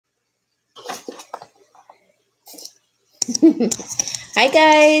Hi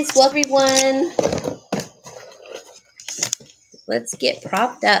guys, welcome everyone. Let's get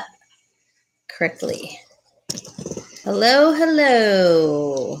propped up correctly. Hello,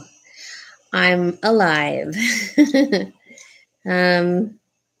 hello. I'm alive.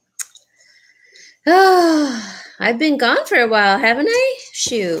 I've been gone for a while, haven't I?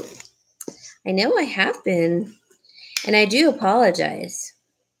 Shoot. I know I have been, and I do apologize.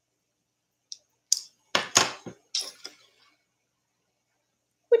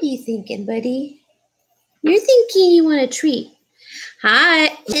 What are you thinking, buddy? You're thinking you want a treat.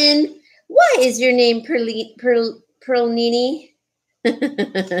 Hi, and why is your name Pearlini?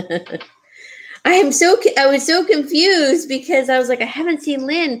 I was so confused because I was like, I haven't seen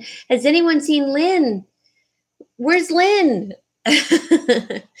Lynn. Has anyone seen Lynn? Where's Lynn?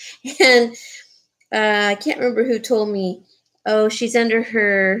 And I can't remember who told me, oh, she's under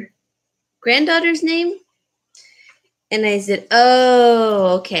her granddaughter's name. And I said,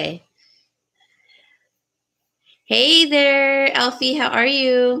 oh, okay. Hey there, Alfie, how are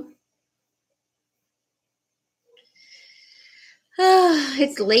you? Oh,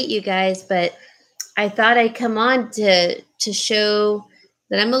 it's late, you guys, but I thought I'd come on to show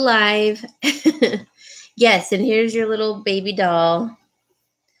that I'm alive. Yes, and here's your little baby doll.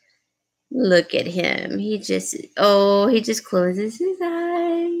 Look at him. He just closes his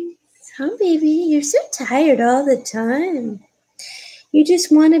eyes. Huh, baby? You're so tired all the time. You just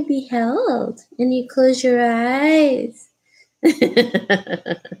want to be held, and you close your eyes.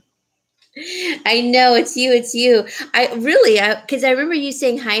 I know, it's you. Because I remember you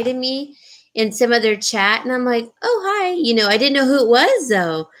saying hi to me in some other chat, and I'm like, oh, hi. I didn't know who it was,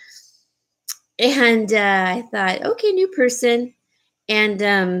 though. And I thought, okay, new person. And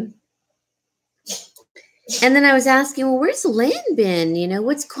then I was asking, well, where's Lynn been?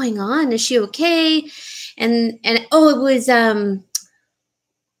 What's going on? Is she okay? And oh, it was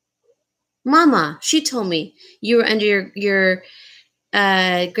Mama. She told me you were under your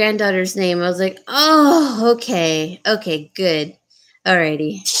granddaughter's name. I was like, oh, okay, good,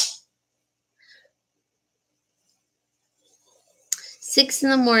 alrighty. 6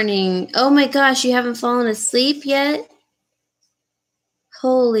 a.m. Oh my gosh, you haven't fallen asleep yet?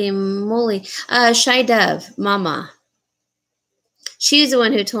 Holy moly. Shy Dove, Mama. She's the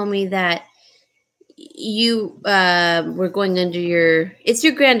one who told me that you were going under it's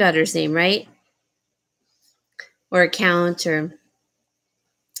your granddaughter's name, right? Or account, and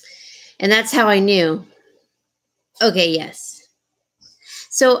that's how I knew. Okay, yes.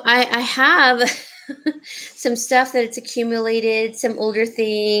 So I have some stuff that it's accumulated, some older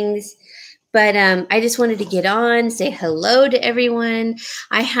things, but I just wanted to get on, say hello to everyone.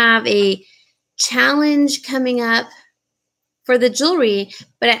 I have a challenge coming up for the jewelry,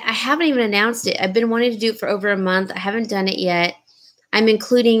 but I haven't even announced it. I've been wanting to do it for over a month. I haven't done it yet. I'm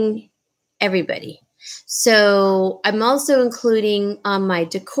including everybody. So I'm also including on my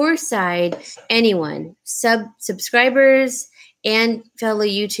decor side, anyone, subscribers and fellow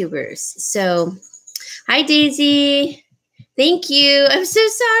YouTubers. So hi, Daisy. Thank you. I'm so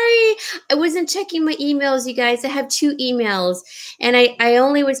sorry. I wasn't checking my emails, you guys. I have 2 emails, and I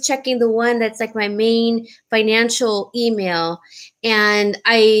only was checking the one that's like my main financial email, and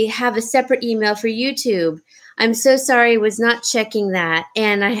I have a separate email for YouTube. I'm so sorry I was not checking that,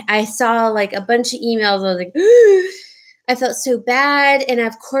 and I saw like a bunch of emails. I was like, I felt so bad, and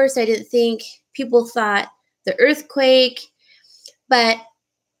of course I didn't think people thought the earthquake, but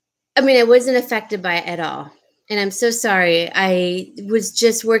I mean, I wasn't affected by it at all. And I'm so sorry. I was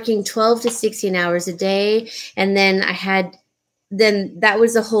just working 12 to 16 hours a day. And then then that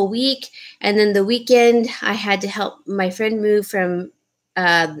was a whole week. And then the weekend, I had to help my friend move from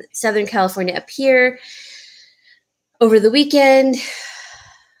Southern California up here over the weekend.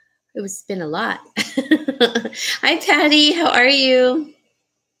 It's been a lot. Hi, Patty. How are you?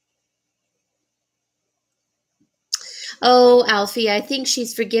 Oh, Alfie, I think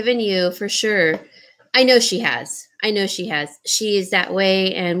she's forgiven you for sure. I know she has. She is that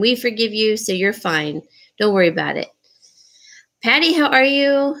way, and we forgive you, so you're fine. Don't worry about it. Patty, how are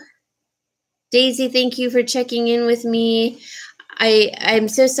you? Daisy, thank you for checking in with me. I'm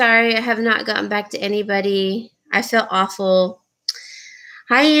so sorry I have not gotten back to anybody. I felt awful.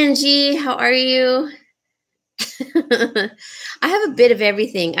 Hi, Angie. How are you? I have a bit of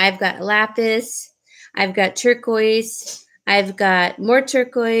everything. I've got lapis. I've got turquoise. I've got more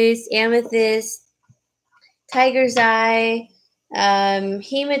turquoise, amethyst, tiger's eye,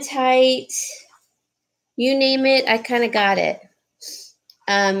 hematite, you name it, I kind of got it.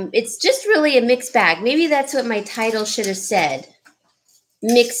 It's just really a mixed bag. Maybe that's what my title should have said.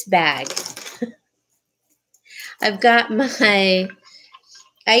 Mixed bag. I've got my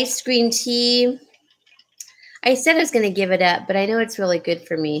iced green tea. I said I was going to give it up, but I know it's really good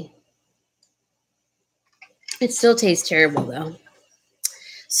for me. It still tastes terrible, though.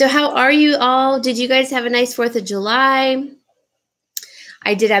 So how are you all? Did you guys have a nice 4th of July?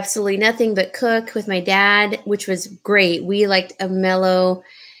 I did absolutely nothing but cook with my dad, which was great. We liked having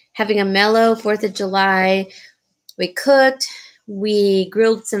a mellow 4th of July. We cooked. We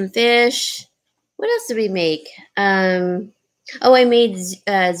grilled some fish. What else did we make? I made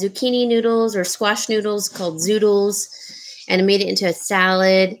zucchini noodles or squash noodles called zoodles, and I made it into a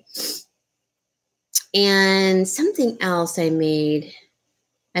salad. And something else I made.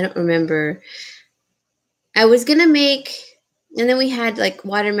 I don't remember. I was going to make, and then we had like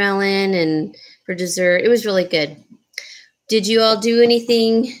watermelon and for dessert. It was really good. Did you all do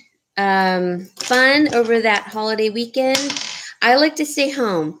anything fun over that holiday weekend? I like to stay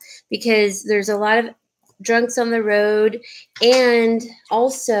home because there's a lot of drunks on the road, and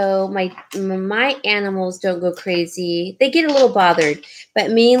also my animals don't go crazy. They get a little bothered, but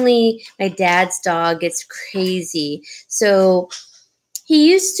mainly my dad's dog gets crazy. So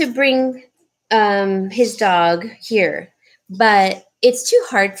he used to bring his dog here, but it's too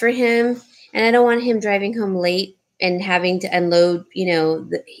hard for him, and I don't want him driving home late and having to unload,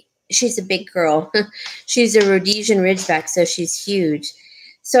 she's a big girl. She's a Rhodesian Ridgeback, so she's huge.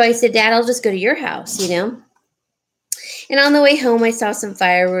 So I said, Dad, I'll just go to your house, And on the way home, I saw some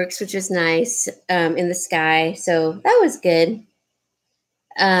fireworks, which was nice, in the sky. So that was good.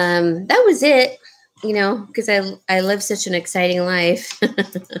 That was it, because I live such an exciting life.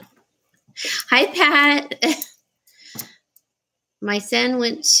 Hi, Pat. My son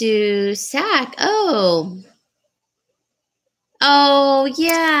went to SAC. Oh,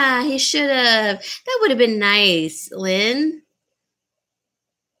 yeah, he should have. That would have been nice, Lynn.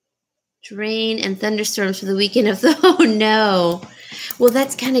 Rain and thunderstorms for the weekend of the... Oh, no. Well,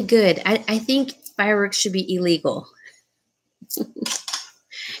 that's kind of good. I think fireworks should be illegal.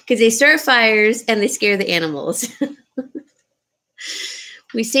 Because they start fires and they scare the animals.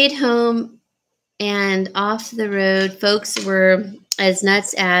 We stayed home and off the road. Folks were as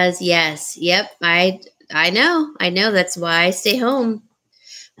nuts as, yes. Yep, I know. That's why I stay home.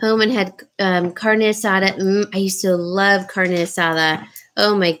 And had carne asada. I used to love carne asada.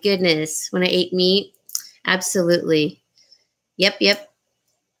 Oh, my goodness. When I ate meat, absolutely. Yep.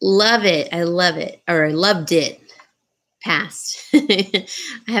 Love it. I love it. Or I loved it. Past. I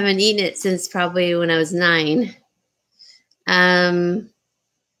haven't eaten it since probably when I was 9.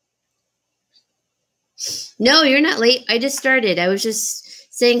 No, you're not late. I just started. I was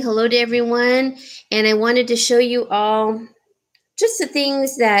just saying hello to everyone, and I wanted to show you all just the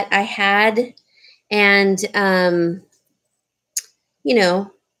things that I had, and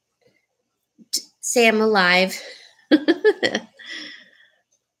say I'm alive.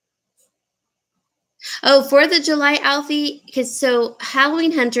 Oh, 4th of July, Alfie, because so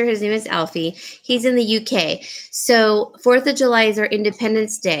Halloween Hunter, his name is Alfie. He's in the UK. So 4th of July is our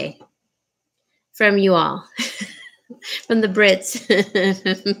Independence Day from you all, from the Brits.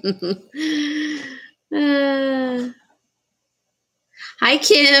 Hi,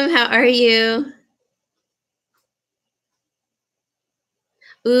 Kim. How are you?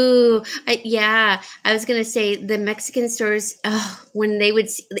 Ooh, I was going to say the Mexican stores, when they would,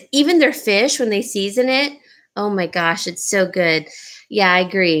 even their fish, when they season it, oh my gosh, it's so good. Yeah, I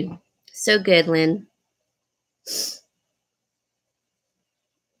agree. So good, Lynn.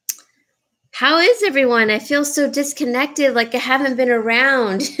 How is everyone? I feel so disconnected, like I haven't been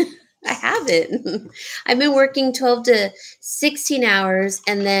around. I haven't. I've been working 12 to 16 hours,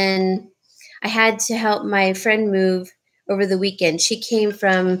 and then I had to help my friend move over the weekend. She came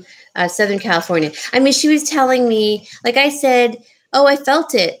from Southern California. I mean, she was telling me, like I said, oh, I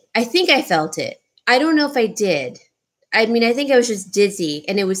felt it. I think I felt it. I don't know if I did. I mean, I think I was just dizzy,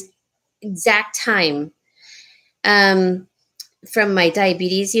 and it was exact time from my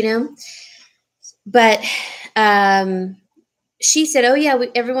diabetes, But she said, oh, yeah,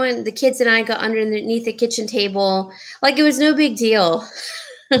 everyone, the kids and I got underneath the kitchen table. Like it was no big deal.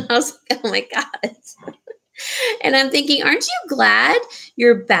 I was like, oh, my God. And I'm thinking, aren't you glad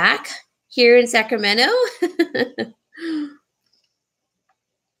you're back here in Sacramento?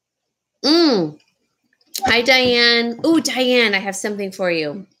 Hi, Diane. Oh, Diane, I have something for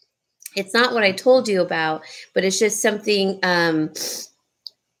you. It's not what I told you about, but it's just something.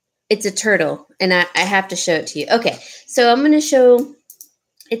 It's a turtle, and I have to show it to you. Okay, so I'm going to show.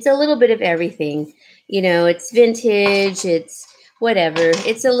 It's a little bit of everything. It's vintage. It's whatever.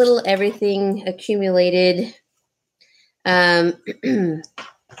 It's a little everything accumulated. I'm going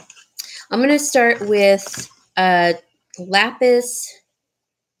to start with lapis.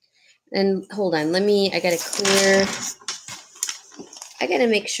 And hold on, I gotta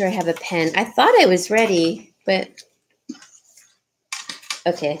make sure I have a pen. I thought I was ready, but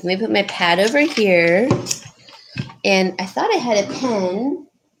okay, let me put my pad over here. And I thought I had a pen,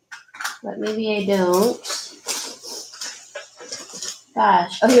 but maybe I don't.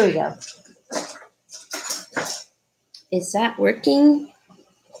 Gosh, oh, here we go. Is that working?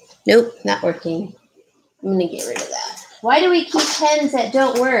 Nope, not working. I'm gonna get rid of that. Why do we keep pens that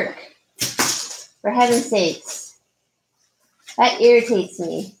don't work? For heaven's sakes. That irritates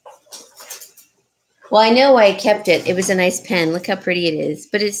me. Well, I know why I kept it. It was a nice pen. Look how pretty it is.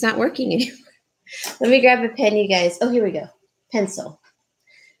 But it's not working anymore. Let me grab a pen, you guys. Oh, here we go. Pencil.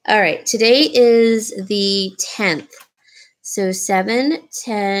 All right. Today is the 10th. So 7,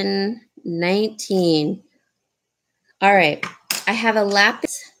 10, 19. All right. I have a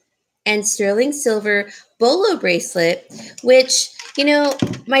lapis and sterling silver bolo bracelet, which, you know,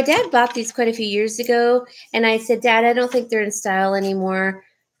 my dad bought these quite a few years ago. And I said, Dad, I don't think they're in style anymore.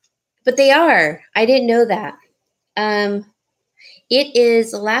 But they are. I didn't know that. It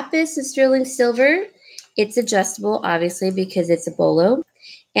is lapis and sterling silver. It's adjustable, obviously, because it's a bolo.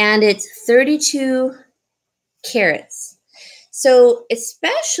 And it's 32 carats. So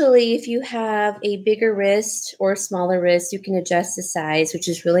especially if you have a bigger wrist or smaller wrist, you can adjust the size, which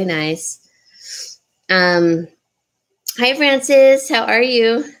is really nice. Hi, Francis. How are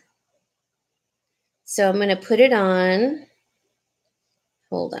you? So I'm going to put it on.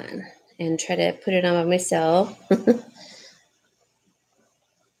 Hold on. And try to put it on by myself.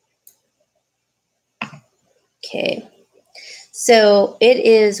 Okay. So it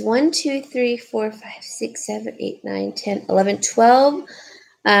is 1, 2, 3, 4, 5, 6, 7, 8, 9, 10, 11, 12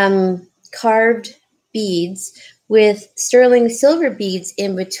 carved beads with sterling silver beads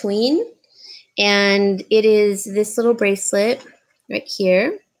in between. And it is this little bracelet right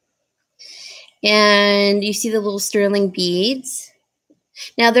here. And you see the little sterling beads.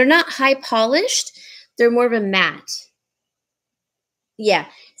 Now, they're not high polished. They're more of a matte. Yeah.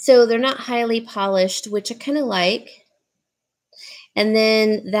 So they're not highly polished, which I kind of like. And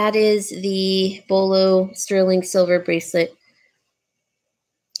then that is the bolo sterling silver bracelet.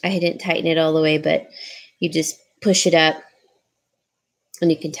 I didn't tighten it all the way, but you just push it up and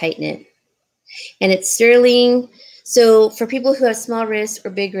you can tighten it. And it's sterling. So for people who have small wrists or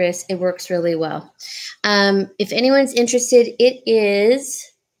big wrists, it works really well. If anyone's interested, it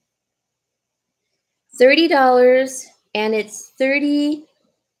is $30 and it's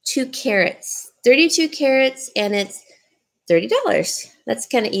 32 carats. 32 carats and it's $30. That's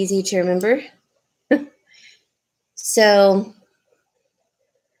kind of easy to remember. So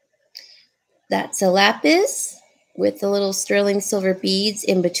that's a lapis with the little sterling silver beads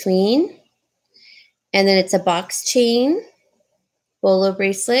in between. And then it's a box chain, bolo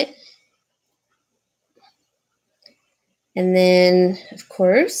bracelet. And then, of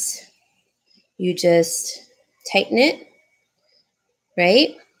course, you just tighten it,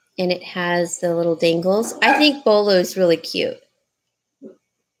 right? And it has the little dangles. I think bolo is really cute.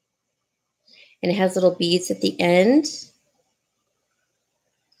 And it has little beads at the end.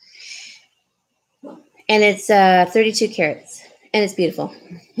 And it's 32 carats. And it's beautiful.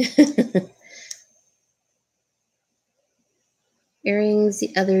 Earrings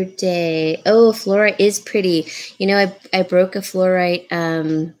the other day. Oh, fluorite is pretty. You know, I broke a fluorite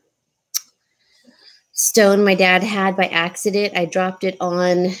stone my dad had by accident. I dropped it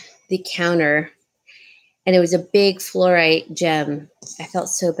on the counter. And it was a big fluorite gem. I felt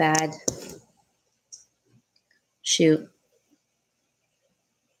so bad. Shoot.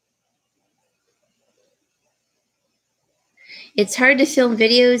 It's hard to film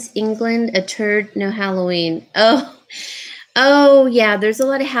videos. England, a turd, no Halloween. Oh yeah. There's a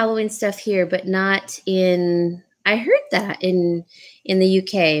lot of Halloween stuff here, but not in. I heard that in the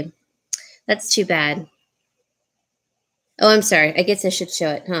UK. That's too bad. Oh, I'm sorry. I guess I should show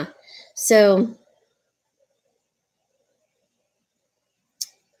it, huh? So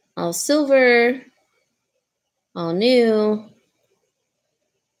all silver, all new.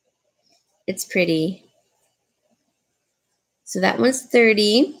 It's pretty. So that one's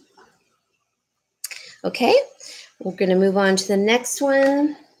 30. Okay. We're going to move on to the next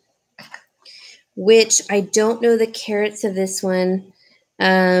one, which I don't know the carats of this one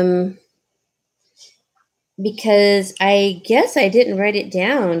because I guess I didn't write it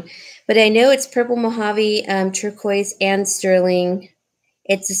down. But I know it's purple Mojave, turquoise, and sterling.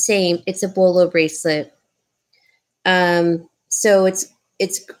 It's the same. It's a bolo bracelet. So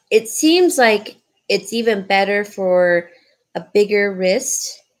it seems like it's even better for a bigger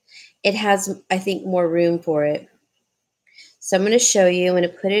wrist. it has, I think, more room for it. So I'm going to show you. I'm going to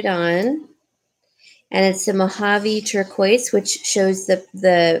put it on. And it's a Mojave turquoise, which shows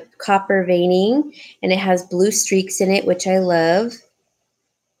the copper veining. And it has blue streaks in it, which I love.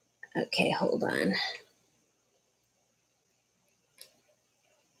 Okay, hold on.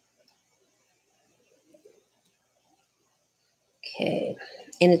 Okay.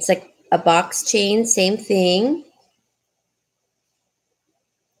 And it's like a box chain, same thing.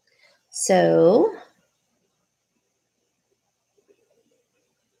 So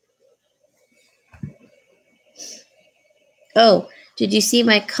oh, did you see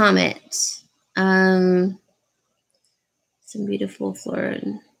my comment? Some beautiful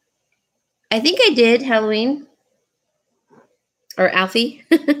florin. I think I did Halloween or Alfie.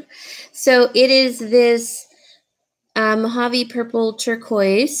 So it is this Mojave purple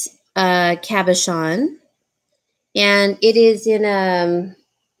turquoise cabochon, and it is in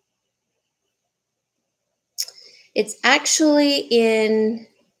it's actually in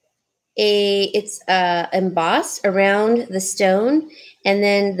it's embossed around the stone, and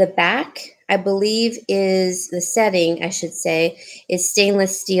then the back, I believe, is the setting, I should say, is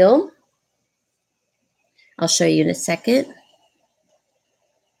stainless steel. I'll show you in a second.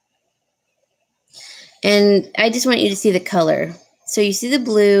 And I just want you to see the color. So you see the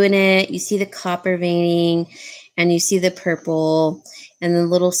blue in it, you see the copper veining, and you see the purple and the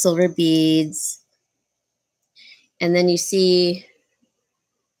little silver beads. And then you see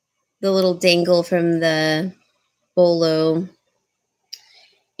the little dangle from the bolo.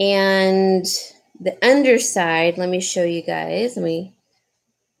 And the underside, let me show you guys. Let me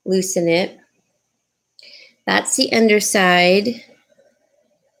loosen it. That's the underside.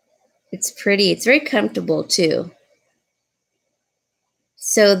 It's pretty. It's very comfortable too.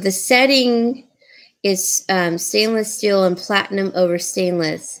 So the setting is stainless steel and platinum over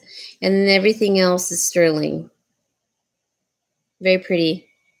stainless. And then everything else is sterling. Very pretty.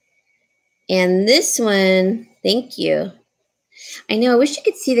 And this one, thank you. I know, I wish you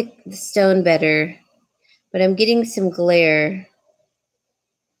could see the stone better, but I'm getting some glare.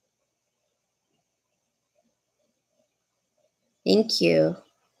 Thank you.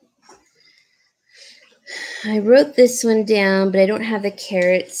 I wrote this one down, but I don't have the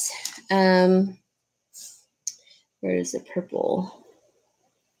carats. Where is the purple?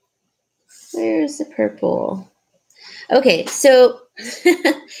 Where's the purple? Okay, so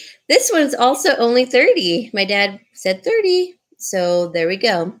this one's also only 30. My dad said 30. So there we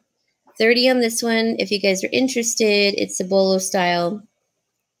go. 30 on this one. If you guys are interested, it's a bolo style.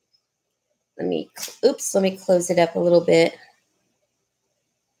 Let me close it up a little bit.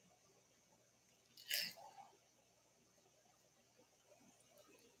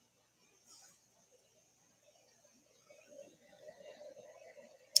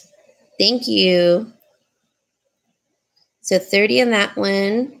 Thank you. So 30 on that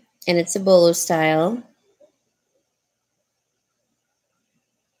one, and it's a bolo style.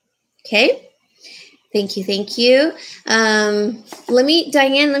 Okay. Thank you. Thank you. Diane,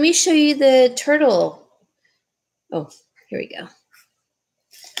 let me show you the turtle. Oh, here we go.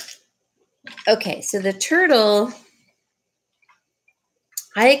 Okay, so the turtle,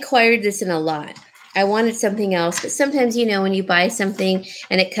 I acquired this in a lot. I wanted something else, but sometimes, you know, when you buy something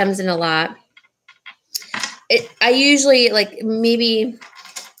and it comes in a lot, I usually, like, maybe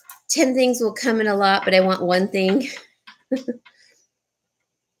 10 things will come in a lot, but I want one thing.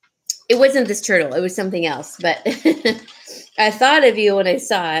 It wasn't this turtle. It was something else, but I thought of you when I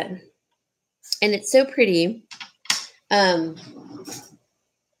saw it, and it's so pretty. Let's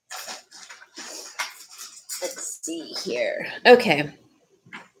see here. Okay.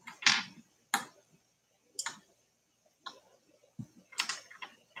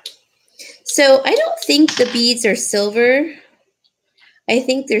 So I don't think the beads are silver. I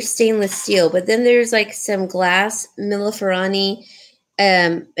think they're stainless steel, but then there's like some glass Milleferrani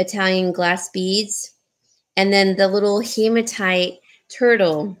Italian glass beads, and then the little hematite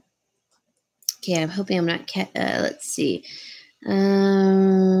turtle. Okay, I'm hoping I'm not. Let's see.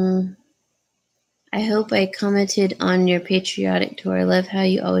 I hope I commented on your patriotic tour. I love how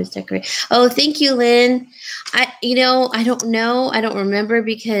you always decorate. Oh, thank you, Lynn. I don't know. I don't remember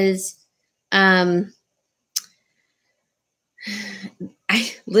because I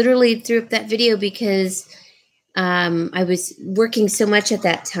literally threw up that video because I was working so much at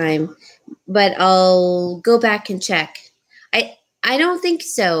that time. But I'll go back and check. I don't think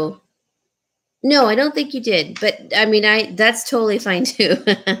so. No, I don't think you did. But I mean, that's totally fine too.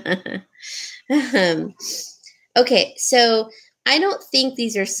 Okay, so I don't think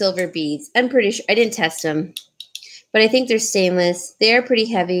these are silver beads. I'm pretty sure I didn't test them, but I think they're stainless. They are pretty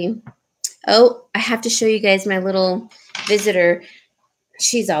heavy. Oh, I have to show you guys my little visitor.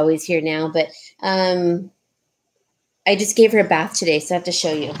 She's always here now, but I just gave her a bath today, so I have to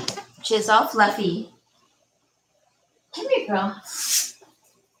show you. She's all fluffy. Come here, girl.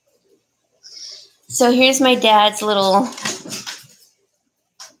 So here's my dad's little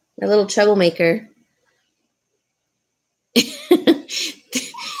troublemaker.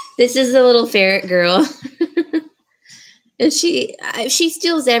 This is the little ferret girl. And she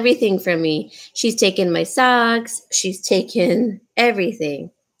steals everything from me. She's taken my socks. She's taken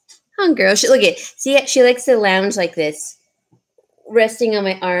everything. Come on, girl. See, she likes to lounge like this, resting on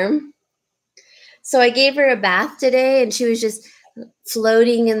my arm. So I gave her a bath today, and she was just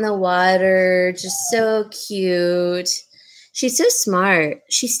floating in the water, just so cute. She's so smart.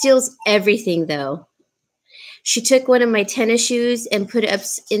 She steals everything, though. She took one of my tennis shoes and put it up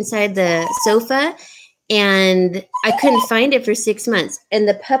inside the sofa, and I couldn't find it for 6 months. And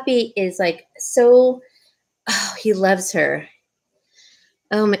the puppy is like he loves her.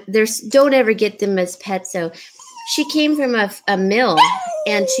 Don't ever get them as pets. So she came from a mill,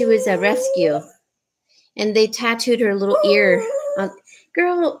 and she was a rescue, and they tattooed her little ear on.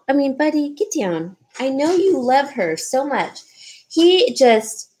 Girl, buddy, get down. I know you love her so much. He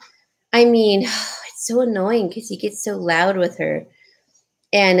just, it's so annoying because he gets so loud with her.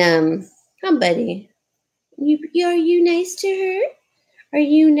 And come, buddy. Are you nice to her? Are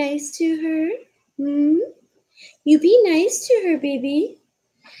you nice to her? You be nice to her, baby.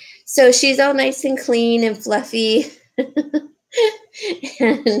 So she's all nice and clean and fluffy.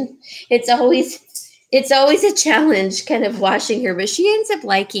 And it's always a challenge kind of washing her, but she ends up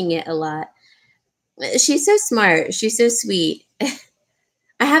liking it a lot. She's so smart. She's so sweet.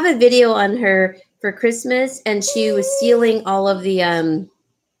 I have a video on her for Christmas, and she was stealing all of the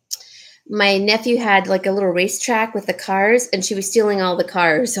my nephew had like a little racetrack with the cars, and she was stealing all the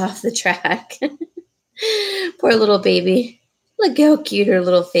cars off the track. Poor little baby. Look how cute her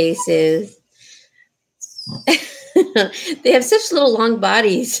little face is. They have such little long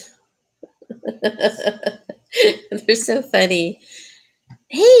bodies. They're so funny.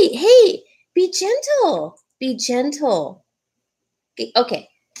 Hey, be gentle. Be gentle. Okay,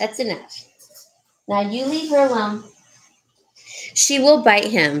 that's enough. Now you leave her alone. She will bite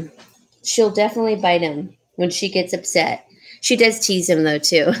him. She'll definitely bite him when she gets upset. She does tease him, though,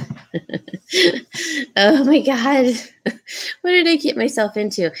 too. Oh, my God. What did I get myself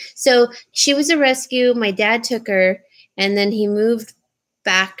into? So she was a rescue. My dad took her, and then he moved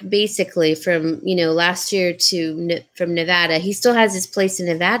back basically from, last year from Nevada. He still has his place in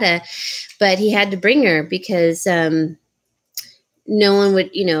Nevada, but he had to bring her because no one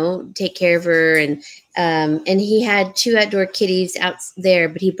would, take care of her. And he had 2 outdoor kitties out there,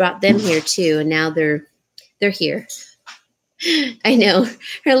 but he brought them here too. And now they're here. I know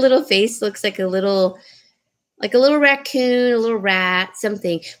her little face looks like a little raccoon, a little rat,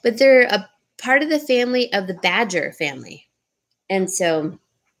 something, but they're a part of the family of the badger family. And so,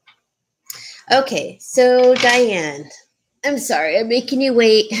 okay. So Diane, I'm sorry, I'm making you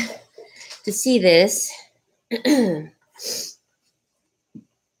wait to see this.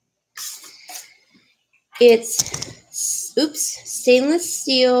 It's stainless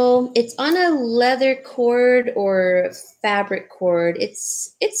steel. It's on a leather cord or fabric cord.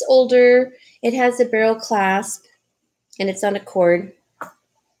 It's older. It has a barrel clasp, and it's on a cord.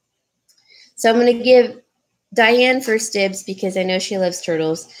 So I'm going to give Diane first dibs because I know she loves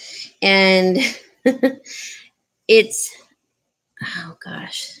turtles. And oh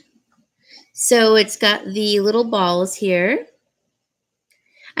gosh. So it's got the little balls here.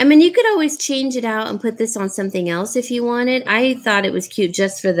 You could always change it out and put this on something else if you wanted. I thought it was cute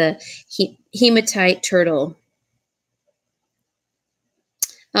just for the hematite turtle.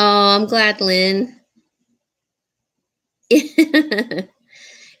 Oh, I'm glad, Lynn. Isn't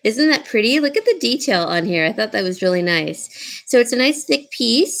that pretty? Look at the detail on here. I thought that was really nice. So it's a nice thick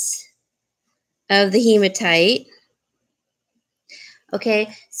piece of the hematite.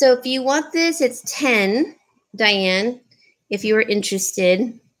 Okay, so if you want this, it's 10, Diane, if you were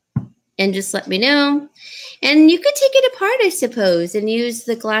interested. And just let me know. And you could take it apart, I suppose, and use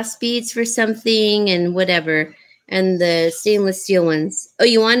the glass beads for something and whatever. And the stainless steel ones. Oh,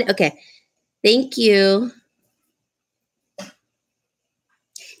 you want it? Okay. Thank you.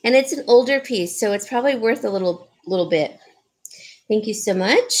 And it's an older piece, so it's probably worth a little bit. Thank you so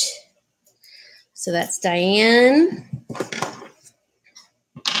much. So that's Diane.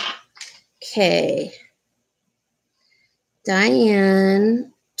 Okay.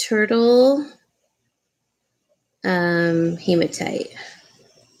 Diane, turtle, hematite.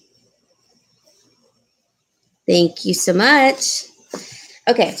 Thank you so much.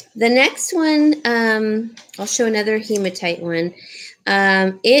 Okay, the next one, I'll show another hematite one.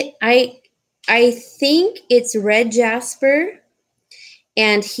 I think it's red jasper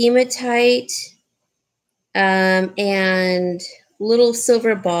and hematite, and little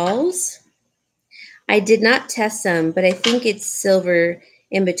silver balls. I did not test them, but I think it's silver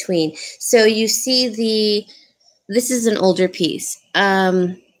in between. So you see this is an older piece.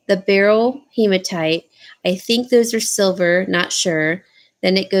 The beryl hematite, I think those are silver, not sure.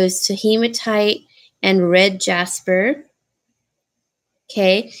 Then it goes to hematite and red jasper.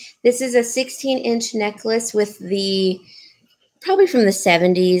 Okay, this is a 16-inch necklace with probably from the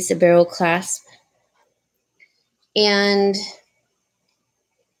 70s, a beryl clasp. And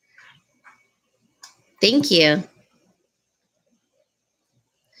thank you.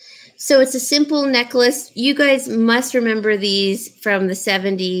 So it's a simple necklace. You guys must remember these from the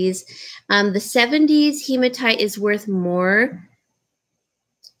 70s. The 70s hematite is worth more.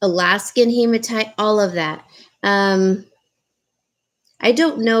 Alaskan hematite, all of that. I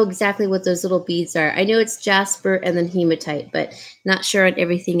don't know exactly what those little beads are. I know it's jasper and then hematite, but not sure on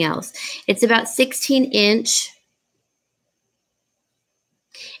everything else. It's about 16-inch.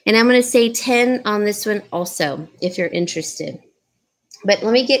 And I'm going to say 10 on this one also, if you're interested. But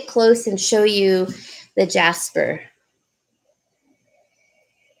let me get close and show you the jasper.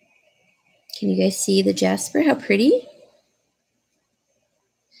 Can you guys see the jasper? How pretty?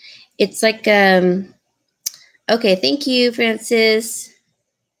 It's like, okay, thank you, Francis.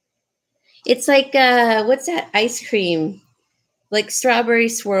 It's like, what's that ice cream? Like strawberry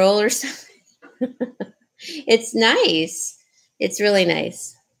swirl or something. It's nice. It's really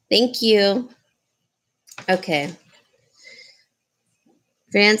nice. Thank you. Okay.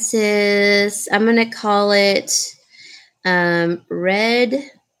 Francis, I'm going to call it red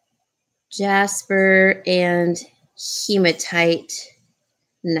jasper and hematite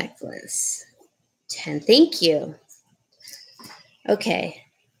necklace. 10. Thank you. Okay.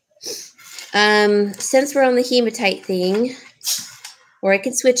 Since we're on the hematite thing, or I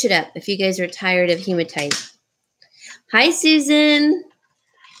can switch it up if you guys are tired of hematite. Hi, Susan.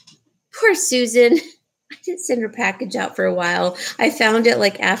 Poor Susan. I didn't send her package out for a while. I found it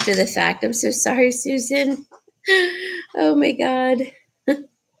like after the fact. I'm so sorry, Susan. Oh my God.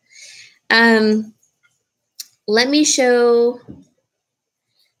 Let me show.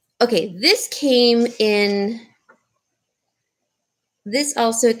 Okay, this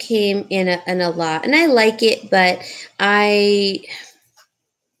also came in a lot, and I like it, but I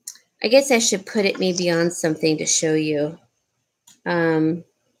guess I should put it maybe on something to show you. I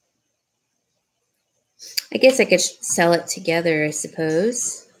guess I could sell it together, I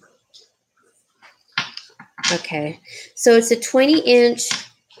suppose. Okay, so it's a 20-inch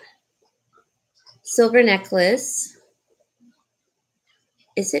silver necklace.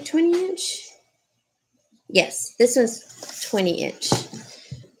 Is it 20-inch? Yes, this one's 20-inch.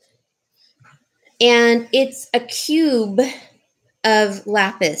 And it's a cube of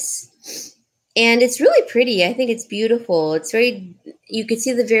lapis. And it's really pretty. I think it's beautiful. It's very, you can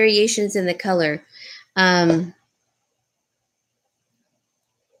see the variations in the color.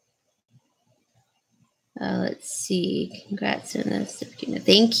 Let's see. Congrats on this.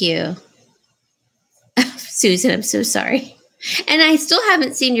 Thank you. Susan, I'm so sorry. And I still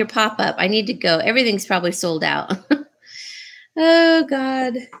haven't seen your pop-up. I need to go. Everything's probably sold out. Oh,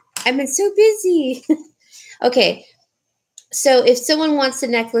 God. I've been so busy. Okay. So if someone wants the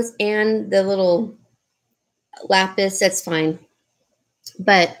necklace and the little lapis, that's fine.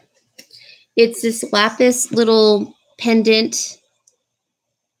 But it's this lapis little pendant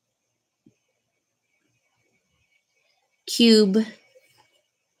cube.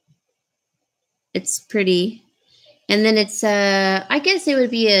 It's pretty. And then it's I guess it would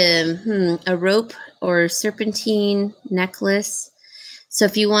be a rope or serpentine necklace. So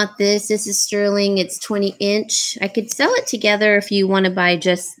if you want this is sterling. It's 20-inch. I could sell it together if you want to buy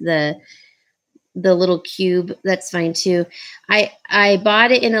just the little cube. That's fine too. I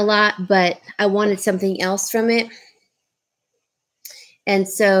bought it in a lot, but I wanted something else from it. And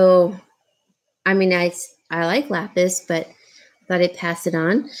so, I mean, I like lapis, but I thought I'd pass it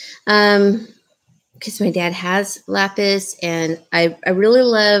on. Because my dad has lapis, and I really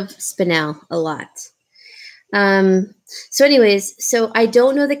love spinel a lot. So anyways, so I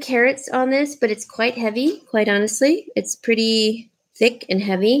don't know the carats on this, but it's quite heavy, quite honestly. It's pretty thick and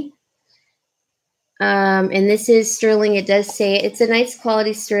heavy. And this is sterling. It does say, it's a nice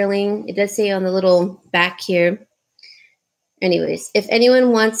quality sterling. It does say on the little back here. Anyways, if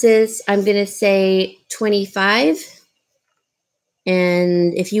anyone wants this, I'm going to say 25.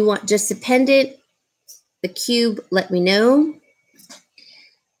 And if you want just a pendant, the cube, let me know.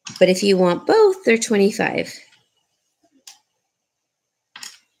 But if you want both, they're $25.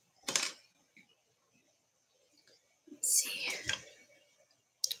 Let's see.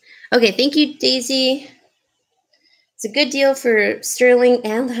 Okay, thank you, Daisy. It's a good deal for sterling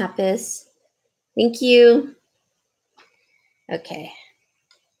and lapis. Thank you. Okay.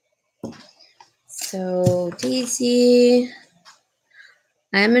 So Daisy,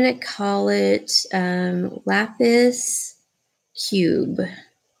 I'm going to call it lapis cube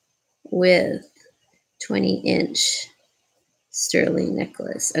with 20-inch sterling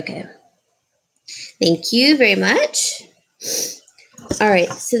necklace. Okay. Thank you very much. All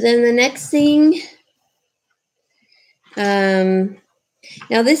right. So then the next thing, now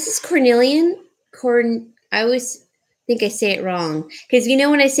this is cornelian. I always think I say it wrong because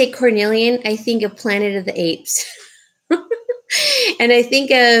when I say cornelian, I think of Planet of the Apes. And I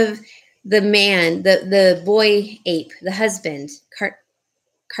think of the man, the boy ape, the husband,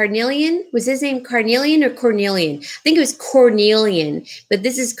 Carnelian. Was his name Carnelian or Cornelian? I think it was Cornelian, but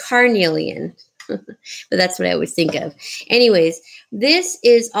this is Carnelian. But that's what I always think of. Anyways, this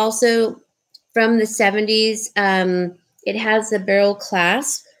is also from the 70s. It has the barrel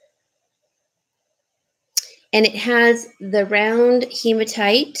clasp, and it has the round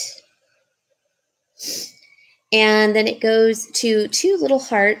hematite. And then it goes to 2 little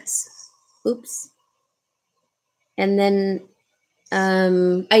hearts. Oops. And then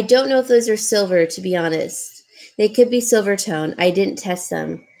I don't know if those are silver, to be honest. They could be silver tone. I didn't test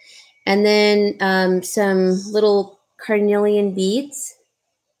them. And then some little carnelian beads,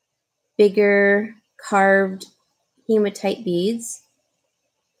 bigger carved hematite beads.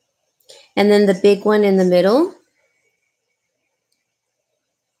 And then the big one in the middle.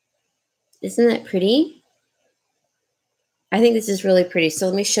 Isn't that pretty? I think this is really pretty. So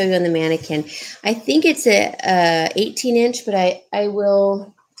let me show you on the mannequin. I think it's a 18-inch, but I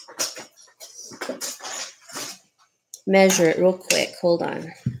will measure it real quick. Hold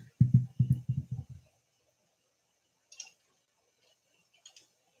on.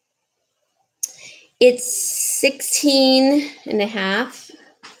 It's 16 and a half,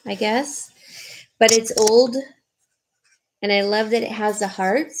 I guess, but it's old. And I love that it has the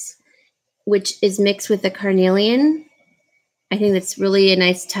hearts, which is mixed with the carnelian. I think that's really a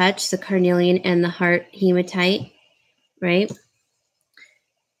nice touch, the carnelian and the heart hematite, right?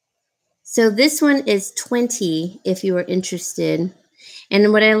 So this one is 20 if you are interested.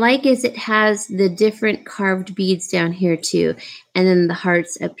 And what I like is it has the different carved beads down here too. And then the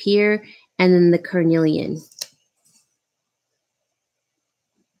hearts up here, and then the carnelian.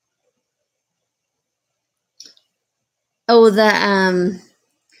 Oh,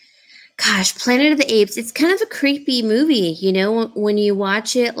 gosh, Planet of the Apes. It's kind of a creepy movie, when you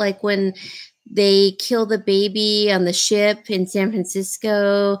watch it, like when they kill the baby on the ship in San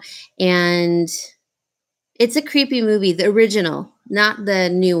Francisco, and it's a creepy movie, the original, not the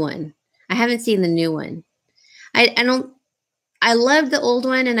new one. I haven't seen the new one. I loved the old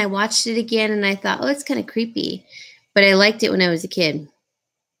one, and I watched it again, and I thought, oh, it's kind of creepy, but I liked it when I was a kid.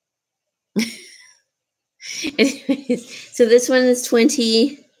 Anyways, so this one is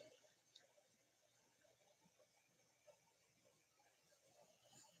 20.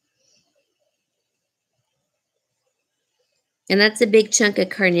 And that's a big chunk of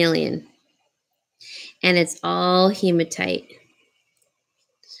carnelian. And it's all hematite.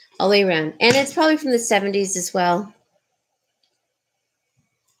 All the way around. And it's probably from the 70s as well.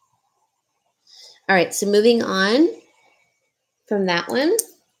 All right, so moving on from that one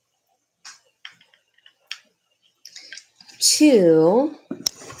to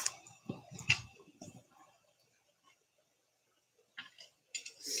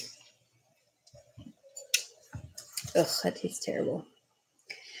that tastes terrible.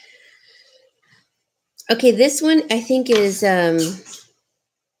 Okay, this one I think is if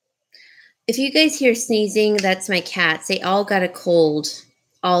you guys hear sneezing, that's my cats. They all got a cold,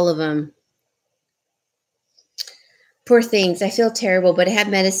 all of them. Poor things. I feel terrible, but I had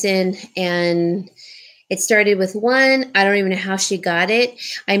medicine, and it started with one. I don't even know how she got it.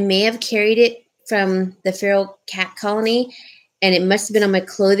 I may have carried it from the feral cat colony, and it must have been on my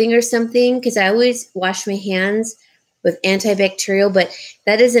clothing or something, because I always wash my hands with antibacterial, but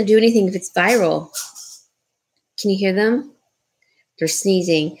that doesn't do anything if it's viral. Can you hear them? They're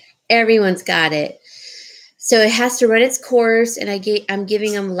sneezing. Everyone's got it. So it has to run its course, and I'm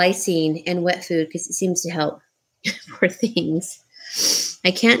giving them lysine and wet food because it seems to help. Poor things. I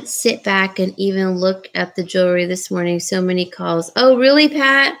can't sit back and even look at the jewelry this morning. So many calls. Oh, really,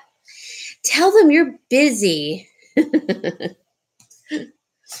 Pat? Tell them you're busy.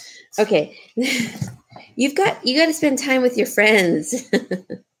 Okay. You got to spend time with your friends.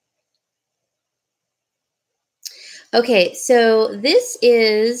 Okay, so this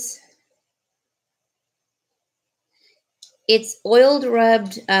is, it's oiled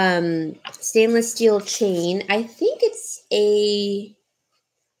rubbed stainless steel chain. I think it's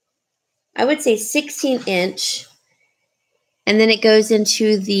I would say 16-inch. And then it goes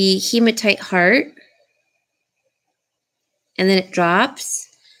into the hematite heart. And then it drops.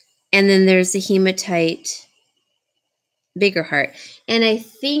 And then there's the hematite bigger heart. And I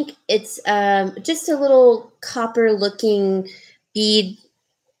think it's just a little copper looking bead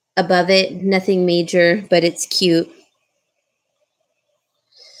above it. Nothing major, but it's cute.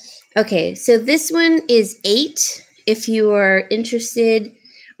 Okay, so this one is 8 if you are interested.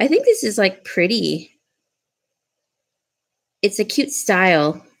 I think this is like pretty. It's a cute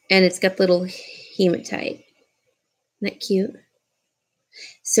style, and it's got little hematite. Isn't that cute?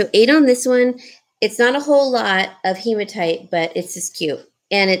 So 8 on this one. It's not a whole lot of hematite, but it's just cute.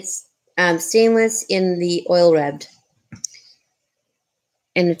 And it's stainless in the oil rubbed.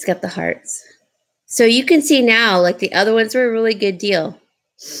 And it's got the hearts. So you can see now, like the other ones were a really good deal.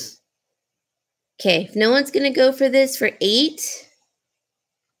 Okay, if no one's going to go for this for 8,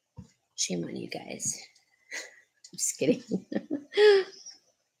 shame on you guys. I'm just kidding.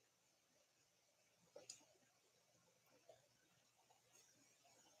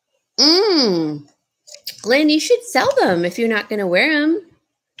 Lynn, you should sell them if you're not going to wear them.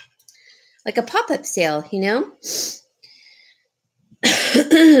 Like a pop-up sale, you know?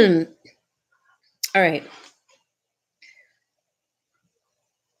 All right.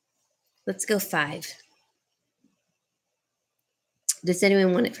 Let's go 5. Does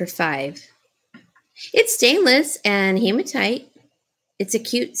anyone want it for 5? It's stainless and hematite. It's a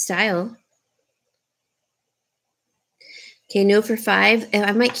cute style. Okay, no for 5.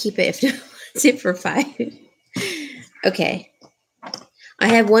 I might keep it if no one wants it for 5. Okay. I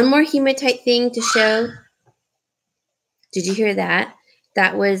have one more hematite thing to show. Did you hear that?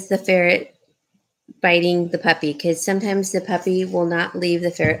 That was the ferret biting the puppy, because sometimes the puppy will not leave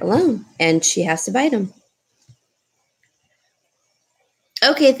the ferret alone and she has to bite him.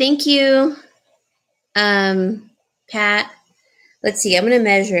 Okay, thank you, Pat. Let's see, I'm going to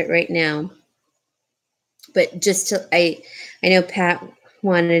measure it right now. But just to, I know Pat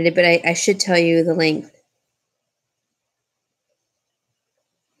wanted it, but I should tell you the length.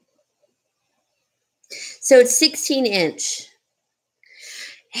 So it's 16-inch.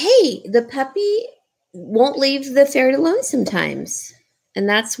 Hey, the puppy won't leave the ferret alone sometimes. And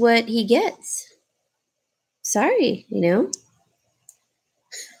that's what he gets. Sorry, you know.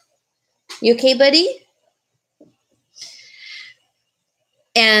 You okay, buddy?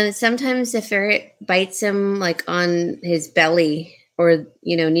 And sometimes the ferret bites him like on his belly, or,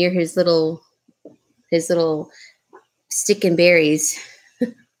 you know, near his little stick and berries.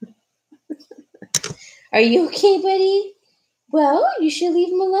 Are you okay, buddy? Well, you should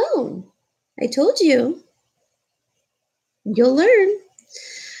leave him alone. I told you. You'll learn.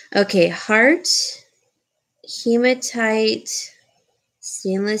 Okay, heart, hematite,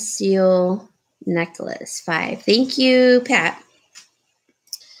 stainless steel necklace, 5. Thank you, Pat.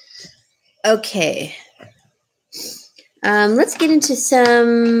 Okay. Let's get into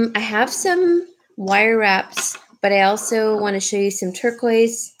some, I have some wire wraps, but I also want to show you some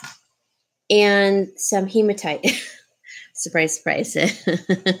turquoise and some hematite. Surprise, surprise.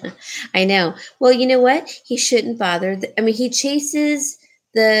 I know. Well, you know what? He shouldn't bother. I mean, he chases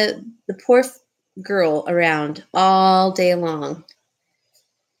the poor girl around all day long.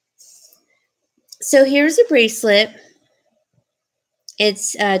 So here's a bracelet.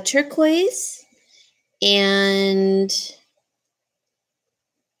 It's turquoise and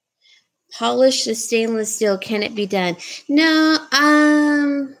polish the stainless steel. Can it be done? No.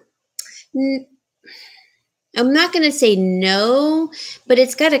 I'm not going to say no, but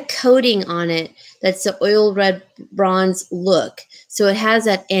it's got a coating on it that's the oil red bronze look. So it has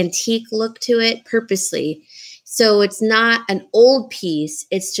that antique look to it purposely. So it's not an old piece.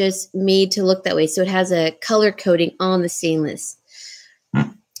 It's just made to look that way. So it has a color coating on the stainless.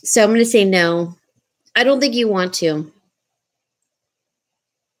 So I'm going to say no. I don't think you want to.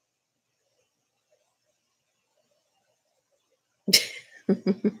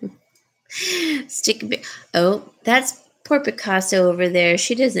 Oh, that's poor Picasso over there.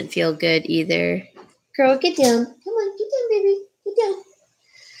 She doesn't feel good either. Girl, get down. Come on, get down, baby. Get down.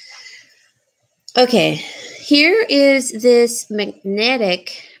 Okay, here is this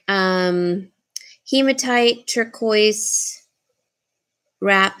magnetic hematite turquoise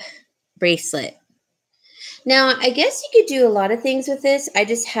wrap bracelet. Now, I guess you could do a lot of things with this. I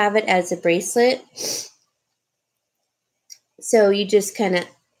just have it as a bracelet. So you just kind of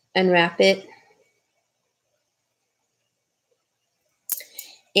unwrap it.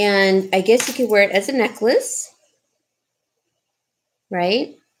 And I guess you could wear it as a necklace,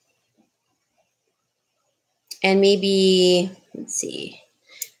 right? And maybe, let's see,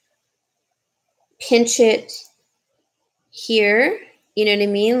 pinch it here, you know what I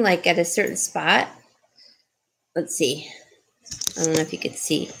mean? Like at a certain spot. Let's see. I don't know if you could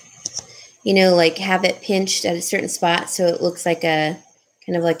see. You know, like have it pinched at a certain spot so it looks like a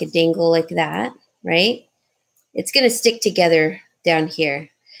kind of like a dangle like that, right? It's going to stick together down here.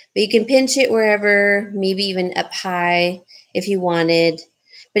 But you can pinch it wherever, maybe even up high if you wanted.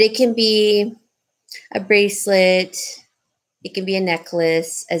 But it can be a bracelet. It can be a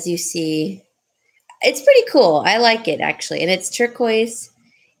necklace, as you see. It's pretty cool. I like it, actually. And it's turquoise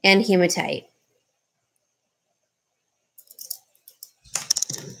and hematite.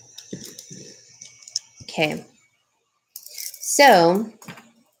 Okay. So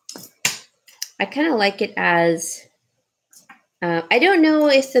I kind of like it as, I don't know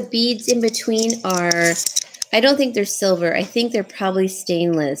if the beads in between are, I don't think they're silver. I think they're probably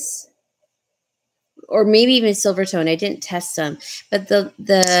stainless. Or maybe even silver tone. I didn't test them. But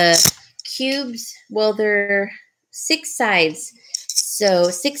the cubes, well, they're 6 sides. So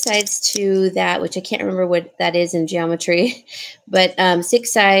 6 sides to that, which I can't remember what that is in geometry. But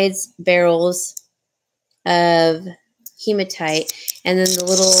 6 sides, barrels of hematite. And then the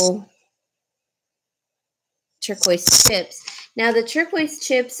little turquoise chips. Now the turquoise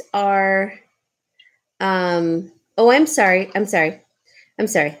chips are, oh, I'm sorry.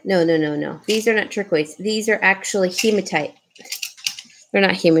 No. These are not turquoise. These are actually hematite. They're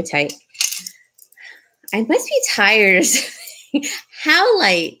not hematite. I must be tired.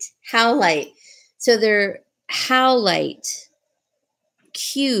 Howlite. So they're howlite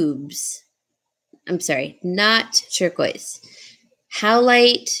cubes. I'm sorry, not turquoise.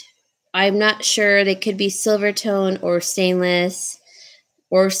 Howlite, I'm not sure. They could be silver tone or stainless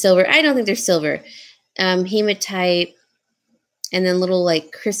or silver. I don't think they're silver. Hematite, and then little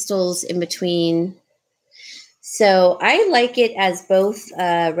like crystals in between. So I like it as both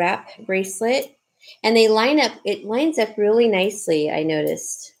a wrap bracelet, and they line up. It lines up really nicely, I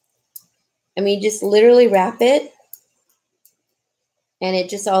noticed. I mean, just literally wrap it, and it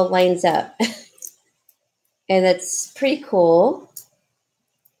just all lines up. And that's pretty cool.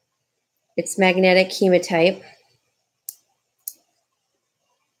 It's magnetic hematite.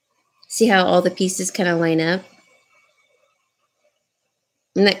 See how all the pieces kind of line up?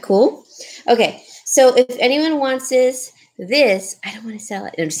 Isn't that cool? Okay, so if anyone wants this, I don't want to sell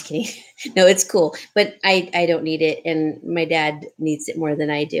it. No, I'm just kidding. No, it's cool, but I don't need it, and my dad needs it more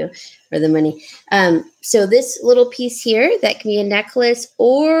than I do for the money. So this little piece here, that can be a necklace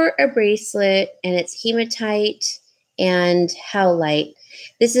or a bracelet, and it's hematite and howlite.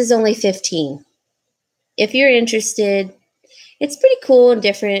 This is only $15. If you're interested, it's pretty cool and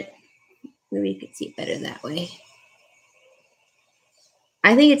different. Maybe you could see it better that way.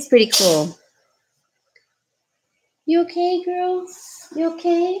 I think it's pretty cool. You okay, girl? You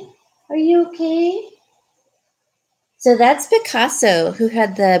okay? Are you okay? So that's Picasso, who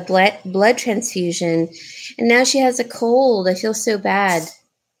had the blood transfusion, and now she has a cold. I feel so bad.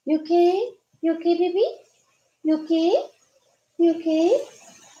 You okay? You okay, baby? You okay? You okay?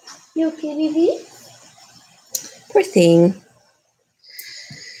 You okay, baby? Poor thing.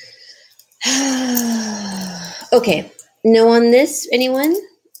 Okay. No on this? Anyone?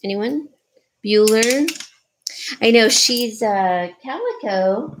 Anyone? Bueller? I know she's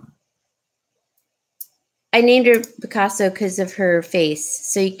Calico. I named her Picasso because of her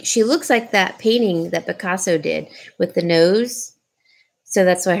face. So she looks like that painting that Picasso did with the nose. So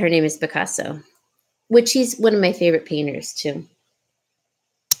that's why her name is Picasso, which he's one of my favorite painters too.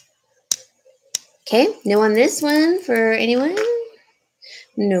 Okay, no on this one for anyone?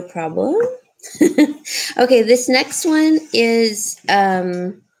 No problem. Okay, this next one is,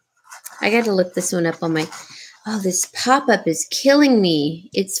 I got to look this one up on my, oh, this pop-up is killing me.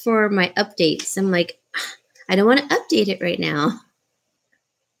 It's for my updates. I'm like, I don't want to update it right now.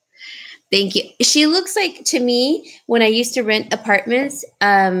 Thank you. She looks like, to me, when I used to rent apartments,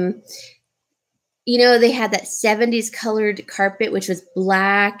 you know, they had that 70s colored carpet, which was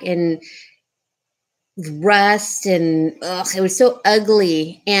black and rust, and it was so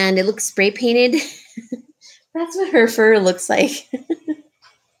ugly, and it looked spray painted. That's what her fur looks like.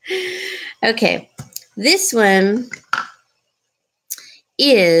 Okay, this one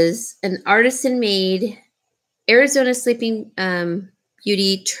is an artisan-made Arizona Sleeping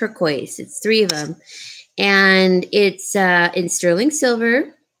Beauty turquoise. It's 3 of them, and it's in sterling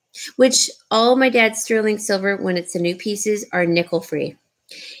silver. which all my dad's sterling silver, when it's the new pieces, are nickel free.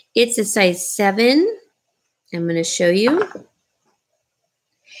 It's a size 7. I'm going to show you.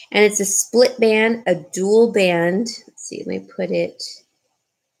 And it's a split band, a dual band. Let's see, let me put it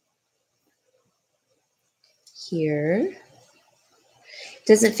here. It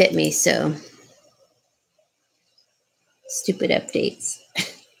doesn't fit me, so stupid updates.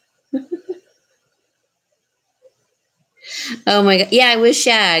 Oh my God. Yeah, it was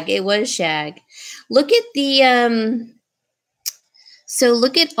shag. It was shag. Look at the so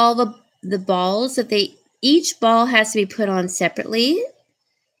look at all the balls that each ball has to be put on separately.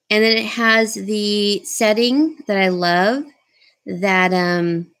 And then it has the setting that I love, that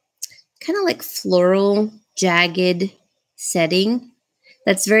kind of like floral jagged setting.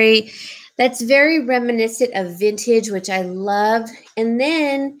 That's very reminiscent of vintage, which I love. And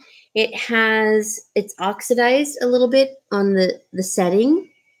then it's oxidized a little bit on the setting.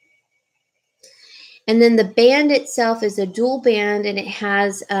 And then the band itself is a dual band, and it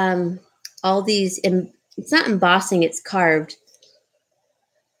has all these, it's not embossing, it's carved.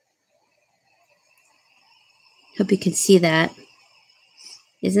 Hope you can see that.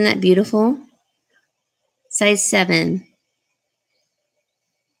 Isn't that beautiful? Size 7.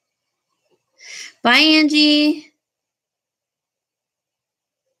 Bye, Angie.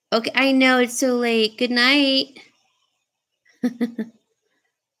 Okay, I know it's so late. Good night.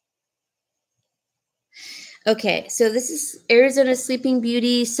 Okay, so this is Arizona Sleeping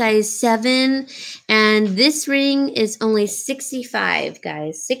Beauty, size 7. And this ring is only 65,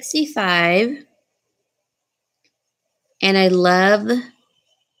 guys. 65. And I love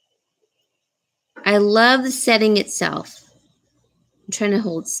the setting itself. I'm trying to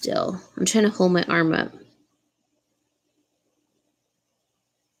hold still. I'm trying to hold my arm up.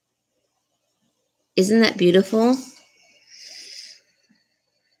 Isn't that beautiful?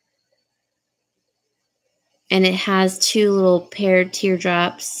 And it has 2 little paired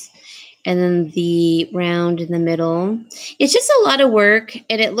teardrops, and then the round in the middle. It's just a lot of work,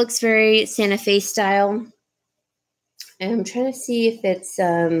 and it looks very Santa Fe style. And I'm trying to see if it's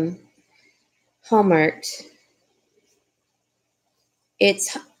hallmarked.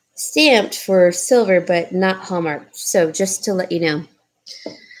 It's stamped for silver, but not hallmarked. So just to let you know.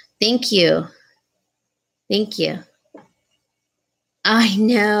 Thank you. Thank you. I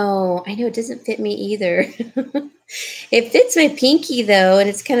know. It doesn't fit me either. It fits my pinky, though, and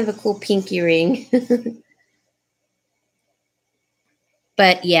it's kind of a cool pinky ring.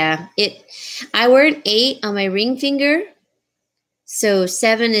 But yeah, I wear an 8 on my ring finger. So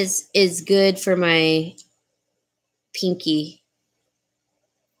 7 is good for my pinky.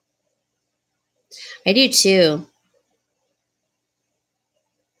 I do too.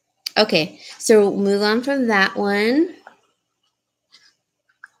 Okay, so we'll move on from that one.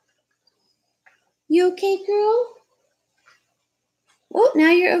 You okay, girl? Oh,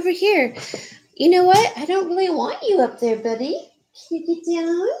 now you're over here. You know what? I don't really want you up there, buddy. Can you get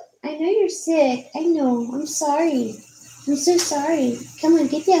down? I know you're sick. I know. I'm sorry. I'm so sorry. Come on,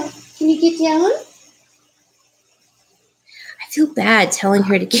 get down. Can you get down? I feel bad telling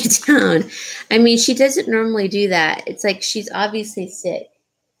her to get down. I mean, she doesn't normally do that. It's like she's obviously sick.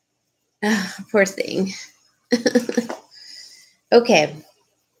 Oh, poor thing. Okay.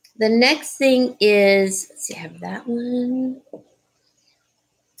 The next thing is, let's see, I have that one.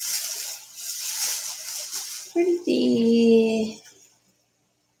 Where did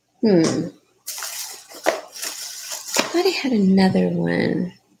I thought I had another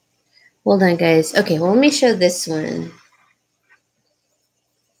one. Hold on, guys. Okay, well, let me show this one.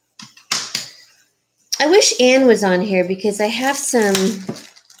 I wish Anne was on here because I have some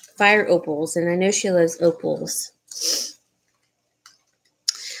fire opals, and I know she loves opals.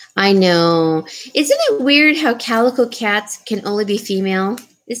 I know. Isn't it weird how calico cats can only be female?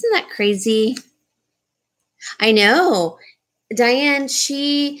 Isn't that crazy? I know. Diane,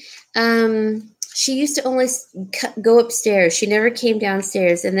 she used to only go upstairs. She never came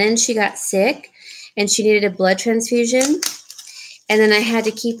downstairs. And then she got sick and she needed a blood transfusion. And then I had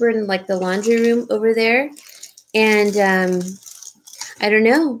to keep her in like the laundry room over there. And I don't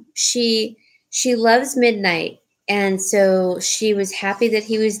know. She loves midnight. And so she was happy that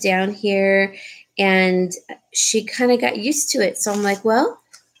he was down here, and she kind of got used to it. So I'm like, well,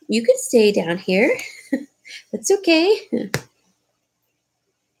 you can stay down here. That's okay.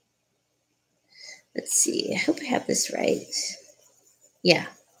 Let's see. I hope I have this right. Yeah.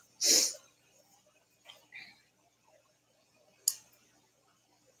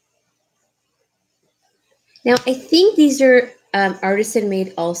 Now, I think these are artisan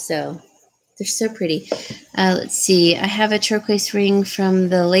made also. They're so pretty. Let's see. I have a turquoise ring from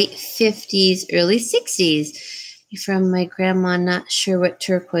the late 50s, early 60s from my grandma. Not sure what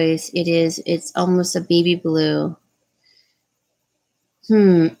turquoise it is. It's almost a baby blue.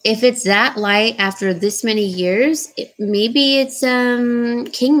 If it's that light after this many years, maybe it's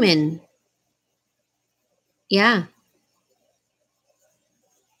Kingman. Yeah.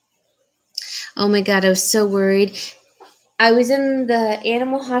 Oh my God, I was so worried. I was in the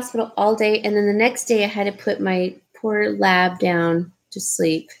animal hospital all day, and then the next day I had to put my poor lab down to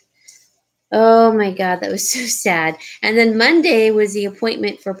sleep. Oh my God, that was so sad. And then Monday was the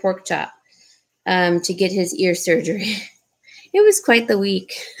appointment for Pork Chop to get his ear surgery. It was quite the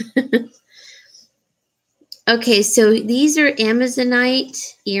week. Okay, so these are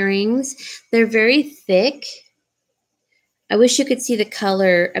Amazonite earrings. They're very thick. I wish you could see the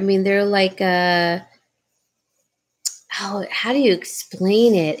color. I mean, they're like how do you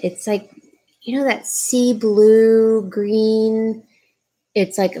explain it? It's like, that sea blue green.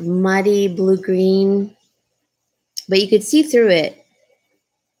 It's like muddy blue green, but you could see through it.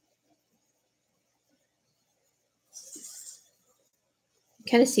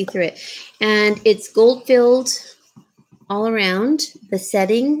 Kind of see through it. And it's gold filled all around the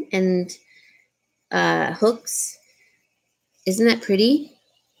setting and hooks. Isn't that pretty?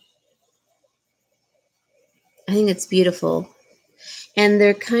 I think it's beautiful. And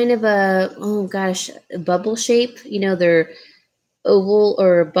they're kind of a bubble shape. They're oval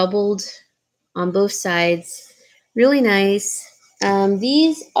or bubbled on both sides. Really nice.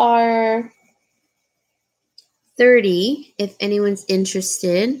 These are $30 if anyone's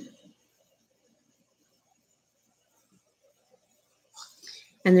interested.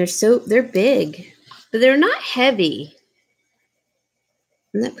 And they're big, but they're not heavy.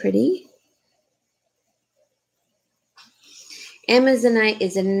 Isn't that pretty? Amazonite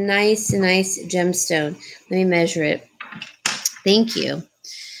is a nice gemstone. Let me measure it. Thank you.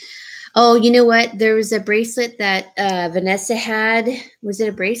 Oh, you know what? There was a bracelet that Vanessa had. Was it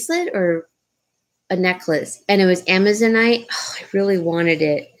a bracelet or a necklace? And it was Amazonite. Oh, I really wanted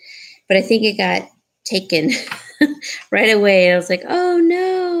it, but I think it got taken right away. I was like, oh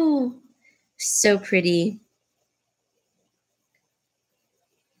no. So pretty.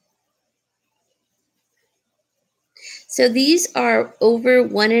 So these are over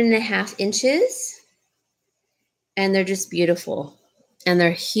 1.5 inches, and they're just beautiful. And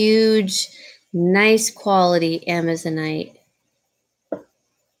they're huge, nice quality Amazonite.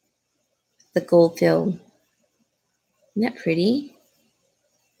 The gold fill. Isn't that pretty?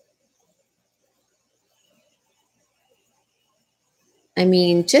 I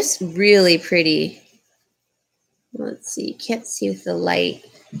mean, just really pretty. Let's see. You can't see with the light.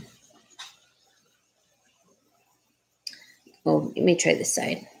 Oh, let me try this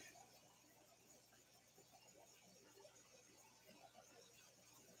side.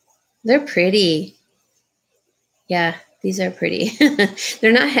 They're pretty. Yeah, these are pretty.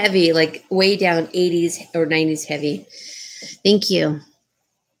 They're not heavy, like way down 80s or 90s heavy. Thank you.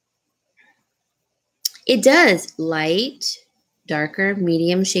 It does. Light, darker,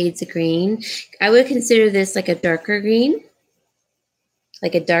 medium shades of green. I would consider this like a darker green,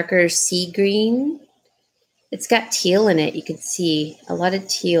 like a darker sea green. It's got teal in it. You can see a lot of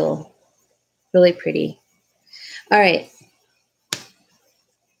teal. Really pretty. All right.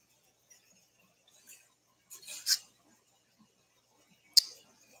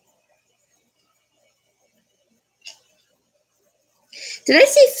 Did I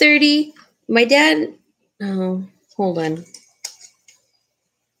say 30? My dad, oh, hold on.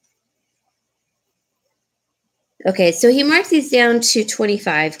 Okay, so he marked these down to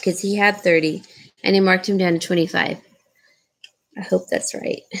 25 because he had 30 and he marked him down to 25. I hope that's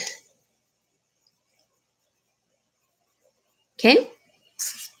right. Okay.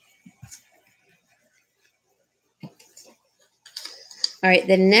 All right,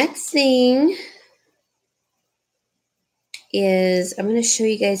 the next thing is I'm going to show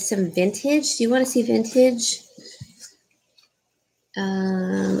you guys some vintage. Do you want to see vintage?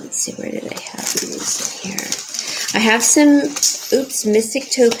 Let's see, where did I have these here? I have some,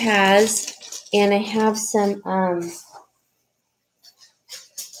 Mystic Topaz, and I have some, oh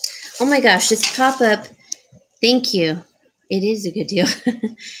my gosh, this pop-up, thank you. It is a good deal.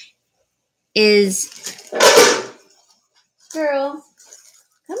 Is, girl,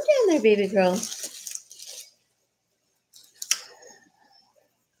 come down there, baby girl.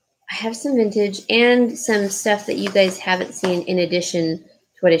 I have some vintage and some stuff that you guys haven't seen in addition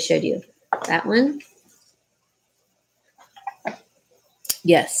to what I showed you. That one?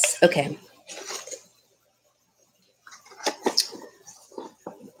 Yes. Okay.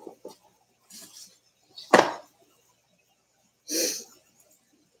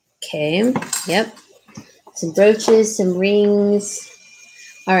 Okay. Yep. Some brooches, some rings.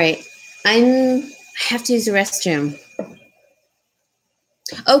 All right. I have to use the restroom.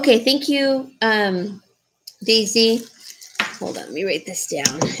 Okay. Thank you, Daisy. Hold on. Let me write this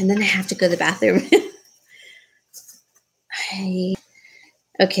down. And then I have to go to the bathroom.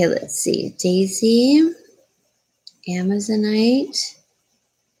 Okay. Let's see. Daisy. Amazonite.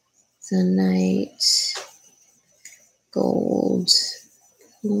 Zonite. Gold.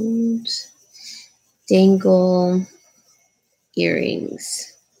 Dangle.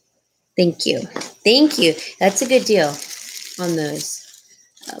 Earrings. Thank you. Thank you. That's a good deal on those.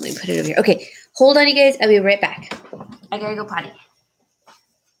 Let me put it over here. Okay. Hold on, you guys. I'll be right back. I gotta go potty.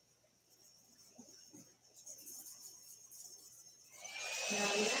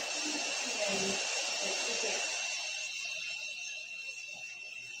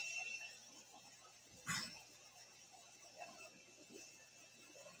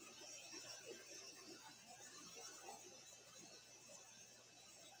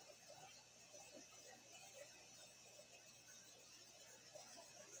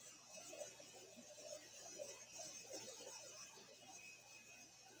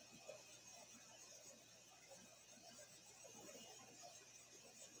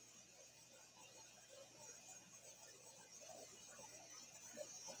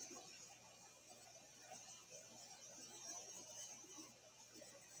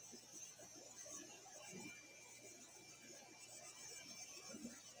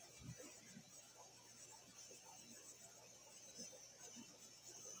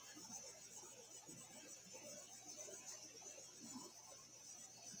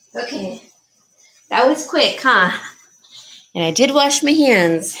 Okay. That was quick, huh? And I did wash my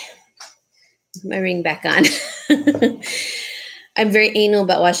hands. Put my ring back on. I'm very anal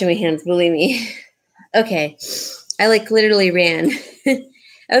about washing my hands, believe me. Okay. I literally ran.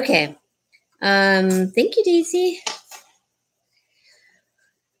 Okay. Thank you, Daisy.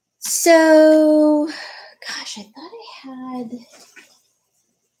 So, gosh, I thought I had.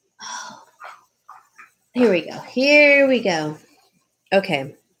 Oh, here we go. Here we go.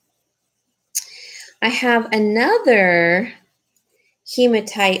 Okay. I have another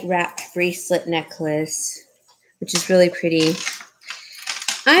hematite wrapped bracelet necklace, which is really pretty.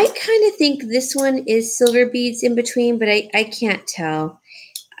 I kind of think this one is silver beads in between, but I can't tell.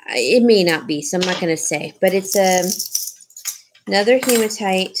 It may not be, so I'm not going to say. But it's another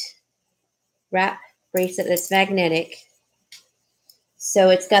hematite wrap bracelet that's magnetic.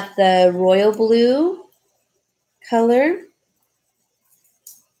 So it's got the royal blue color.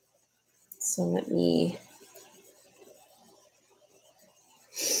 So let me...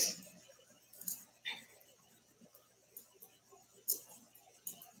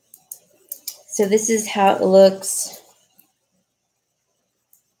 So this is how it looks.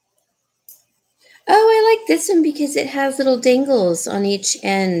 Oh, I like this one because it has little dangles on each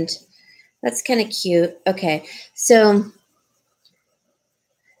end. That's kind of cute. Okay, so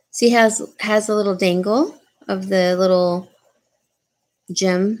see, has a little dangle of the little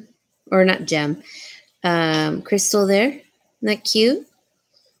gem, or not gem, crystal there. Isn't that cute?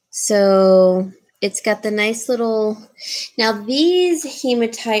 So it's got the nice little. Now these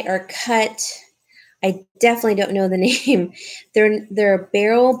hematite are cut. I definitely don't know the name. They're a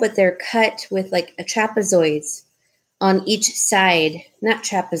barrel, but they're cut with like a trapezoids on each side. Not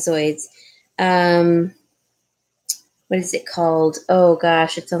trapezoids. What is it called? Oh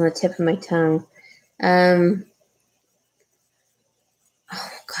gosh, it's on the tip of my tongue. Oh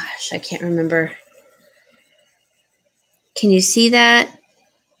gosh, I can't remember. Can you see that?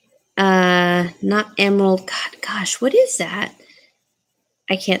 Not emerald. God, gosh, what is that?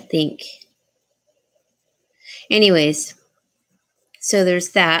 I can't think. Anyways, so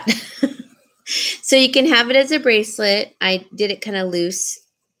there's that. So you can have it as a bracelet. I did it kind of loose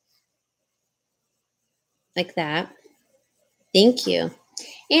like that. Thank you.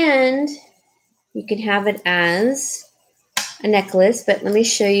 And you can have it as a necklace, but let me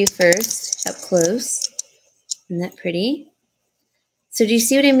show you first up close. Isn't that pretty? So do you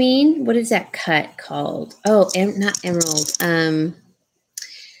see what I mean? What is that cut called? Oh, not emerald.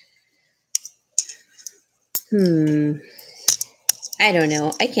 I don't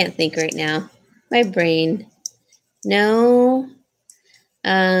know. I can't think right now. My brain. No.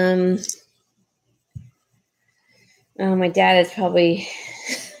 Oh, my dad is probably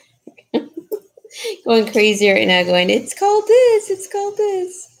going crazy right now going, it's called this. It's called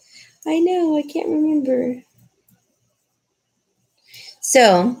this. I know. I can't remember.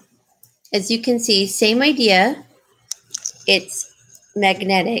 So, as you can see, same idea. It's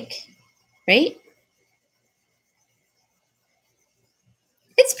magnetic, right?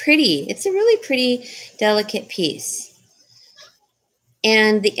 It's pretty. It's a really pretty, delicate piece.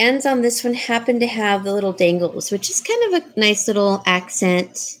 And the ends on this one happen to have the little dangles, which is kind of a nice little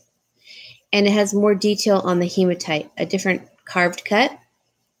accent. And it has more detail on the hematite, a different carved cut.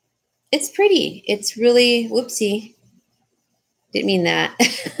 It's pretty. It's really, whoopsie. Didn't mean that.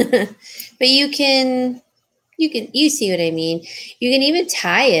 But you see what I mean. You can even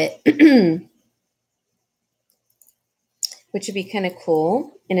tie it, which would be kind of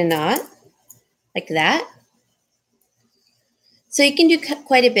cool in a knot like that. So you can do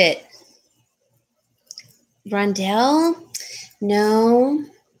quite a bit. Rondelle? No.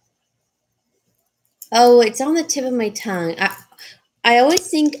 Oh, it's on the tip of my tongue. I always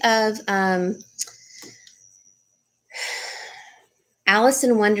think of Alice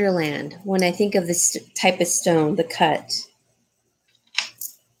in Wonderland when I think of this type of stone, the cut.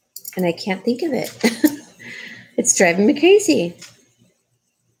 And I can't think of it. It's driving me crazy.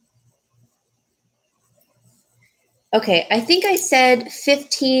 Okay, I think I said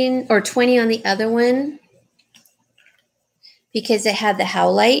 15 or 20 on the other one because it had the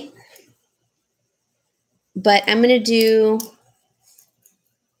howlite. But I'm going to do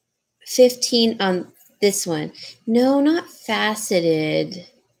 15 on this one. No, not faceted.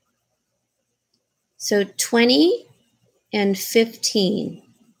 So 20 and 15.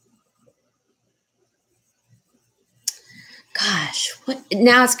 Gosh, what?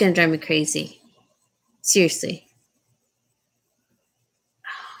 Now it's going to drive me crazy. Seriously.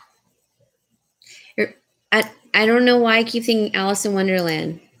 I don't know why I keep thinking Alice in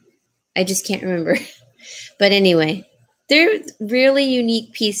Wonderland. I just can't remember. But anyway, they're really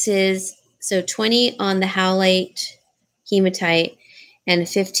unique pieces. So 20 on the howlite hematite and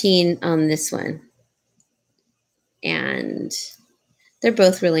 15 on this one. And they're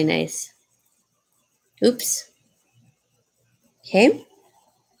both really nice. Oops. Okay.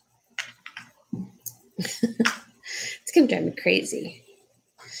 It's going to drive me crazy.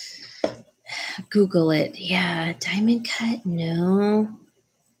 Google it. Yeah, diamond cut? No.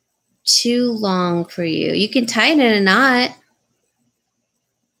 Too long for you. You can tie it in a knot.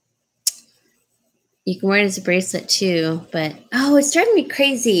 You can wear it as a bracelet too, but oh, it's driving me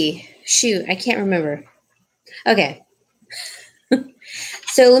crazy. Shoot, I can't remember. Okay.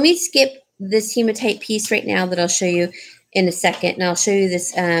 So let me skip this hematite piece right now that I'll show you in a second, and I'll show you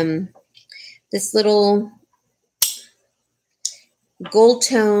this this little gold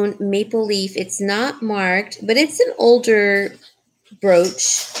tone maple leaf. It's not marked, but it's an older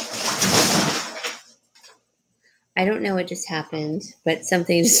brooch. I don't know what just happened, but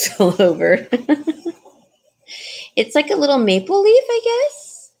something just fell over. It's like a little maple leaf, I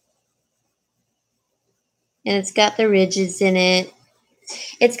guess. And it's got the ridges in it.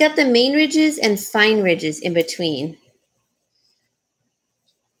 It's got the main ridges and fine ridges in between.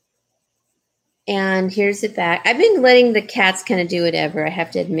 And here's the back. I've been letting the cats kind of do whatever, I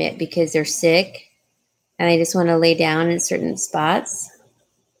have to admit, because they're sick. And I just want to lay down in certain spots.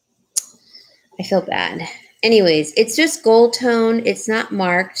 I feel bad. Anyways, it's just gold tone. It's not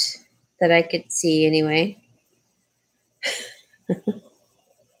marked that I could see anyway.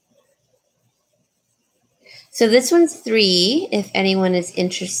 So this one's 3, if anyone is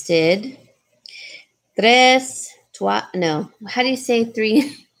interested. Tres, trois, no. How do you say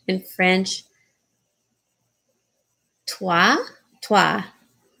 3 in French? Trois? Trois.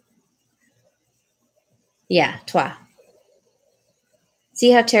 Yeah, trois.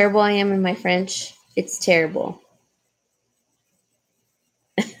 See how terrible I am in my French? It's terrible.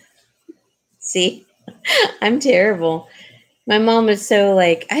 See? I'm terrible. My mom is so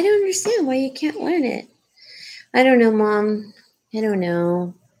like, I don't understand why you can't learn it. I don't know, Mom. I don't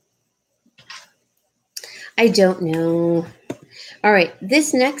know. I don't know. All right.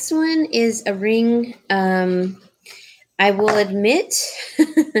 This next one is a ring. I will admit,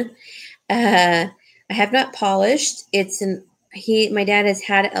 I have not polished. My dad has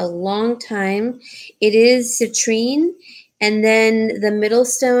had it a long time. It is citrine. And then the middle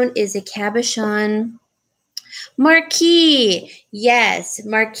stone is a cabochon marquise. Yes,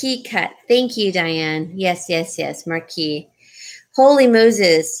 marquise cut. Thank you, Diane. Yes, yes, yes, marquise. Holy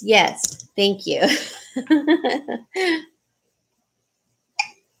Moses. Yes, thank you.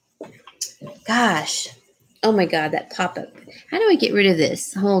 Gosh. Oh my God, that pop-up. How do I get rid of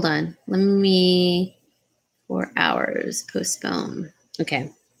this? Hold on. Let me 4 hours postpone.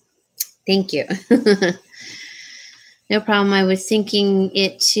 Okay. Thank you. No problem. I was thinking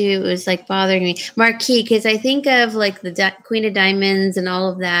it too. It was like bothering me. Marquise, because I think of like the Queen of Diamonds and all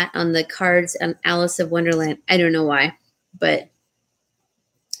of that on the cards on Alice of Wonderland. I don't know why, but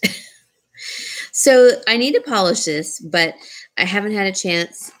so I need to polish this, but I haven't had a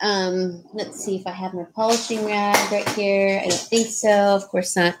chance. Let's see if I have my polishing rag right here. I don't think so. Of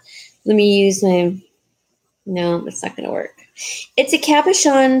course not. Let me use my... No, that's not going to work. It's a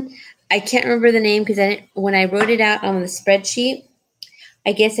cabochon. I can't remember the name because when I wrote it out on the spreadsheet,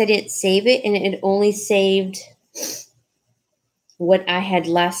 I guess I didn't save it, and it only saved what I had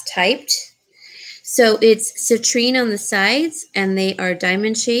last typed. So it's citrine on the sides, and they are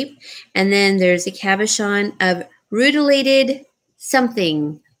diamond shaped. And then there's a cabochon of rutilated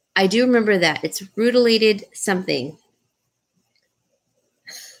something. I do remember that. It's rutilated something.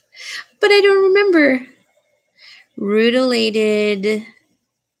 But I don't remember. Rutilated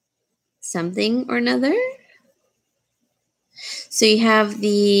something or another. So you have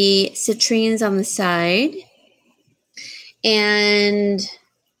the citrines on the side. And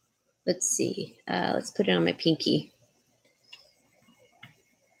let's see. Let's put it on my pinky.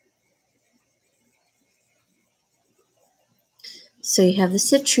 So you have the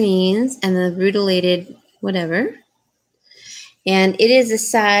citrines and the rutilated whatever. And it is a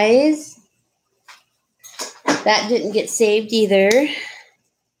size that didn't get saved either.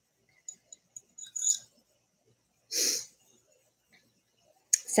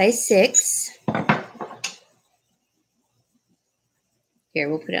 Size 6. Here,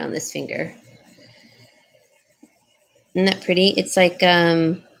 we'll put it on this finger. Isn't that pretty? It's like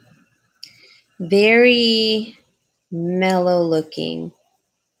very mellow looking.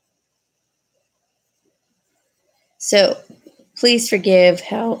 So please forgive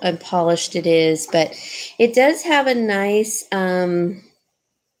how unpolished it is, but it does have a nice,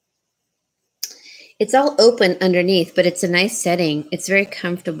 it's all open underneath, but it's a nice setting. It's very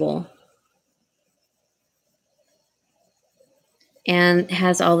comfortable. And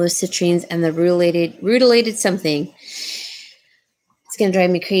has all those citrines and the rutilated something. It's going to drive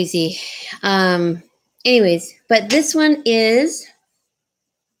me crazy. Anyways, but this one is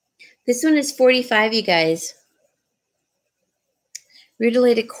 45, you guys.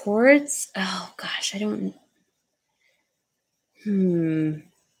 Rutilated quartz. Oh gosh, I don't.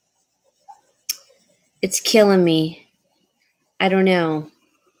 It's killing me. I don't know.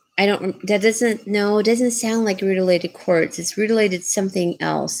 It doesn't sound like rutilated quartz. It's rutilated something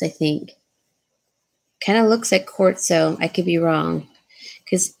else, I think. Kind of looks like quartz, so I could be wrong.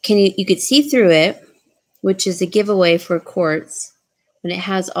 Because you could see through it, which is a giveaway for quartz, when it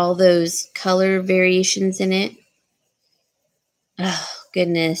has all those color variations in it. Oh,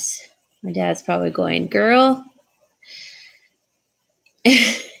 goodness. My dad's probably going, girl.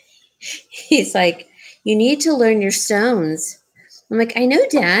 He's like, you need to learn your stones. I'm like, I know,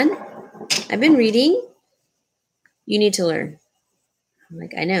 Dad. I've been reading. You need to learn. I'm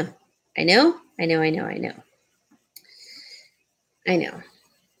like, I know. I know.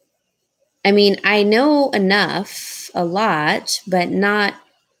 I mean, I know enough, a lot, but not,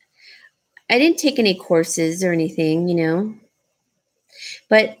 I didn't take any courses or anything, you know.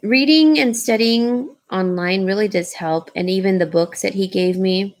 But reading and studying online really does help. And even the books that he gave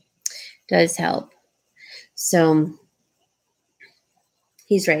me does help. So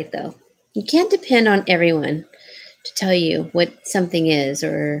he's right, though. You can't depend on everyone to tell you what something is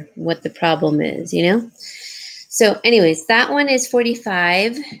or what the problem is, you know? So anyways, that one is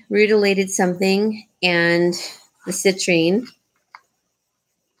 45, rutilated something, and the citrine.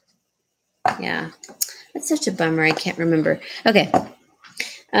 Yeah, that's such a bummer. I can't remember. Okay.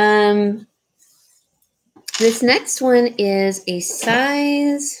 This next one is a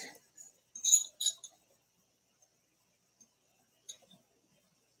size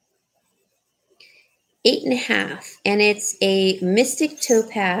 8.5, and it's a Mystic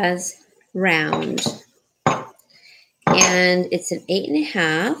Topaz round. And it's an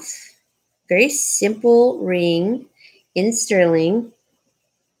 8.5, very simple ring in sterling.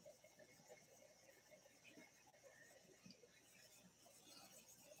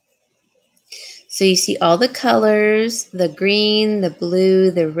 So you see all the colors, the green, the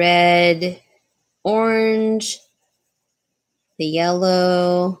blue, the red, orange, the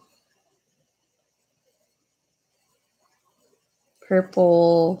yellow,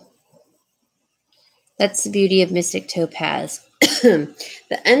 purple. That's the beauty of Mystic Topaz.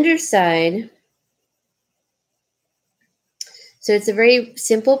 The underside, so it's a very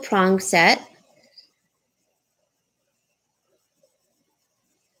simple prong set.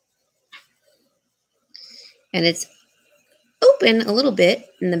 And it's open a little bit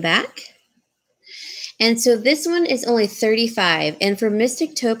in the back. And so this one is only 35. And for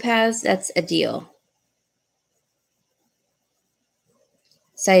Mystic Topaz, that's a deal.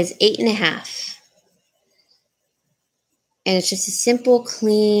 Size 8.5. And it's just a simple,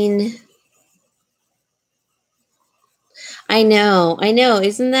 clean. I know.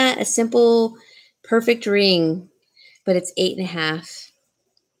 Isn't that a simple, perfect ring? But it's 8.5.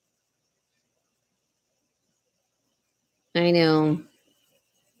 I know.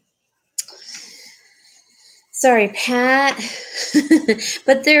 Sorry, Pat.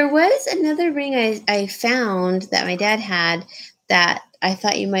 But there was another ring I found that my dad had that I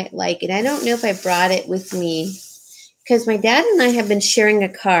thought you might like. And I don't know if I brought it with me because my dad and I have been sharing a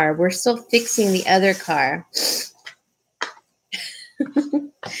car. We're still fixing the other car. It's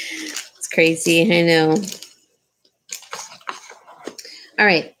crazy. I know. All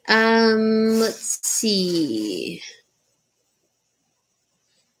right. Let's see.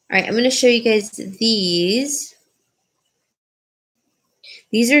 All right, I'm going to show you guys these.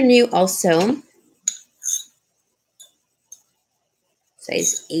 These are new also.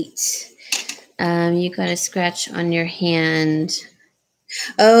 Size 8. You got a scratch on your hand.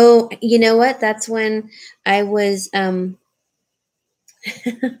 Oh, you know what? That's when I was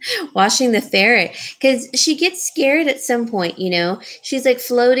washing the ferret because she gets scared at some point, you know. She's like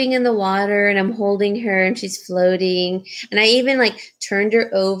floating in the water and I'm holding her and she's floating. And I even like turned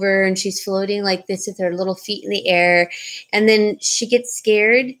her over and she's floating like this with her little feet in the air. And then she gets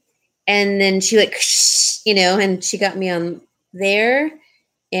scared and then she like, you know, and she got me on there.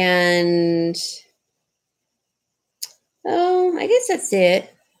 And oh, I guess that's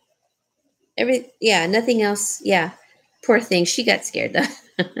it. Yeah, nothing else. Yeah. Poor thing. She got scared though.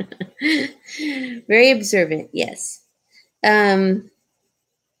 Very observant, yes.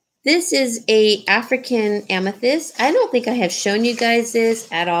 This is a African amethyst. I don't think I have shown you guys this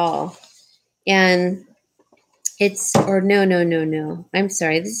at all. And it's, or no. I'm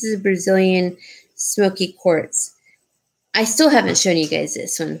sorry. This is a Brazilian smoky quartz. I still haven't shown you guys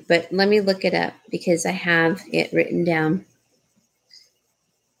this one, but let me look it up because I have it written down.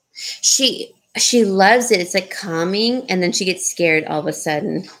 She loves it. It's like calming, and then she gets scared all of a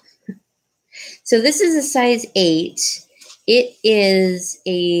sudden. So this is a size 8. It is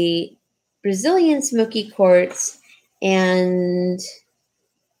a Brazilian smoky quartz, and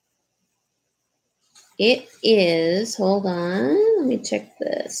it is, hold on, let me check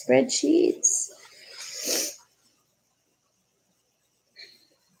the spreadsheets.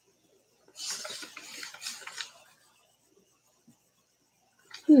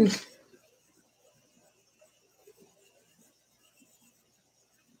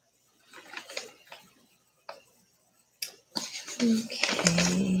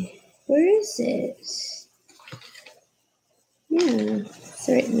 Okay, where is it? Yeah, it's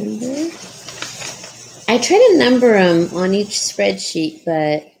the right number. I try to number them on each spreadsheet,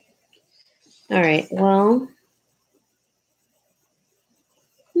 but all right, well,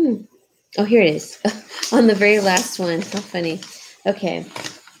 oh, here it is on the very last one. How funny. Okay.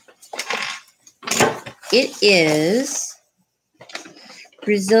 It is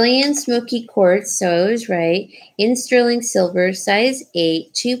Brazilian smoky quartz, so I was right, in sterling silver, size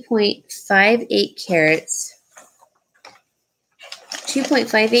 8, 2.58 carats.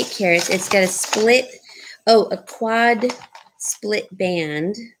 2.58 carats. It's got a quad split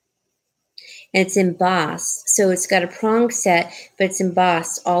band. And it's embossed. So it's got a prong set, but it's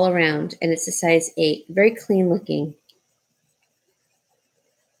embossed all around. And it's a size 8. Very clean looking.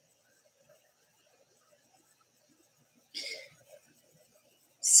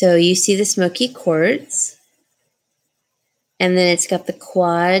 So you see the smoky quartz. And then it's got the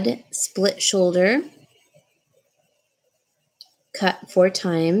quad split shoulder. Cut 4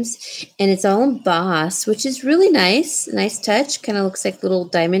 times. And it's all embossed, which is really nice. Nice touch. Kind of looks like little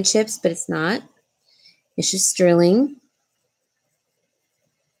diamond chips, but it's not. It's just sterling.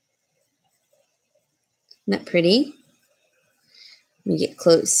 Isn't that pretty? Let me get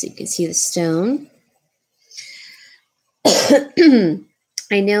close so you can see the stone.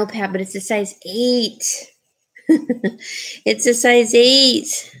 I know, Pat, but it's a size 8. It's a size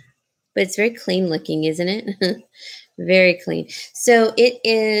 8. But it's very clean looking, isn't it? Very clean. So it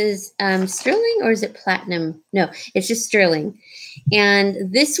is sterling, or is it platinum? No, it's just sterling.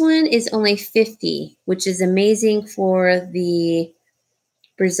 And this one is only 50, which is amazing for the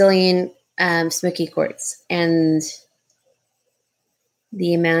Brazilian smoky quartz and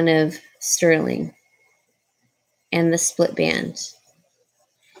the amount of sterling and the split band.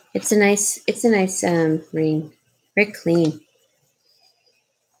 It's a nice ring. Very clean.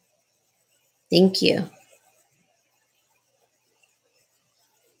 Thank you.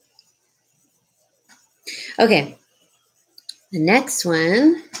 Okay. The next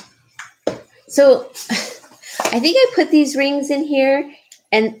one. So I think I put these rings in here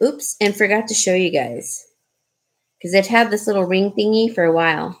and forgot to show you guys. Because I've had this little ring thingy for a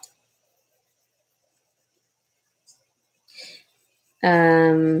while.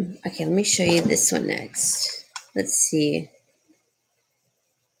 Okay, let me show you this one next. Let's see.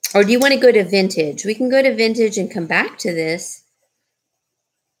 Or do you want to go to vintage? We can go to vintage and come back to this.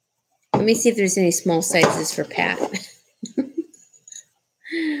 Let me see if there's any small sizes for Pat.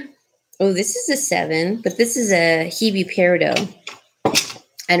 Oh, this is a 7, but this is a Hebe Peridot.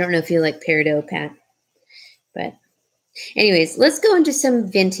 I don't know if you like Peridot, Pat. But anyways, let's go into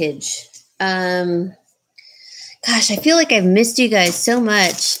some vintage. Gosh, I feel like I've missed you guys so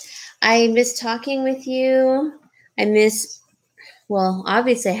much. I miss talking with you. Well,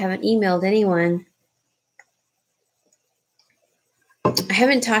 obviously I haven't emailed anyone. I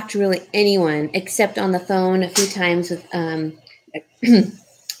haven't talked to really anyone except on the phone a few times with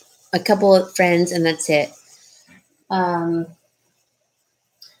a couple of friends, and that's it. I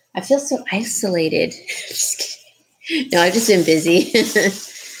feel so isolated. No, I've just been busy.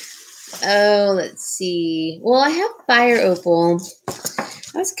 Oh, let's see. Well, I have fire opal.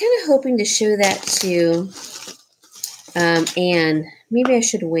 I was kind of hoping to show that to Anne. Maybe I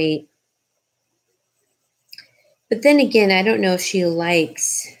should wait. But then again, I don't know if she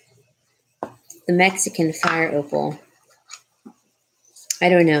likes the Mexican fire opal. I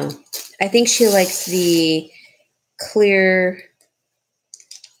don't know. I think she likes the clear,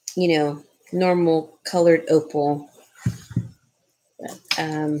 normal colored opal. So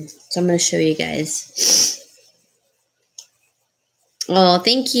I'm going to show you guys. Oh,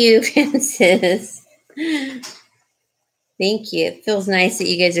 thank you, Francis. Thank you. It feels nice that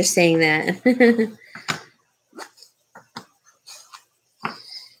you guys are saying that.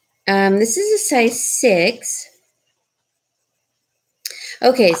 This is a size 6.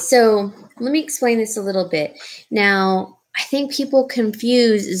 Okay, so let me explain this a little bit. Now, I think people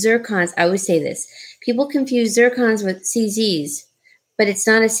confuse zircons. I always say this. People confuse zircons with CZs, but it's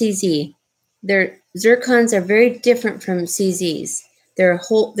not a CZ. Zircons are very different from CZs. They're a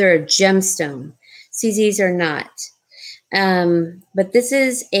gemstone. CZs are not. But this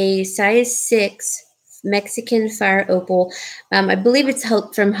is a size 6 Mexican fire opal. I believe it's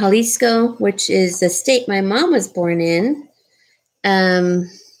from Jalisco, which is the state my mom was born in.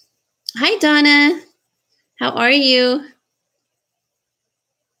 Hi, Donna. How are you?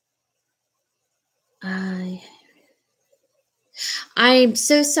 I'm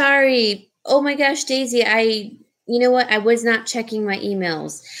so sorry. Oh my gosh, Daisy, you know what? I was not checking my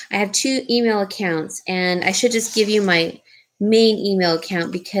emails. I have 2 email accounts, and I should just give you my main email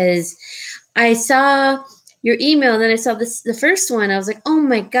account because I saw your email, and then I saw the first one. I was like, oh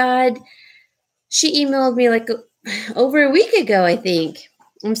my God. She emailed me like over a week ago, I think.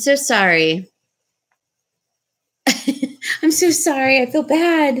 I'm so sorry. I'm so sorry. I feel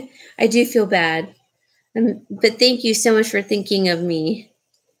bad. I do feel bad. But thank you so much for thinking of me.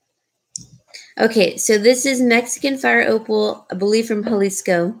 Okay, so this is Mexican fire opal, I believe from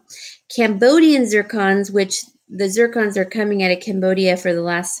Jalisco. Cambodian zircons, which the zircons are coming out of Cambodia for the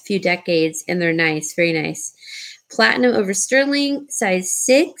last few decades, and they're nice, very nice. Platinum over sterling, size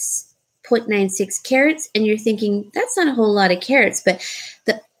 6, 0.96 carats, and you're thinking, that's not a whole lot of carats, but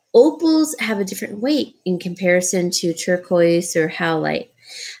the opals have a different weight in comparison to turquoise or howlite.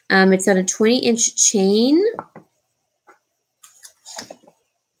 It's on a 20-inch chain.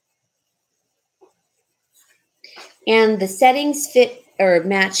 And the settings fit or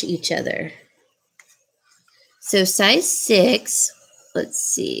match each other. So size 6, let's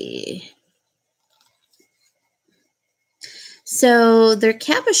see. So they're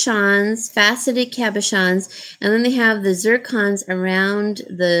cabochons, faceted cabochons, and then they have the zircons around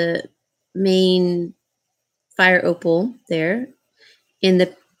the main fire opal there in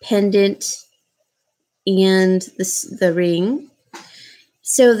the pendant and the ring.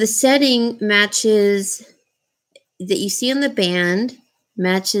 So the setting matches that you see on the band,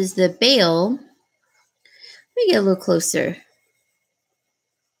 matches the bail. Let me get a little closer.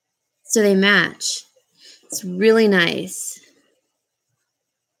 So they match. It's really nice.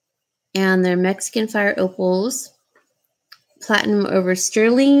 And they're Mexican fire opals, platinum over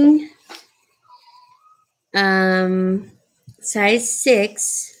sterling, size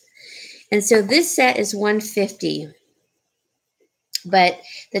 6. And so this set is $150. But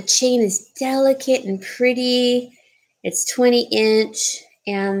the chain is delicate and pretty. It's 20-inch,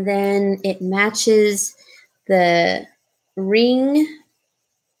 and then it matches the ring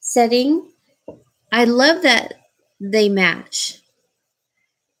setting. I love that they match.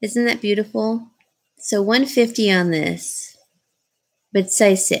 Isn't that beautiful? So $150 on this, but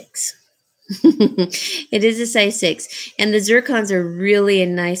size 6. It is a size 6. And the zircons are really a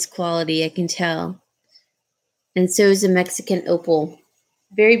nice quality, I can tell. And so is a Mexican opal.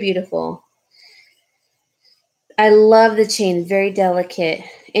 Very beautiful. I love the chain. Very delicate.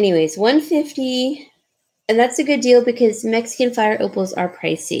 Anyways, $150. And that's a good deal because Mexican fire opals are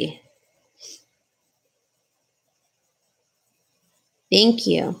pricey. Thank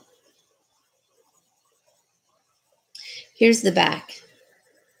you. Here's the back.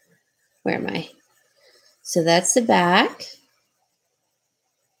 Where am I? So that's the back.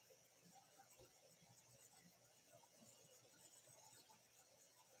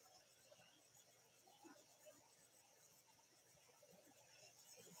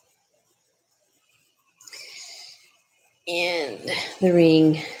 And the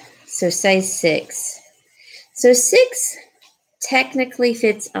ring. So size 6. So 6 technically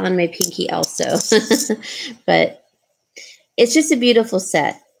fits on my pinky also. But it's just a beautiful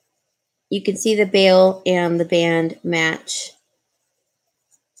set. You can see the bail and the band match.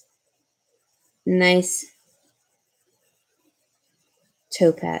 Nice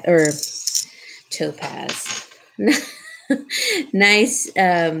topaz. Nice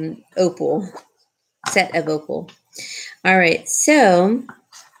opal. Set of opal. All right, so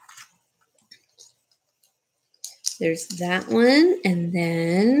there's that one. And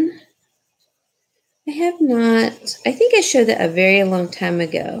then I think I showed that a very long time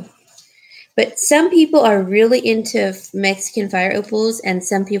ago. But some people are really into Mexican fire opals, and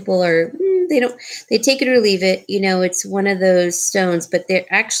some people are, they take it or leave it. You know, it's one of those stones, but they're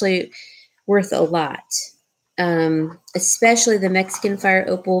actually worth a lot. Especially the Mexican fire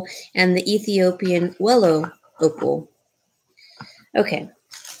opal and the Ethiopian willow opal. Okay.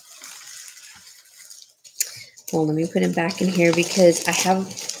 Well, let me put them back in here because I have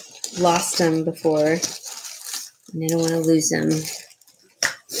lost them before, and I don't want to lose them.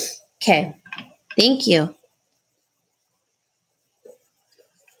 Okay. Thank you.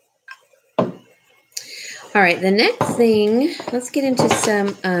 All right, the next thing, let's get into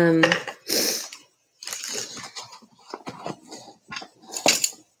some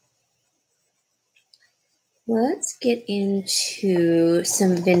let's get into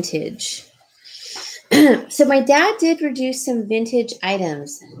some vintage. So my dad did reduce some vintage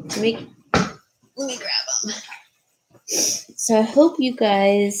items. Let me grab them. So I hope you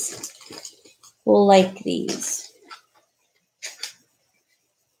guys will like these.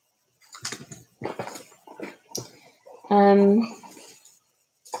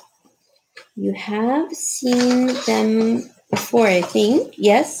 You have seen them before, I think.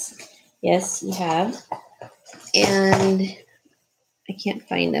 Yes, you have. And I can't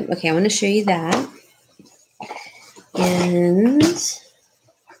find them. Okay, I want to show you that. And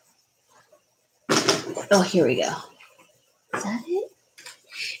oh, here we go. Is that it?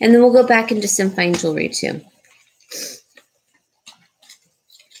 And then we'll go back into some fine jewelry too.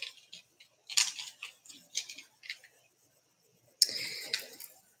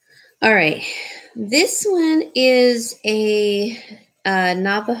 All right. This one is a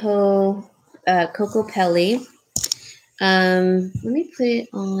Navajo coco pelli. Let me put it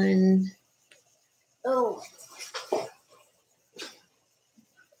on. Oh.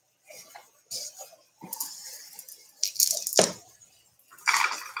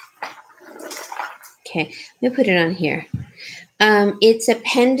 Okay, let me put it on here. It's a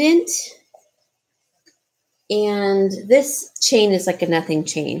pendant, and this chain is like a nothing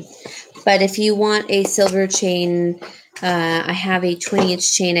chain. But if you want a silver chain, I have a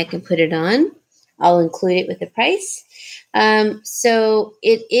 20-inch chain I can put it on. I'll include it with the price. So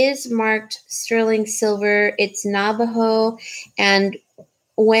it is marked sterling silver. It's Navajo, and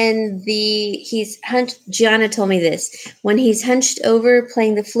when Gianna told me this, when he's hunched over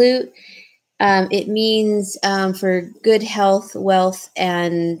playing the flute, it means for good health, wealth,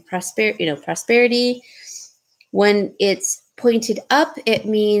 and prosperity. When it's pointed up, it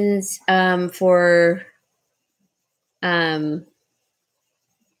means for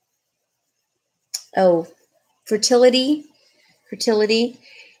fertility.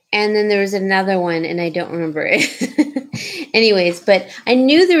 And then there was another one, and I don't remember it. Anyways, but I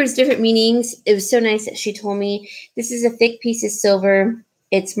knew there was different meanings. It was so nice that she told me this is a thick piece of silver.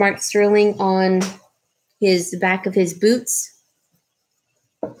 It's marked sterling on the back of his boots.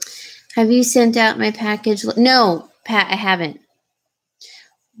 Have you sent out my package? No, Pat, I haven't.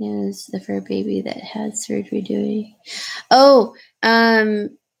 Is the fur baby that had surgery doing? Oh,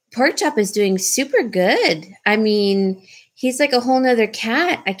 Pork Chop is doing super good. I mean, he's like a whole nother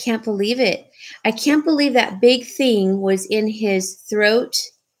cat. I can't believe it. I can't believe that big thing was in his throat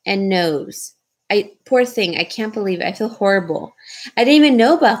and nose. Poor thing. I can't believe it. I feel horrible. I didn't even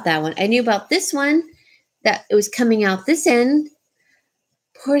know about that one. I knew about this one, that it was coming out this end.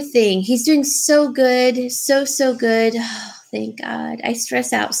 Poor thing. He's doing so good. So good. Oh, thank God. I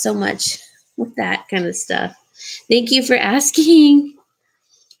stress out so much with that kind of stuff. Thank you for asking.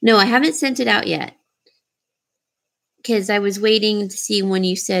 No, I haven't sent it out yet because I was waiting to see when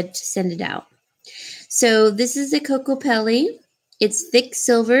you said to send it out. So this is the Kokopelli. It's thick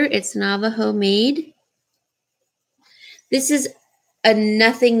silver. It's Navajo made. This is a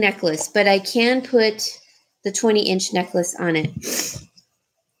nothing necklace, but I can put the 20-inch necklace on it.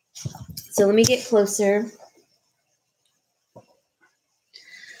 So let me get closer.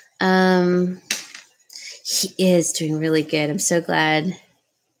 He is doing really good. I'm so glad.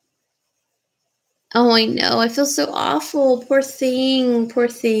 Oh, I know. I feel so awful. Poor thing. Poor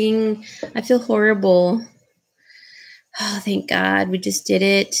thing. I feel horrible. Oh, thank God. We just did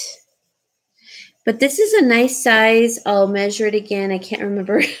it. But this is a nice size. I'll measure it again. I can't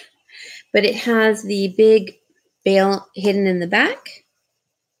remember. But it has the big bail hidden in the back.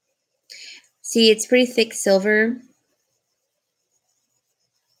 See, it's pretty thick silver.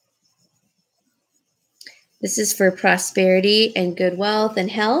 This is for prosperity and good wealth and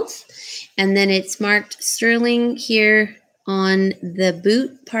health. And then it's marked sterling here on the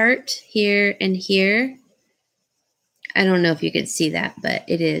boot part here and here. I don't know if you can see that, but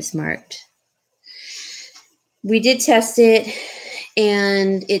it is marked. We did test it,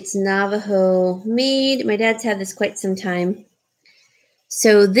 and it's Navajo made. My dad's had this quite some time.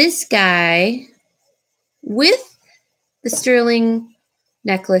 So this guy with the sterling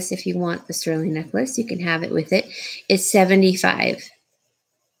necklace, if you want the sterling necklace, you can have it with it, is $75.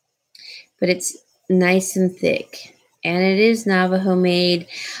 But it's nice and thick, and it is Navajo made.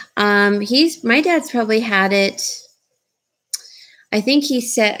 My dad's probably had it. I think he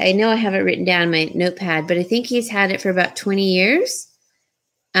said, I know I have it written down in my notepad, but I think he's had it for about 20 years.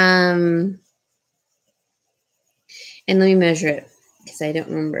 And let me measure it because I don't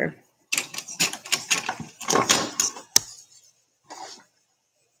remember.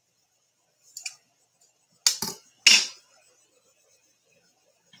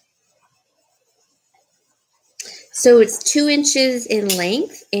 So it's 2 inches in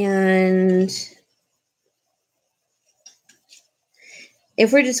length, and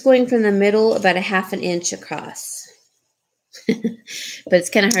if we're just going from the middle, about a half an inch across. But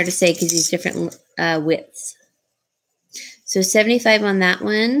it's kind of hard to say because these different widths. So 75 on that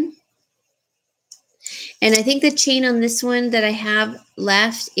one. And I think the chain on this one that I have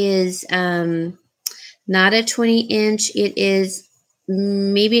left is not a 20-inch. It is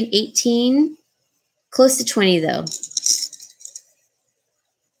maybe an 18, close to 20 though.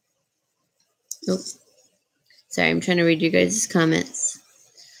 Nope. Sorry, I'm trying to read your guys' comments.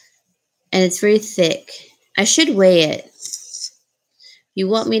 And it's very thick. I should weigh it. If you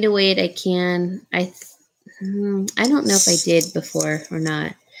want me to weigh it, I can. I don't know if I did before or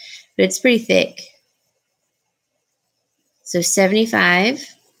not, but it's pretty thick. So 75,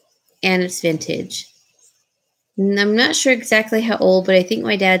 and it's vintage. And I'm not sure exactly how old, but I think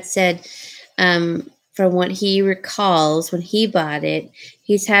my dad said from what he recalls when he bought it,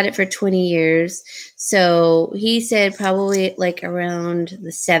 he's had it for 20 years. So he said probably like around the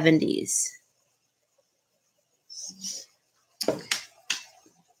 70s.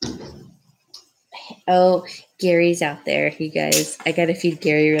 Oh, Gary's out there, you guys. I got to feed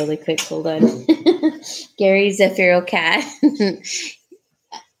Gary really quick. Hold on. Gary's a feral cat.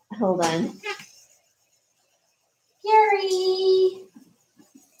 Hold on. Gary.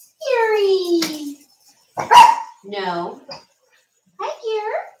 Gary. No. Hi,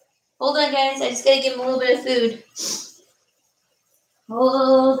 Gary. Hold on, guys. I just got to give him a little bit of food.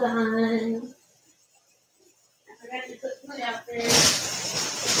 Hold on. I forgot to put food out there.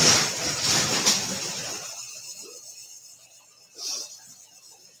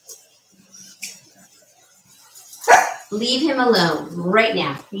 Leave him alone right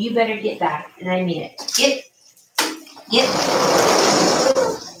now. You better get back, and I mean it. Get.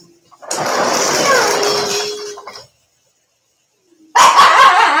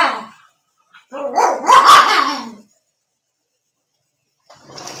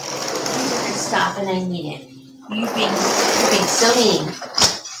 Stop, and I mean it. You're being so mean.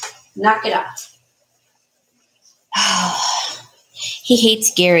 Knock it off. He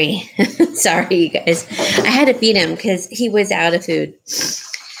hates Gary. Sorry, you guys. I had to feed him because he was out of food.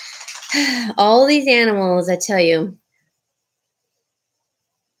 All these animals, I tell you.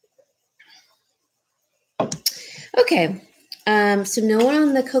 Okay. So no one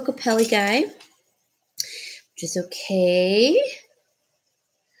on the Kokopelli guy, which is okay.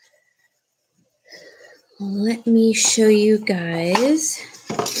 Let me show you guys.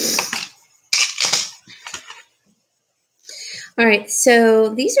 All right, so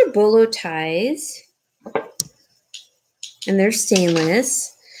these are bolo ties, and they're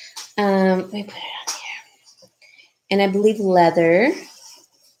stainless. Let me put it on here. and I believe leather.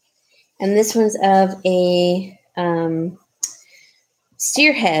 And this one's of a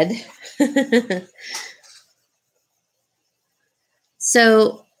steer head.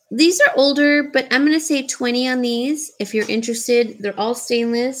 So these are older, but I'm going to say 20 on these. If you're interested, they're all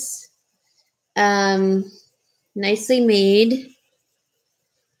stainless, nicely made.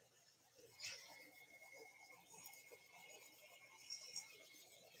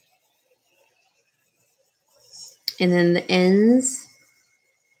 And then the ends,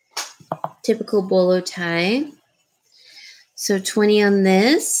 typical bolo tie. So 20 on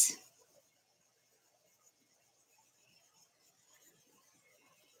this.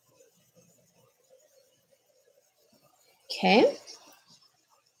 Okay.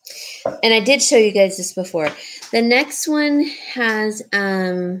 And I did show you guys this before. The next one has, it's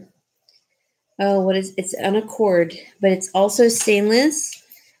on a cord, but it's also stainless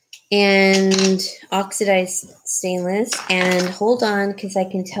and oxidized stainless. And hold on, because I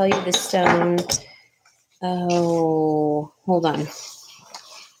can tell you the stone. Oh, hold on.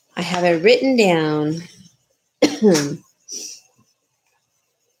 I have it written down.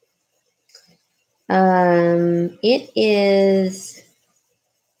 It is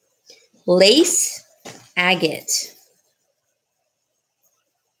lace agate.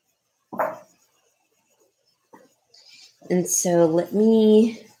 And so let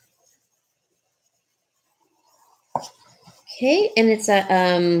me, okay, and it's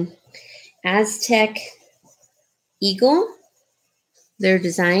a Aztec eagle, their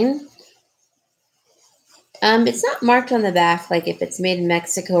design. It's not marked on the back, like if it's made in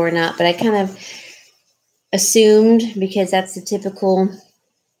Mexico or not, but I kind of assumed because that's the typical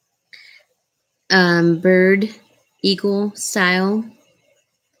bird eagle style.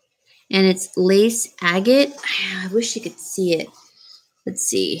 And it's lace agate. I wish you could see it. Let's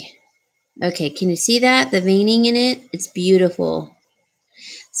see. Okay, can you see that? The veining in it? It's beautiful.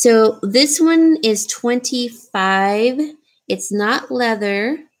 So this one is 25. It's not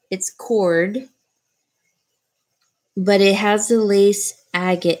leather. It's cord. But it has the lace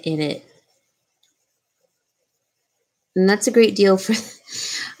agate in it. And that's a great deal for...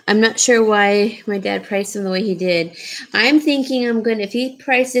 I'm not sure why my dad priced them the way he did. I'm thinking if he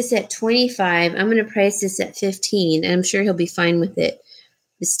priced this at 25, I'm going to price this at 15. And I'm sure he'll be fine with it.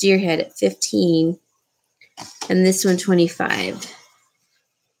 The steerhead at 15. And this one 25.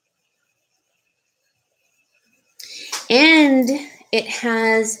 And it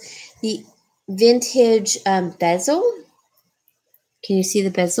has the vintage bezel. Can you see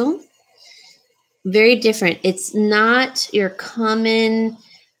the bezel? Very different. It's not your common,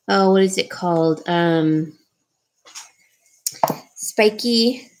 what is it called?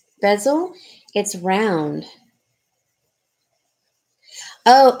 Spiky bezel. It's round.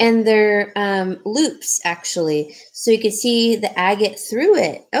 Oh, and they're loops, actually. So you can see the agate through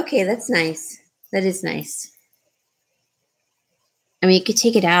it. Okay, that's nice. That is nice. I mean, you could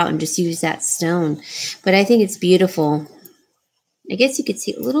take it out and just use that stone. But I think it's beautiful. I guess you could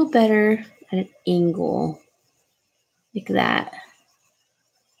see a little better at an angle. Like that.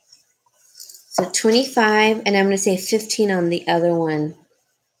 So 25, and I'm going to say 15 on the other one.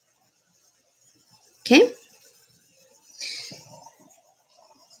 Okay.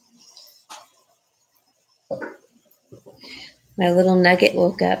 My little nugget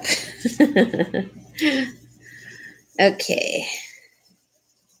woke up. Okay.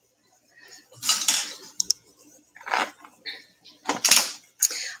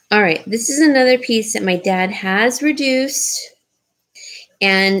 All right. This is another piece that my dad has reduced.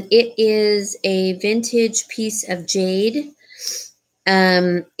 And it is a vintage piece of jade.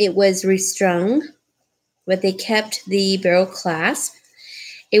 It was restrung, but they kept the barrel clasp.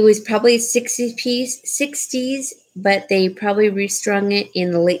 It was probably a 60s, but they probably restrung it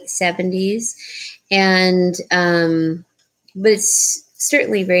in the late 70s. And, but it's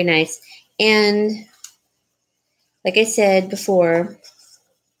certainly very nice. And like I said before,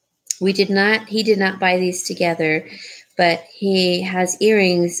 he did not buy these together, but he has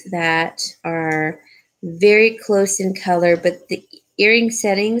earrings that are very close in color, but the earring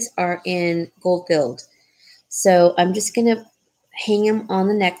settings are in gold filled. So I'm just going to hang them on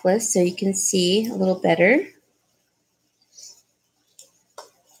the necklace so you can see a little better.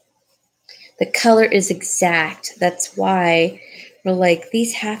 The color is exact. That's why we're like,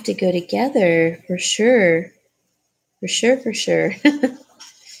 these have to go together for sure. For sure, for sure.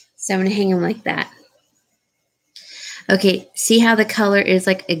 So I'm going to hang them like that. Okay, see how the color is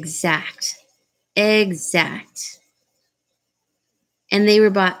like exact. Exact. And they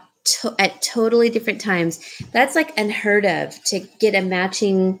were bought at totally different times. That's like unheard of to get a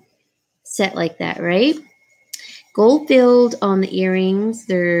matching set like that, right? Gold filled on the earrings.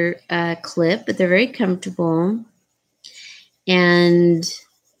 They're clip, but they're very comfortable. And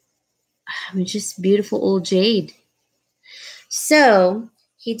just beautiful old jade. So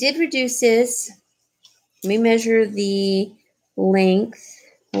he did reduce this. Let me measure the length.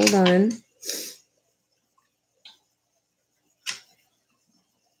 Hold on.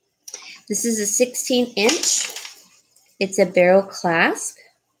 This is a 16-inch. It's a barrel clasp.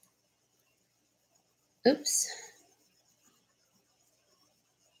 Oops.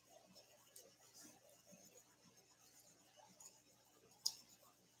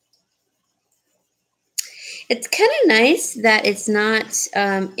 It's kind of nice that it's not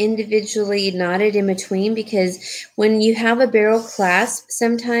individually knotted in between, because when you have a barrel clasp,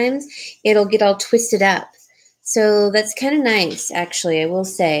 sometimes it'll get all twisted up. So that's kind of nice, actually, I will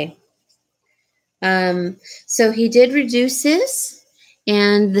say. So he did reduce this,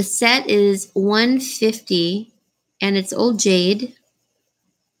 and the set is $150, and it's old jade.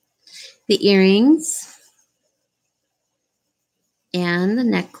 The earrings and the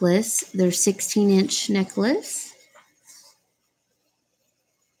necklace, they're 16-inch necklace.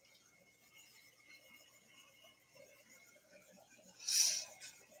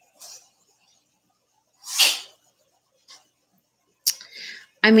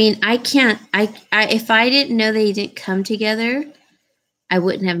 I mean, I can't, if I didn't know they didn't come together, I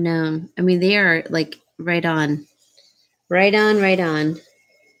wouldn't have known. I mean, they are like right on. Right on, right on.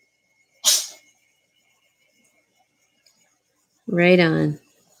 Right on.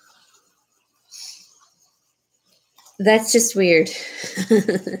 That's just weird. All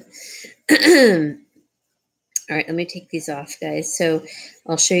right, let me take these off, guys. So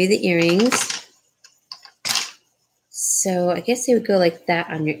I'll show you the earrings. So I guess they would go like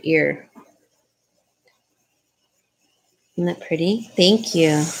that on your ear. Isn't that pretty? Thank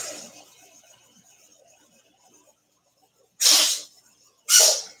you.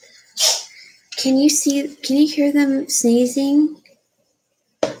 Can you hear them sneezing?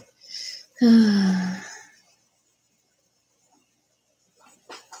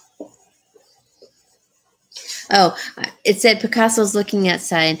 Oh, it said Picasso's looking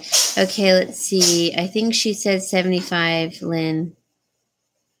outside. Okay, let's see. I think she said 75, Lynn.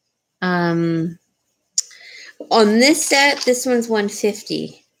 On this set, this one's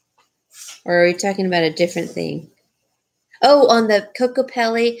 150. Or are we talking about a different thing? Oh, on the Coco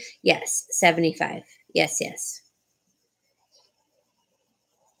Pelli, yes, 75. Yes, yes.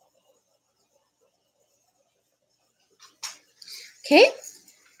 Okay.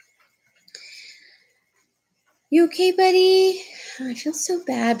 You okay, buddy? I feel so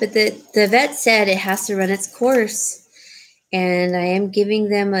bad, but the vet said it has to run its course. And I am giving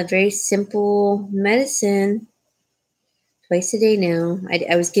them a very simple medicine twice a day now.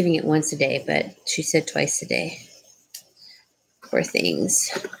 I was giving it once a day, but she said twice a day. Poor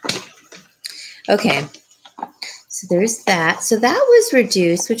things. Okay. So there's that. So that was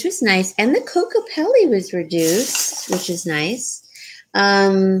reduced, which was nice. And the Coco Pelli was reduced, which is nice.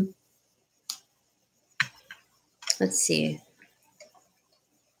 Let's see.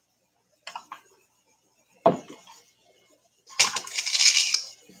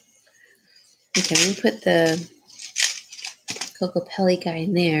 Okay, let me put the Coco Pelli guy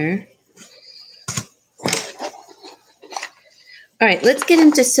in there. All right, let's get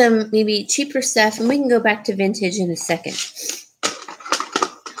into some maybe cheaper stuff, and we can go back to vintage in a second.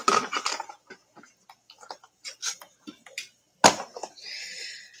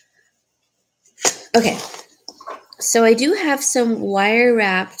 Okay, so I do have some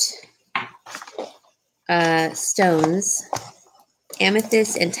wire-wrapped stones,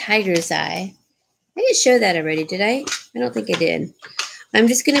 amethyst and tiger's eye. I didn't show that already, did I? I don't think I did. I'm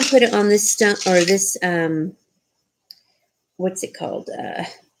just going to put it on this stone, or this, what's it called?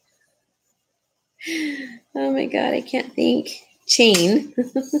 Oh my God, I can't think. Chain.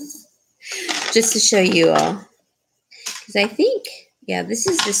 Just to show you all. Because I think, yeah, this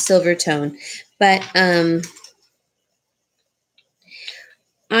is the silver tone. But I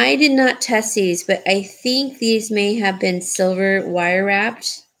did not test these, but I think these may have been silver wire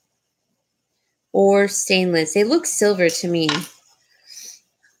wrapped or stainless. They look silver to me.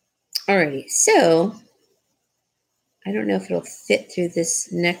 Alrighty, so I don't know if it'll fit through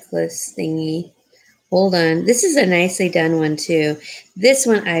this necklace thingy. Hold on. This is a nicely done one too. This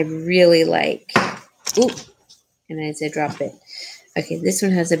one I really like. Ooh, and as I drop it. Okay, this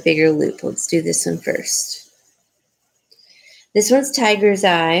one has a bigger loop. Let's do this one first. This one's tiger's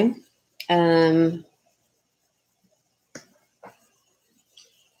eye. And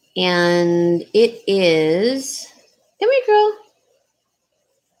it is, come here, girl.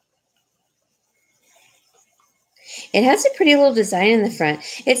 It has a pretty little design in the front.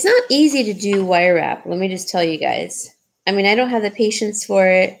 It's not easy to do wire wrap. Let me just tell you guys. I mean, I don't have the patience for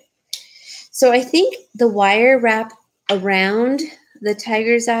it. So I think the wire wrap around the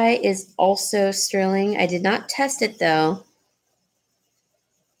tiger's eye is also sterling. I did not test it though,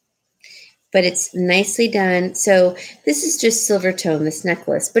 but it's nicely done. So this is just silver tone, this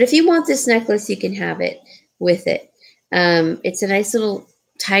necklace. But if you want this necklace, you can have it with it. It's a nice little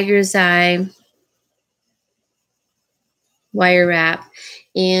tiger's eye wire wrap,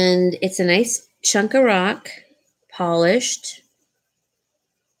 and it's a nice chunk of rock, polished.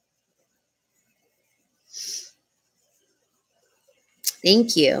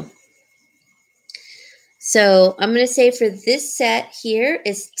 Thank you. So I'm going to say for this set here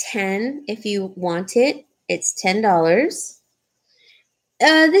is $10. If you want it, it's $10.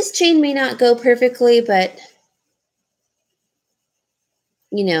 This chain may not go perfectly, but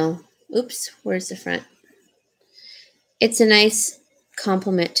you know, oops, where's the front? It's a nice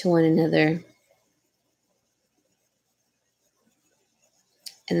complement to one another.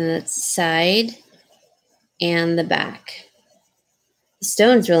 And then that's the side and the back. The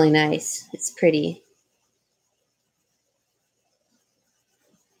stone's really nice. It's pretty.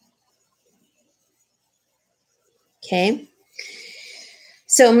 Okay.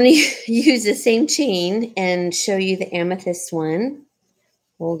 So I'm going to use the same chain and show you the amethyst one.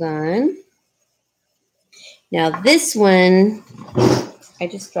 Hold on. Now this one, I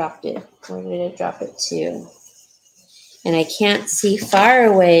just dropped it. Where did I drop it to? And I can't see far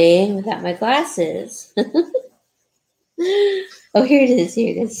away without my glasses. Oh, here it is.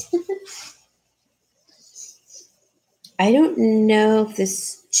 Here it is. I don't know if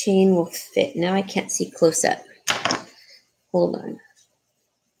this chain will fit. Now I can't see close up. Hold on.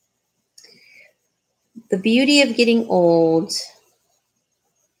 The beauty of getting old.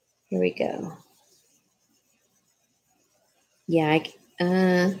 Here we go. Yeah,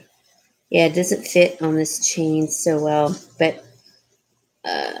 yeah, it doesn't fit on this chain so well, but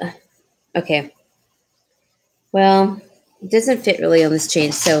okay. Well, it doesn't fit really on this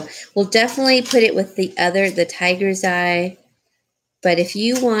chain, so we'll definitely put it with the tiger's eye. But if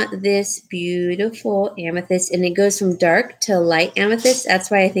you want this beautiful amethyst, and it goes from dark to light amethyst, that's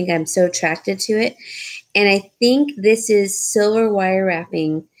why I think I'm so attracted to it. And I think this is silver wire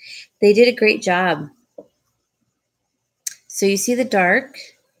wrapping. They did a great job. So you see the dark,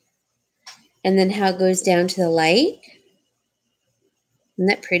 and then how it goes down to the light. Isn't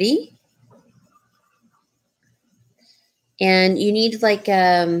that pretty? And you need like,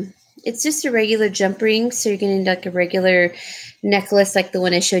 it's just a regular jump ring. So you're going to need like a regular necklace like the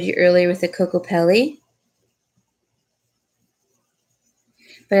one I showed you earlier with the Coco Pelli.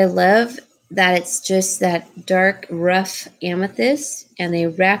 But I love that it's just that dark, rough amethyst, and they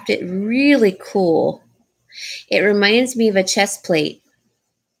wrapped it really cool. It reminds me of a chest plate.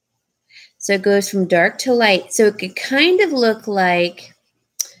 So it goes from dark to light. So it could kind of look like,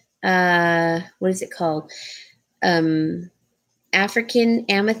 what is it called? African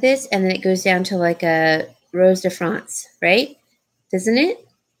amethyst, and then it goes down to like a Rose de France, right? Doesn't it?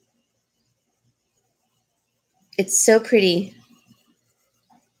 It's so pretty.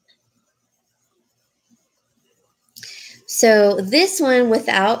 So this one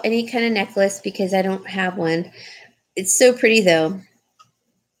without any kind of necklace, because I don't have one. It's so pretty though.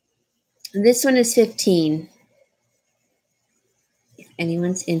 This one is $15. If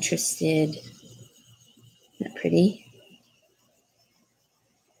anyone's interested. Isn't that pretty?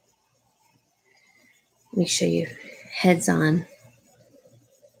 Let me show you heads on.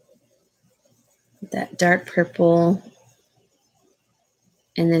 That dark purple.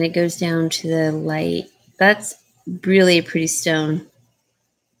 And then it goes down to the light. That's really a pretty stone.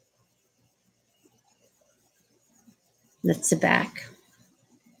 That's the back.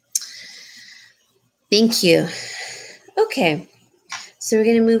 Thank you. Okay, so we're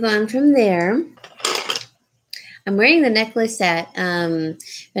going to move on from there. I'm wearing the necklace that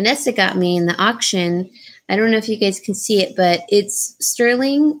Vanessa got me in the auction. I don't know if you guys can see it, but it's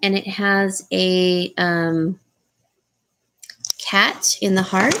sterling, and it has a cat in the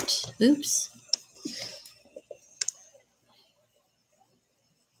heart. Oops.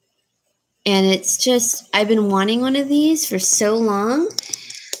 And it's just, I've been wanting one of these for so long.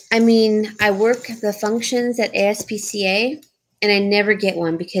 I mean, I work the functions at ASPCA, and I never get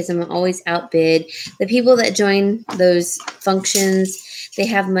one because I'm always outbid. The people that join those functions, they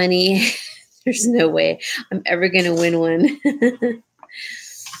have money. There's no way I'm ever going to win one,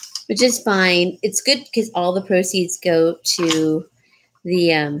 which is fine. It's good because all the proceeds go to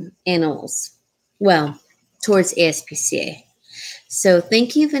the animals. Well, towards ASPCA. So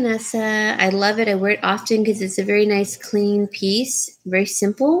thank you, Vanessa. I love it. I wear it often because it's a very nice, clean piece. Very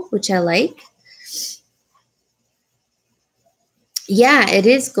simple, which I like. Yeah, it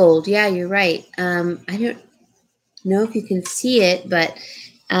is gold. Yeah, you're right. I don't know if you can see it, but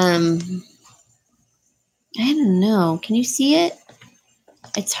I don't know. Can you see it?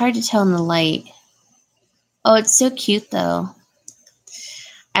 It's hard to tell in the light. Oh, it's so cute, though.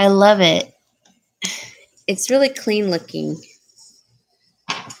 I love it. It's really clean looking.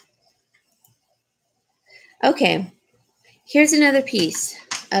 Okay, here's another piece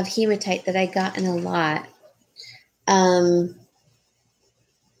of hematite that I got in a lot.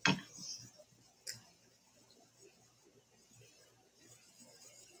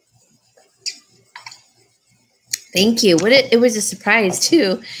 Thank you. It was a surprise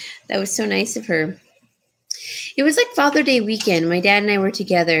too. That was so nice of her. It was like Father Day weekend. My dad and I were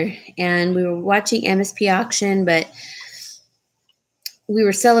together and we were watching MSP auction, but we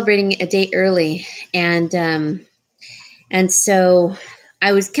were celebrating a day early, and so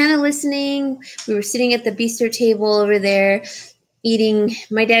I was kind of listening. We were sitting at the bistro table over there eating.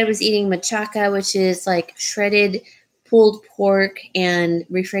 My dad was eating machaca, which is like shredded pulled pork and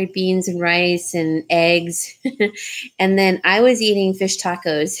refried beans and rice and eggs. And then I was eating fish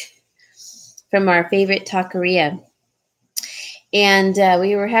tacos from our favorite taqueria. And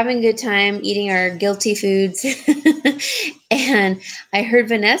we were having a good time eating our guilty foods. And I heard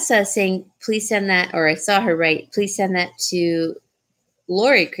Vanessa saying, please send that, or I saw her write, please send that to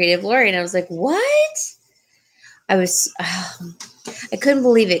Lori, Creative Lori. And I was like, what? I couldn't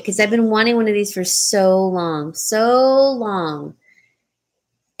believe it because I've been wanting one of these for so long.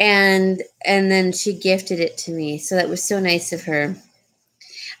 And then she gifted it to me. So that was so nice of her.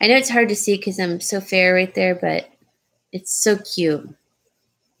 I know it's hard to see because I'm so fair right there, but it's so cute.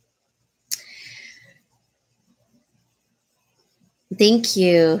 Thank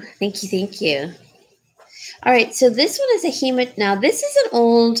you. All right, so this one is a hemat. Now, this is an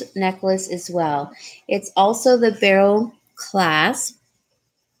old necklace as well. It's also the barrel clasp.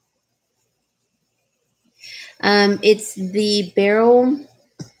 It's the barrel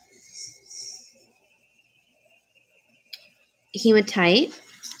hematite.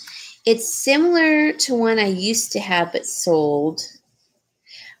 It's similar to one I used to have but sold.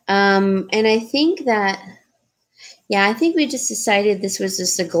 And I think that, yeah, I think we just decided this was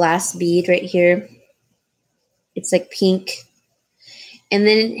just a glass bead right here. It's like pink. And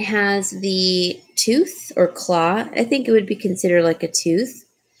then it has the tooth or claw. I think it would be considered like a tooth.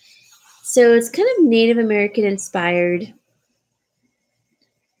 So it's kind of Native American inspired.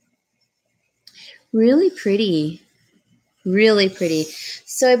 Really pretty. Really pretty.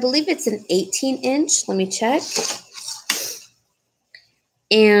 So I believe it's an 18-inch. Let me check.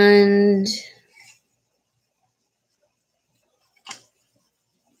 And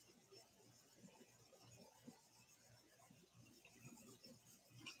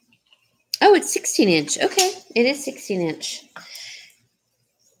oh, it's 16-inch. Okay, it is 16-inch.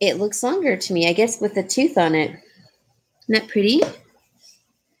 It looks longer to me, I guess, with the tooth on it. Isn't that pretty?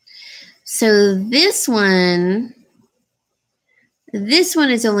 So this one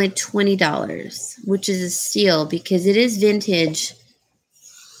is only $20, which is a steal because it is vintage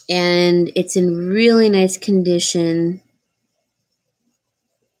and it's in really nice condition.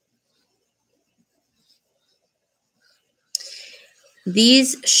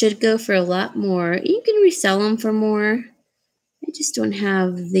 These should go for a lot more. You can resell them for more. I just don't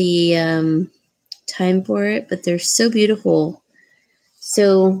have the time for it, but they're so beautiful.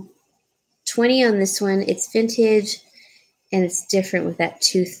 So 20 on this one. It's vintage and it's different with that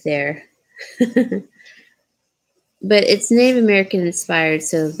tooth there. But it's Native American inspired,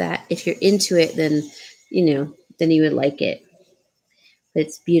 so that if you're into it, then then you would like it. But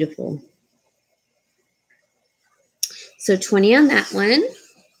it's beautiful. So 20 on that one.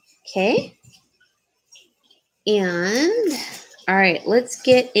 Okay. And all right, let's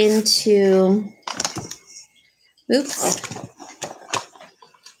get into, oops.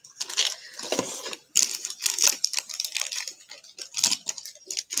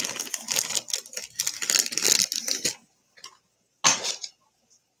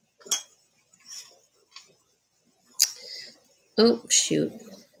 Oh, shoot.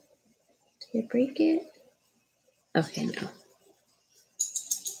 Did I break it? Okay, no.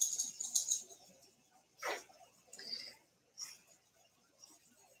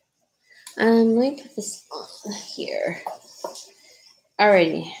 Let me put this on here.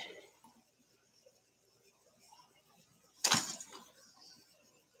 Alrighty.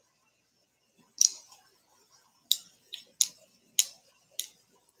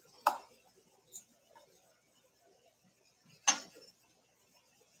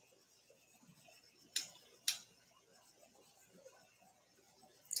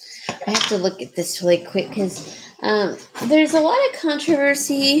 I have to look at this really quick because there's a lot of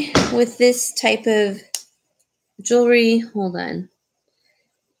controversy with this type of jewelry. Hold on.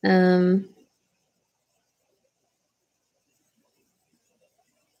 Let's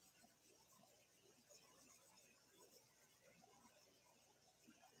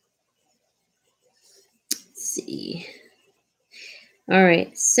see. All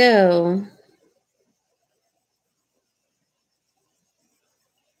right, so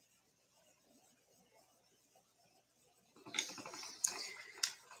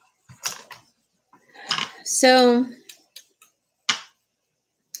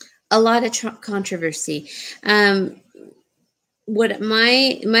a lot of controversy. What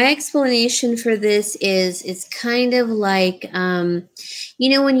my explanation for this is, it's kind of like when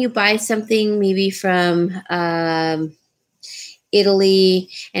you buy something maybe from Italy,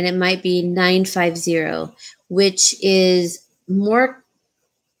 and it might be 950, which is more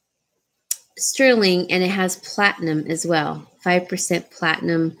sterling, and it has platinum as well, 5%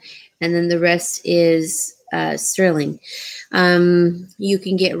 platinum, and then the rest is sterling. You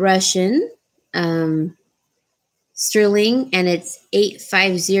can get Russian sterling, and it's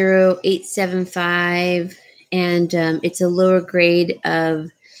 850, 875, and it's a lower grade of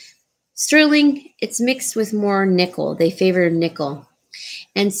sterling. It's mixed with more nickel. They favor nickel.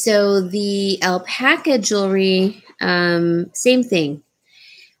 And so the alpaca jewelry, same thing.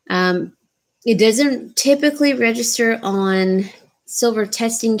 It doesn't typically register on silver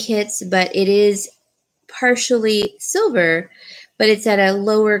testing kits, but it is partially silver, but it's at a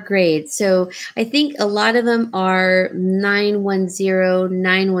lower grade. So I think a lot of them are 910,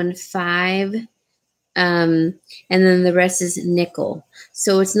 915, and then the rest is nickel.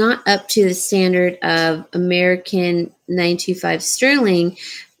 So it's not up to the standard of American 925 sterling,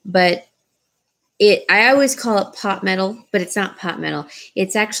 but I always call it pot metal, but it's not pot metal.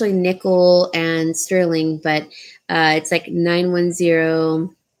 It's actually nickel and sterling, but it's like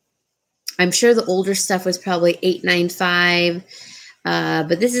 910. I'm sure the older stuff was probably 895,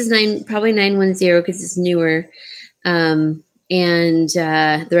 but this is probably 910 because it's newer, and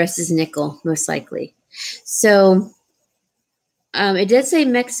the rest is nickel, most likely. So it does say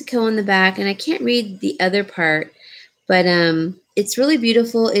Mexico on the back, and I can't read the other part, but it's really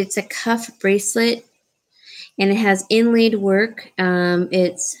beautiful. It's a cuff bracelet, and it has inlaid work.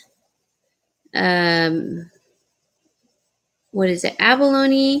 It's what is it?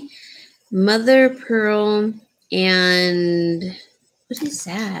 Abalone, mother pearl, and what is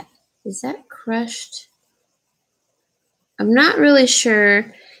that? Is that crushed? I'm not really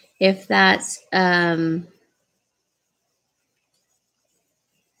sure if that's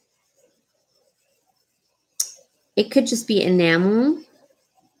it could just be enamel.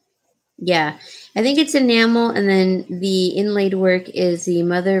 Yeah, I think it's enamel, and then the inlaid work is the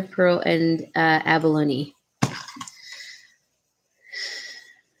mother pearl and abalone.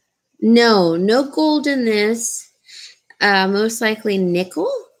 No gold in this. Most likely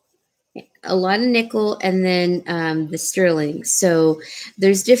nickel. A lot of nickel, and then the sterling. So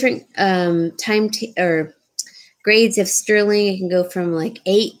there's different or grades of sterling. It can go from like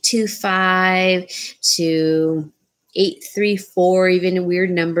 825 to 834, even weird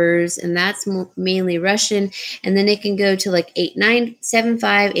numbers, and that's mainly Russian. And then it can go to like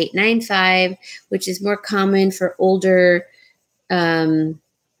 8975, 895, which is more common for older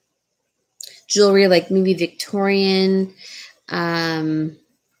jewelry, like maybe Victorian. And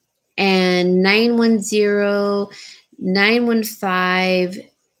 910, 915,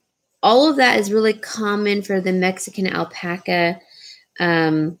 all of that is really common for the Mexican alpaca.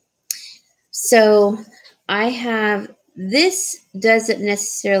 So I have, this doesn't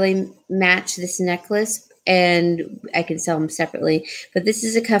necessarily match this necklace, and I can sell them separately, but this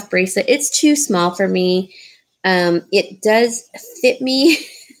is a cuff bracelet. It's too small for me. It does fit me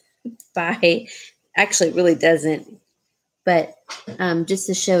actually it really doesn't, but just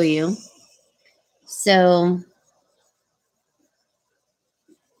to show you. So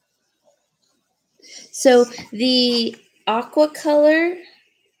the aqua color,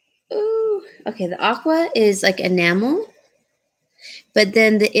 ooh, okay, the aqua is like enamel, but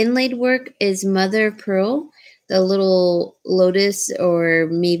then the inlaid work is mother of pearl, the little lotus or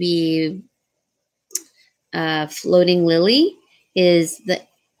maybe floating lily is the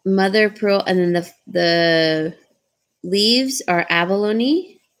mother of pearl, and then the leaves are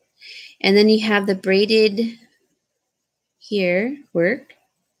abalone, and then you have the braided here work,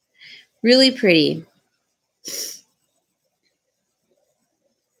 really pretty.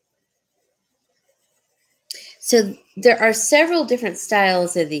 So there are several different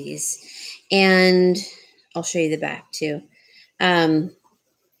styles of these, and I'll show you the back too.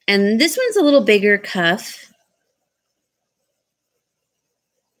 And this one's a little bigger cuff.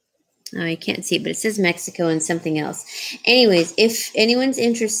 Oh, I can't see it, but it says Mexico and something else. Anyways, if anyone's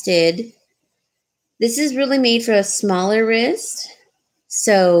interested, this is really made for a smaller wrist.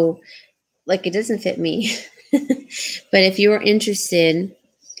 So, like, it doesn't fit me. But if you are interested,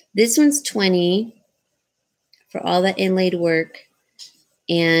 this one's $20 for all that inlaid work.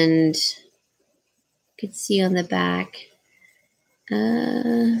 And you can see on the back.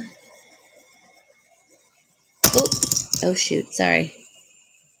 Oh, shoot. Sorry.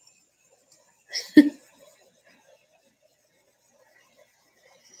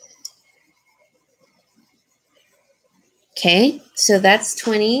 Okay, so that's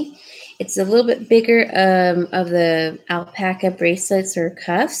 20. It's a little bit bigger of the alpaca bracelets or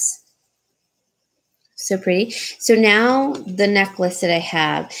cuffs. So pretty. So now the necklace that I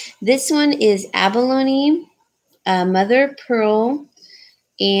have. This one is abalone, mother of pearl,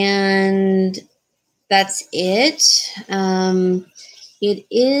 and that's it. It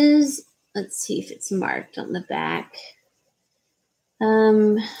is, let's see if it's marked on the back.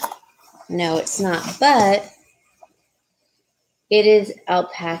 No, it's not, but it is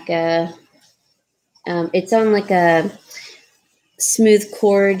alpaca. It's on like a smooth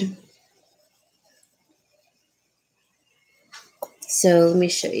cord. So let me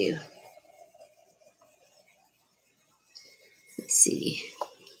show you. Let's see.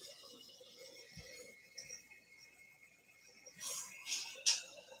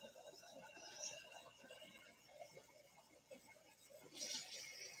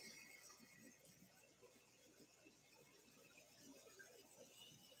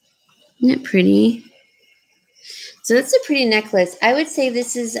 Isn't it pretty? So that's a pretty necklace. I would say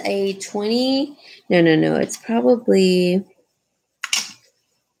this is a 20. No. It's probably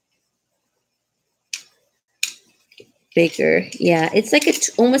bigger. Yeah, it's like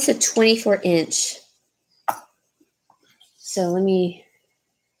almost a 24-inch. So let me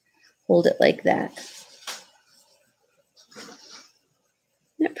hold it like that. Isn't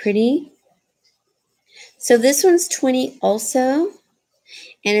that pretty? So this one's 20 also,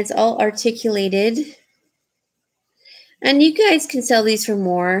 and it's all articulated. And you guys can sell these for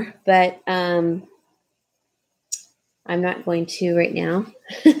more, but I'm not going to right now.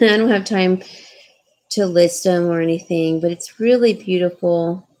 I don't have time to list them or anything, but it's really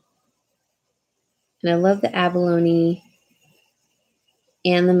beautiful. And I love the abalone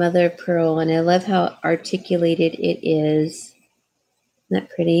and the mother of pearl, and I love how articulated it is. Isn't that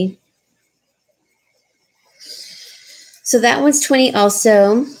pretty? So that one's 20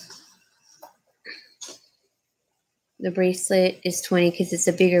 also. The bracelet is 20 because it's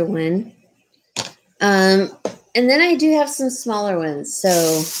a bigger one. And then I do have some smaller ones,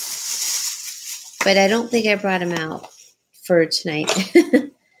 so, but I don't think I brought them out for tonight.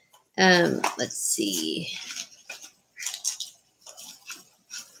 Let's see.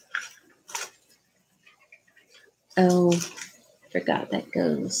 Oh, forgot that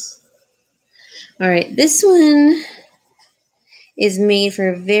goes. All right, this one is made for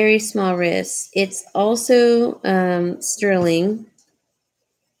a very small wrist. It's also sterling.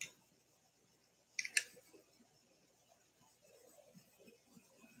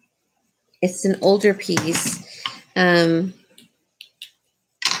 It's an older piece.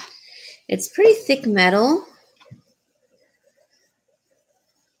 It's pretty thick metal.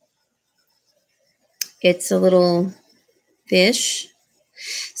 It's a little fish.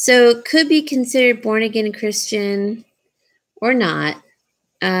 So it could be considered born again Christian or not.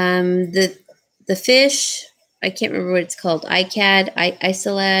 The fish, I can't remember what it's called.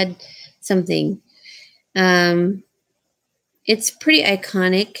 Isolad, something. It's pretty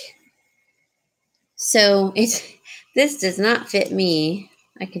iconic. So this does not fit me.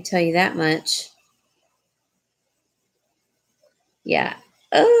 I can tell you that much. Yeah.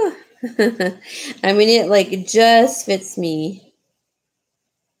 Oh. I mean, it like just fits me.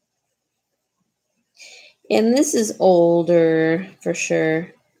 And this is older for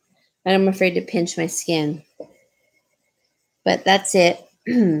sure. And I'm afraid to pinch my skin. But that's it.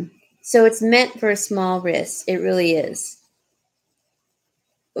 So it's meant for a small wrist. It really is.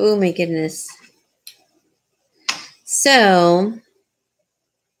 Oh my goodness. So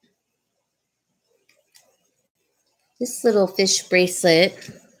this little fish bracelet,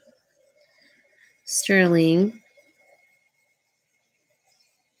 sterling.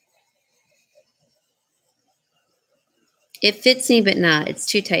 It fits me, but not. It's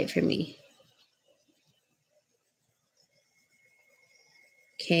too tight for me.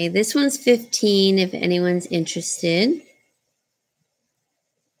 Okay, this one's 15 if anyone's interested.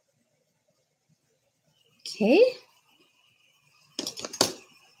 Okay.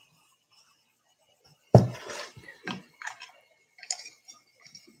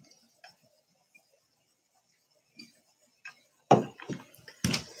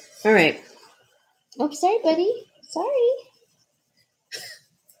 All right. Oh, sorry, buddy. Sorry.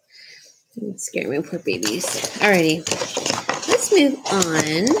 Scare me, poor babies. Alrighty. Let's move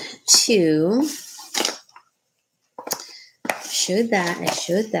on to. Showed that. I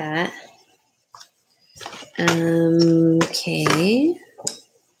showed that. Okay.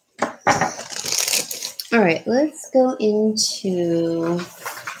 All right. Let's go into.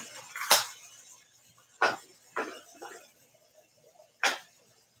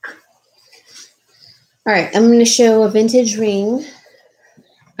 All right. I'm going to show a vintage ring.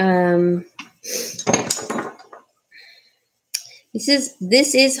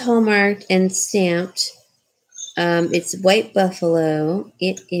 This is hallmarked and stamped. It's white buffalo.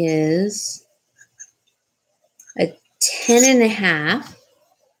 It is a 10.5,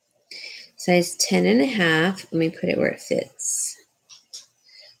 size 10.5. Let me put it where it fits.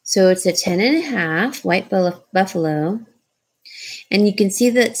 So it's a 10.5 white buffalo. And you can see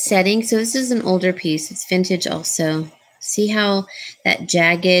the setting. So this is an older piece. It's vintage also. See how that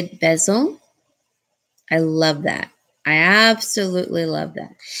jagged bezel? I love that. I absolutely love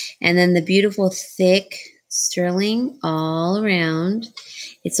that. And then the beautiful thick sterling all around.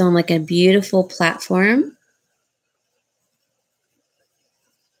 It's on like a beautiful platform.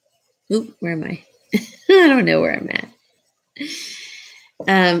 Oop, where am I? I don't know where I'm at.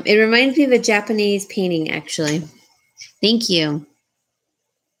 It reminds me of a Japanese painting, actually. Thank you.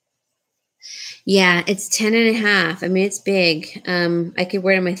 Yeah, it's 10.5. I mean, it's big. I could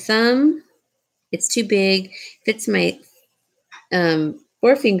wear it on my thumb. It's too big. Fits my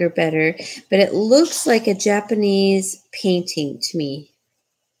forefinger better, but it looks like a Japanese painting to me.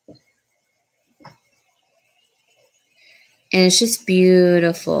 And it's just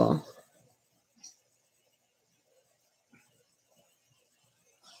beautiful.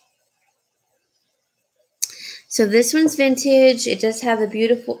 So this one's vintage. It does have a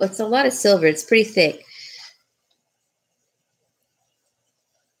beautiful, it's a lot of silver. It's pretty thick.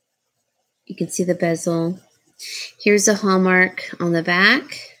 You can see the bezel. Here's a hallmark on the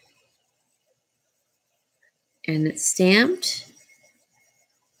back. And it's stamped.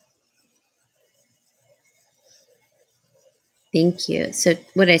 Thank you. So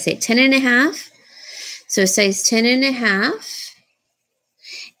what did I say? 10.5. So size 10.5.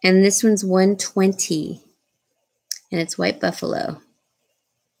 And this one's 120. And it's white buffalo.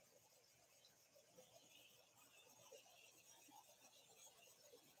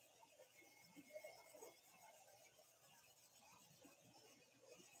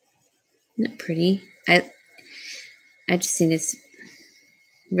 Isn't it pretty? I just think it's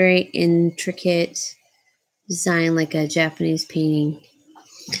very intricate design, like a Japanese painting.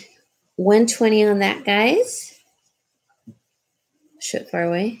 120 on that, guys. Show it far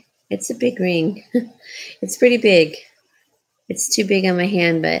away. It's a big ring. It's pretty big. It's too big on my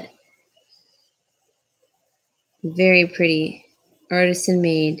hand, but very pretty. Artisan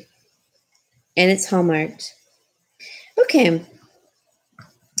made. And it's hallmarked. Okay.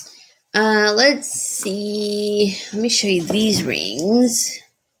 Let's see. Let me show you these rings.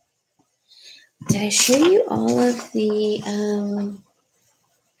 Did I show you all of the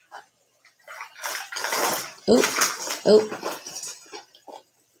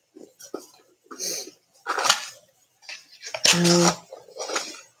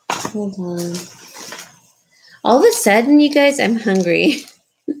hold on. All of a sudden, you guys, I'm hungry.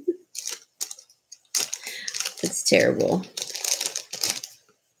 It's terrible.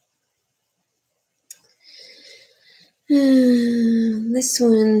 This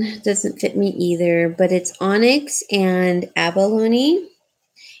one doesn't fit me either, but it's onyx and abalone,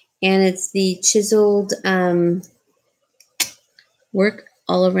 and it's the chiseled work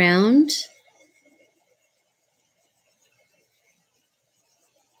all around.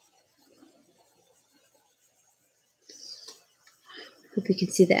 Hope you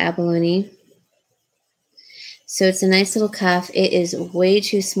can see the abalone. So it's a nice little cuff. It is way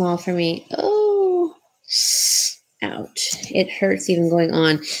too small for me. Oh, ouch. It hurts even going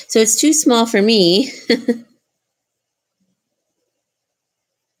on. So it's too small for me.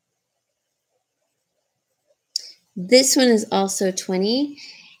 This one is also 20.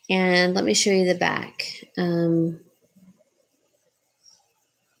 And let me show you the back.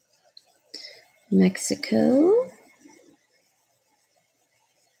 Mexico.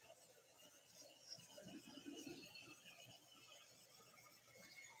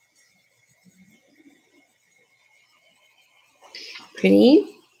 Pretty.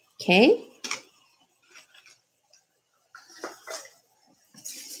 Okay.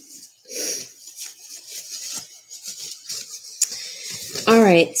 All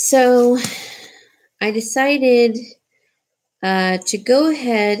right. So I decided to go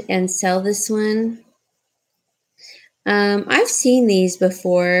ahead and sell this one. I've seen these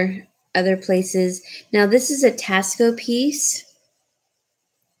before other places. Now this is a Tasco piece.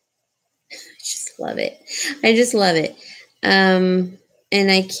 I just love it. I just love it. And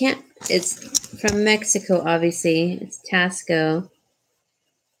I can't, it's from Mexico, obviously. It's Tasco.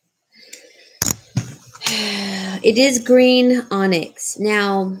 It is green onyx.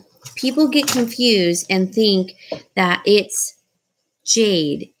 Now, people get confused and think that it's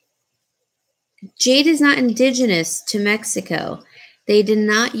jade. Jade is not indigenous to Mexico. They did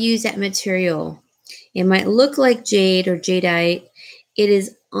not use that material. It might look like jade or jadeite. It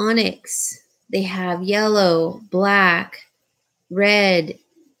is onyx. They have yellow, black, red,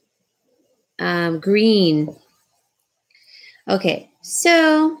 green. Okay,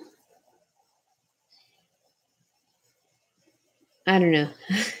 so I don't know.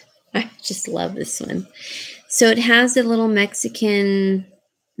 I just love this one. So it has the little Mexican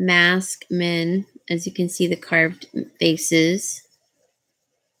mask men, as you can see, the carved faces.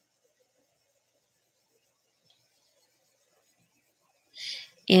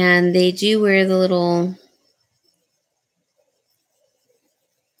 And they do wear the little,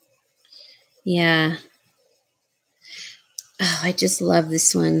 yeah. Oh, I just love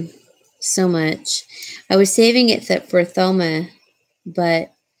this one so much. I was saving it for Thelma,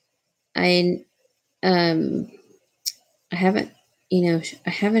 but I haven't, I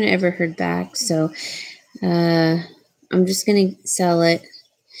haven't ever heard back. So I'm just going to sell it.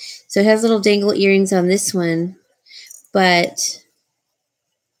 So it has little dangle earrings on this one, but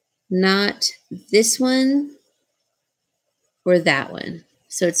not this one or that one.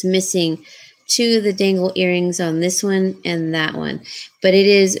 So it's missing two of the dangle earrings on this one and that one. But it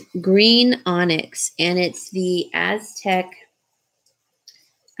is green onyx, and it's the Aztec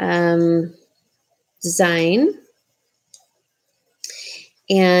design.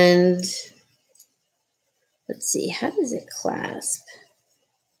 And let's see, how does it clasp?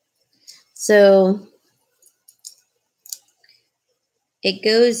 So it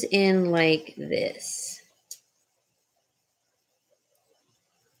goes in like this.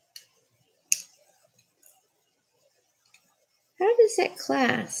 How does that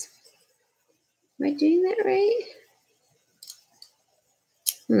clasp? Am I doing that right?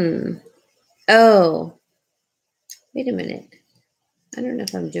 Oh, wait a minute. I don't know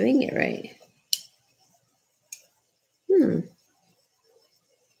if I'm doing it right.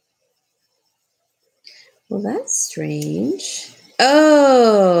 Well, that's strange.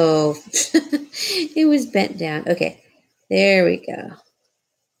 Oh, it was bent down. Okay, there we go.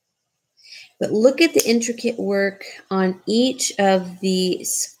 But look at the intricate work on each of the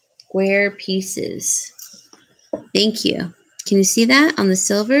square pieces. Thank you. Can you see that on the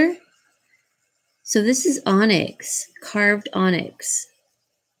silver? So this is onyx, carved onyx.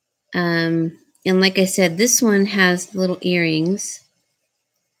 And like I said, this one has little earrings.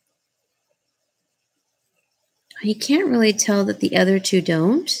 You can't really tell that the other two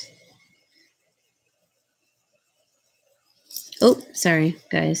don't. Oh, sorry,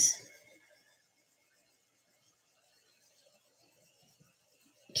 guys.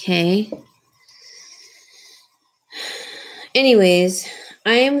 Okay. Anyways,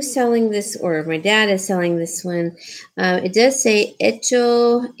 I am selling this, or my dad is selling this one. It does say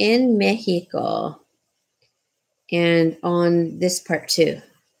Hecho en Mexico. And on this part too.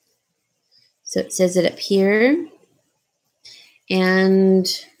 So it says it up here and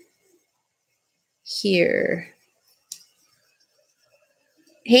here.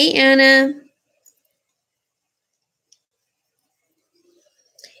 Hey, Anna.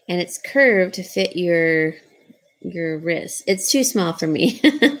 And it's curved to fit your wrist. It's too small for me,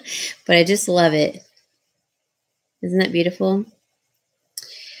 but I just love it. Isn't that beautiful?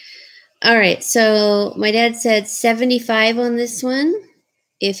 All right, so my dad said 75 on this one.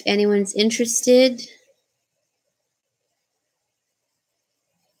 If anyone's interested.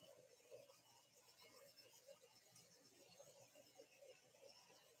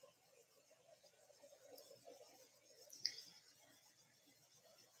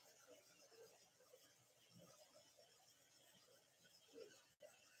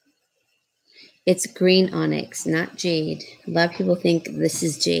 It's green onyx, not jade. A lot of people think this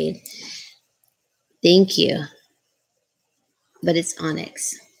is jade. Thank you. But it's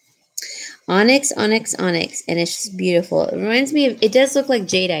onyx. Onyx, onyx, onyx. And it's just beautiful. It reminds me of, it does look like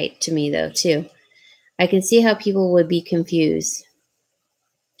jadeite to me, though, too. I can see how people would be confused.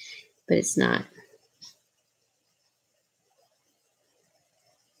 But it's not.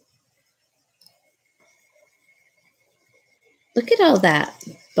 Look at all that.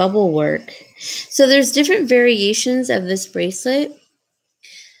 bubble work. So there's different variations of this bracelet.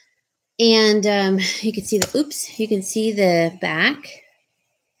 And you can see you can see the back,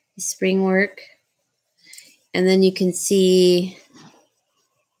 the spring work. And then you can see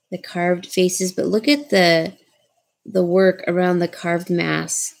the carved faces, but look at the work around the carved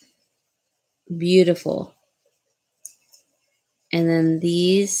mass. Beautiful. And then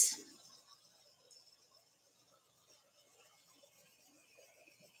these.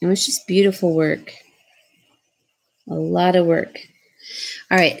 It was just beautiful work. A lot of work.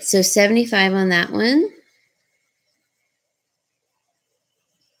 All right, so 75 on that one.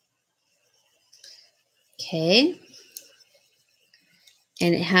 Okay.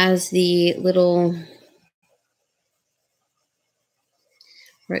 And it has the little,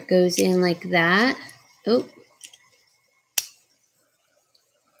 where it goes in like that. Oh.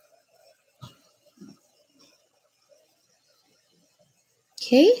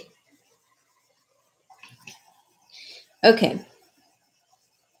 Okay. Okay.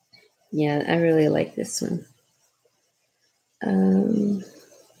 Yeah, I really like this one.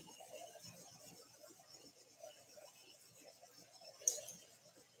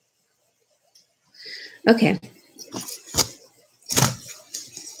 Okay.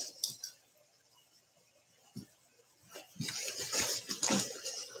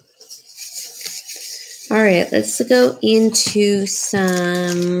 All right, let's go into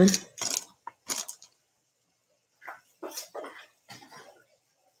some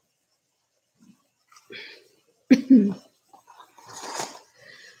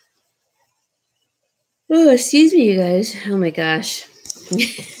oh, excuse me, you guys. Oh my gosh.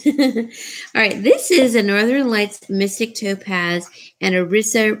 All right, this is a Northern Lights Mystic Topaz and a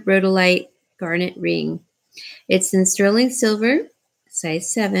Rissa Rhodolite Garnet Ring. It's in sterling silver,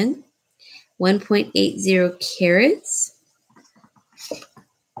 size 7, 1.80 carats.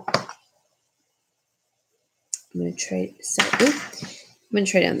 I'm going to try, I'm going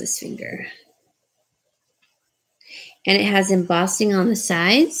to try it on this finger. And it has embossing on the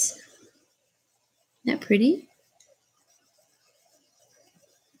sides. Isn't that pretty?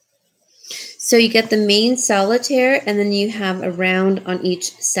 So you get the main solitaire, and then you have a round on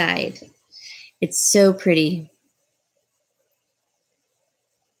each side. It's so pretty.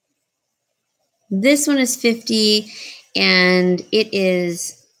 This one is 50, and it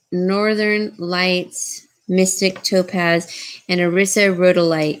is Northern Lights Mystic Topaz and Arissa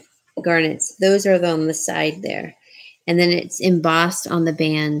Rhodolite garnets. Those are on the side there. And then it's embossed on the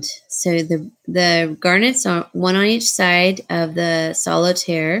band. So the garnets are one on each side of the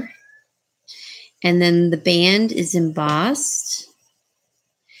solitaire. And then the band is embossed.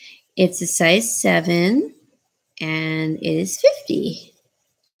 It's a size 7, and it is 50.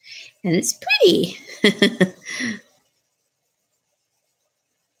 And it's pretty.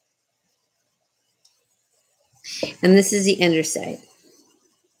 And this is the underside.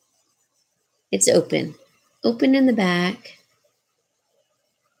 It's open. Open in the back.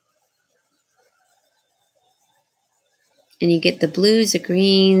 And you get the blues, the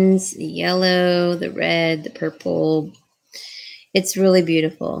greens, the yellow, the red, the purple. It's really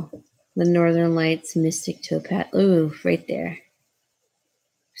beautiful. The Northern Lights Mystic Topaz. Ooh, right there.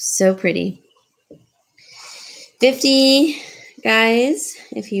 So pretty. 50, guys,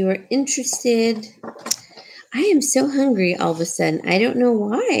 if you are interested. I am so hungry all of a sudden. I don't know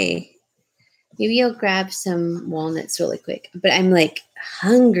why. Maybe I'll grab some walnuts really quick. But I'm like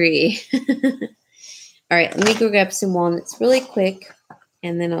hungry. All right, let me go grab some walnuts really quick,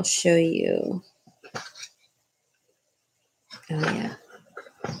 and then I'll show you. Oh, yeah.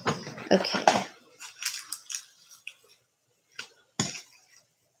 Okay.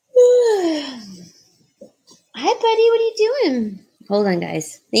 Hi, buddy. What are you doing? Hold on,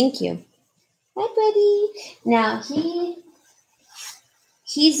 guys. Thank you. Hi, buddy. Now,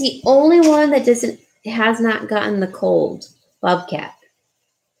 he's the only one that has not gotten the cold. Bobcat.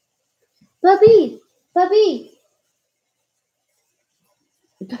 Bubby. Bubby.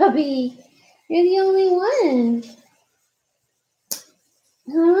 Bubby. You're the only one.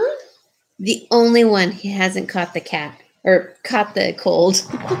 Huh? The only one he hasn't caught the cat or caught the cold.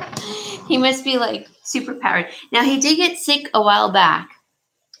 He must be like super powered. Now he did get sick a while back,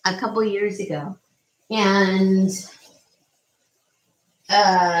 a couple years ago, and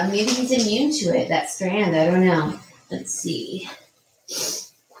maybe he's immune to it. That strand, I don't know. Let's see.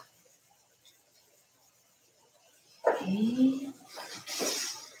 Okay.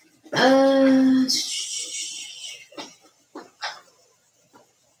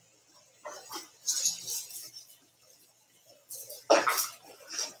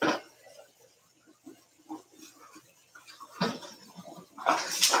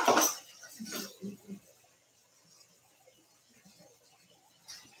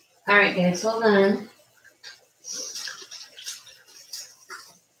 All right, guys, hold on.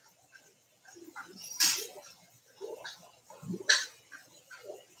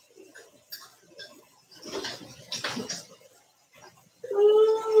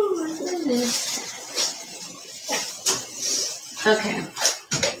 Oh, my goodness. Okay,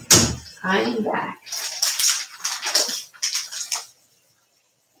 I am back.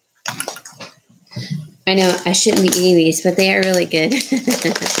 I know I shouldn't be eating these, but they are really good.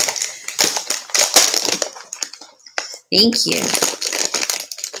 Thank you.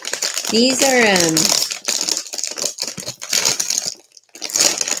 These are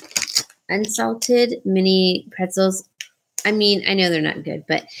unsalted mini pretzels. I mean, I know they're not good,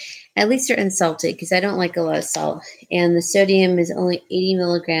 but at least they're unsalted because I don't like a lot of salt. And the sodium is only 80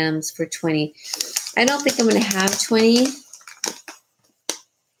 milligrams for 20. I don't think I'm going to have 20.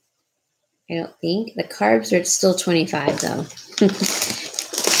 I don't think. The carbs are still 25 though.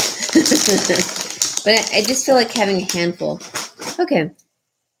 But I just feel like having a handful. Okay.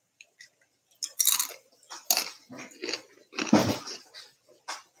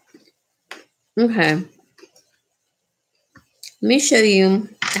 Okay. Let me show you.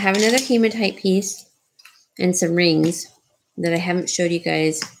 I have another hematite piece and some rings that I haven't showed you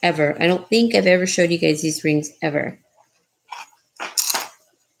guys ever. I don't think I've ever showed you guys these rings ever.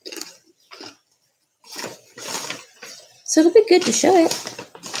 So it'll be good to show it.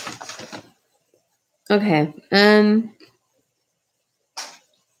 Okay.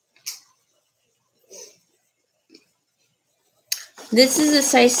 This is a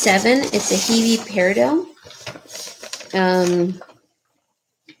size 7. It's a Hebe Peridot.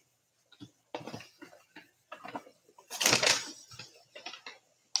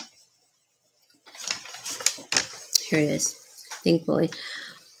 Here it is. Thankfully.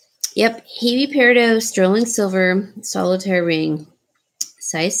 Yep. Hebe Peridot Sterling Silver Solitaire Ring.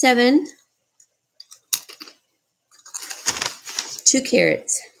 Size 7. 2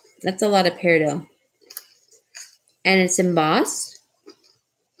 carats. That's a lot of peridot. And it's embossed.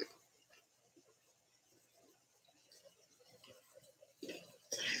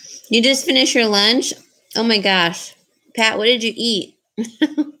 You just finished your lunch? Oh my gosh. Pat, what did you eat?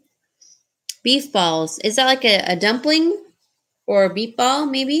 Beef balls. Is that like a dumpling? Or a beef ball,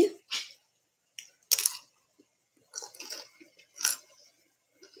 maybe?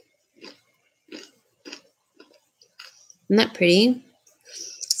 Isn't that pretty?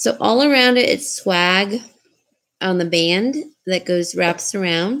 So all around it, it's swag on the band that wraps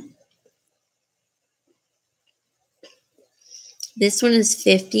around. This one is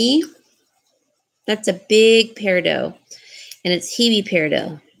 50. That's a big peridot. And it's Hebe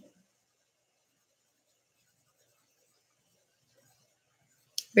Peridot.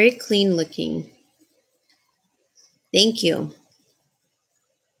 Very clean looking. Thank you.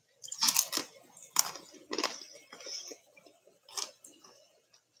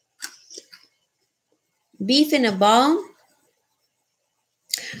 Beef in a ball.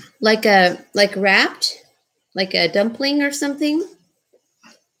 Like wrapped? Like a dumpling or something?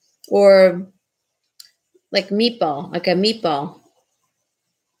 Or like meatball, like a meatball.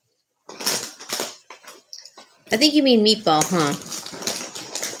 I think you mean meatball, huh?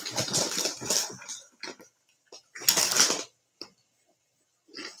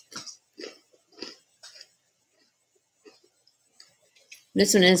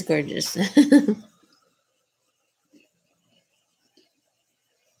 This one is gorgeous. Isn't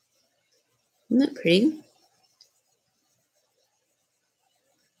that pretty?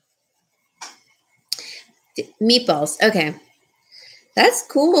 Meatballs. Okay. That's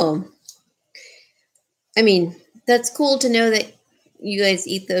cool. I mean, that's cool to know that you guys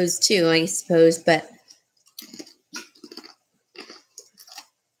eat those too, I suppose, but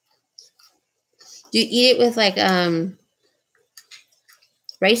do you eat it with like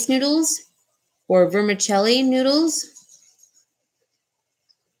rice noodles or vermicelli noodles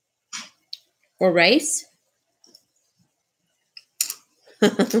or rice?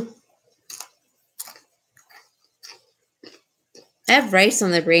 I have rice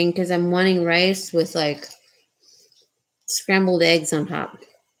on the brain because I'm wanting rice with like scrambled eggs on top.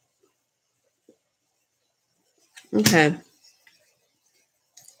 Okay.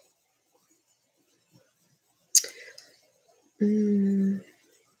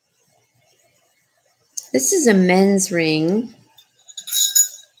 This is a men's ring.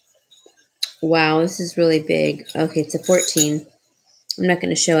 Wow, this is really big. Okay, it's a 14. I'm not going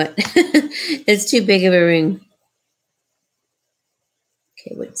to show it. It's too big of a ring.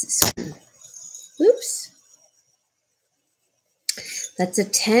 Okay, what's this one? Oops. That's a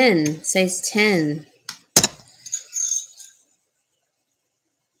 10, size 10.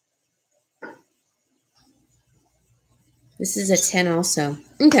 This is a 10 also.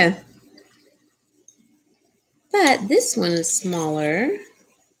 Okay. But this one is smaller.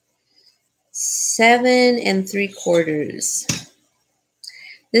 7 3/4.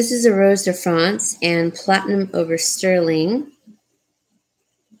 This is a Rose de France and platinum over sterling.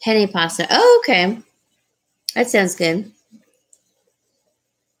 Penny pasta. Oh, okay. That sounds good.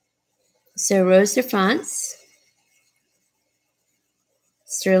 So Rose de France,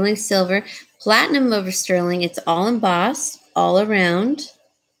 sterling silver, platinum over sterling. It's all embossed all around.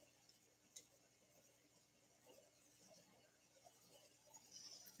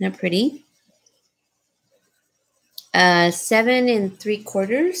 Not pretty. 7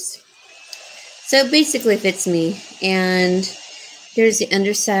 3/4. So it basically fits me. And here's the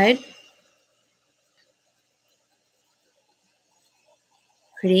underside.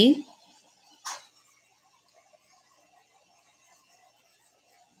 Pretty.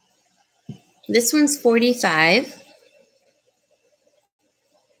 This one's 45.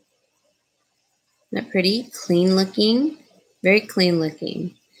 Not pretty. Clean looking. Very clean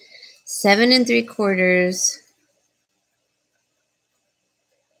looking. 7 3/4.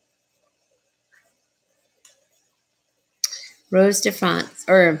 Rose de France.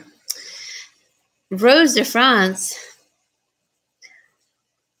 Or Rose de France.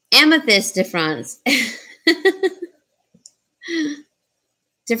 Amethyst de France.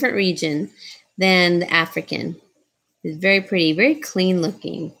 Different region than the African. It's very pretty. Very clean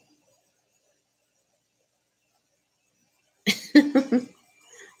looking. What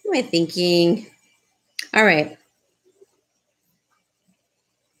am I thinking? All right.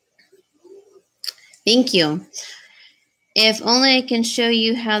 Thank you. If only I can show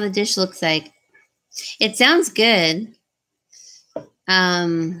you how the dish looks like. It sounds good. I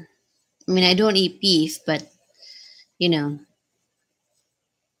mean, I don't eat beef, but, you know,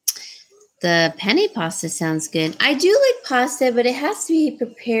 the penne pasta sounds good. I do like pasta, but it has to be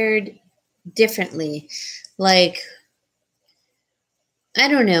prepared differently. Like, I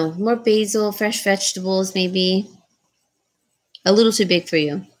don't know, more basil, fresh vegetables, maybe. A little too big for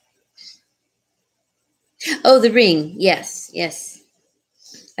you. Oh, the ring. Yes, yes.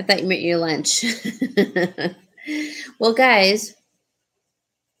 I thought you meant your lunch. Well, guys,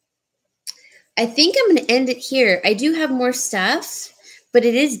 I think I'm going to end it here. I do have more stuff, but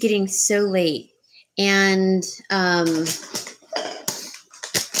it is getting so late. And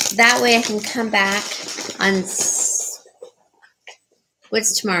that way I can come back on,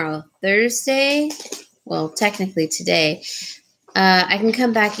 what's tomorrow? Thursday? Well, technically today. I can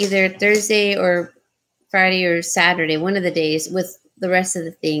come back either Thursday or Friday or Saturday, one of the days, with the rest of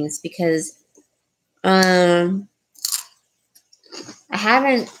the things, because I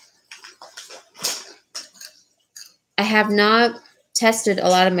have not tested a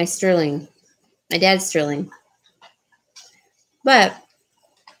lot of my sterling, my dad's sterling. But,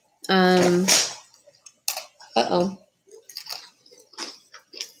 uh-oh.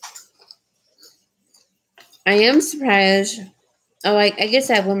 I am surprised. Oh, I guess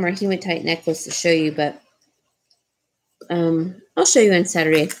I have one more hematite necklace to show you, but I'll show you on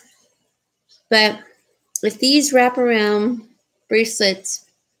Saturday. But if these wraparound bracelets,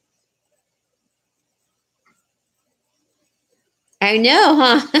 I know,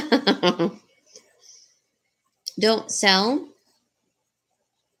 huh? Don't sell.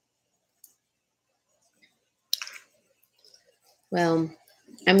 Well,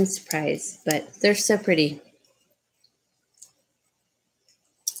 I'm surprised, but they're so pretty.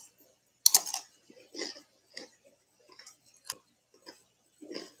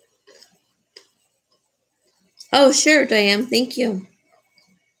 Oh, sure, Diane. Thank you.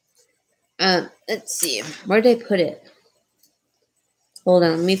 Let's see. Where did I put it? Hold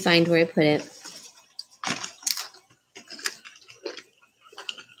on. Let me find where I put it.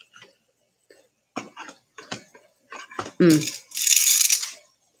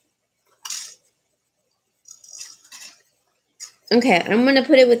 Okay, I'm going to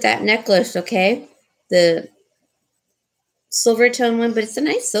put it with that necklace, okay? The silver tone one, but it's a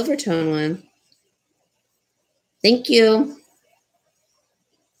nice silver tone one. Thank you.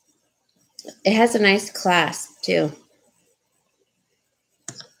 It has a nice clasp, too.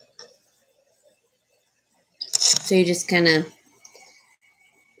 So you just kind of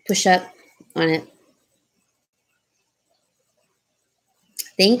push up on it.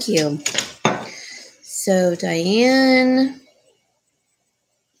 Thank you. So, Diane.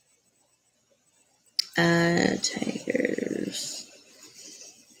 Tigers.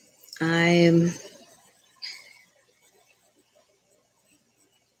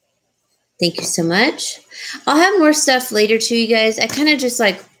 Thank you so much. I'll have more stuff later too, you guys. I kind of just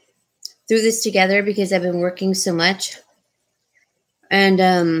like threw this together because I've been working so much.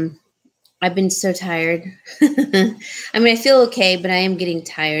 And I've been so tired. I mean, I feel okay, but I am getting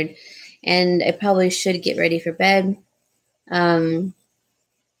tired, and I probably should get ready for bed. I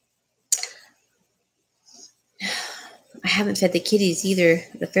haven't fed the kitties either,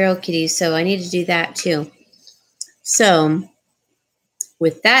 the feral kitties, so I need to do that too. So,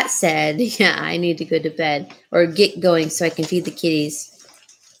 with that said, yeah, I need to go to bed or get going so I can feed the kitties.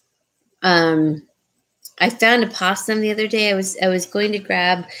 I found a possum the other day. I was going to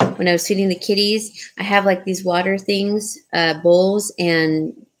grab when I was feeding the kitties. I have like these water things, bowls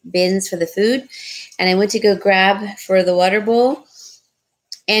and bins for the food, and I went to go grab for the water bowl.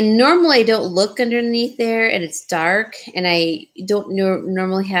 And normally I don't look underneath there, and it's dark, and I don't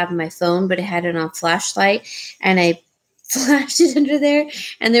normally have my phone, but I had it on flashlight, and I flashed it under there,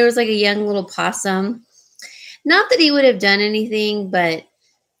 and there was like a young little possum. Not that he would have done anything, but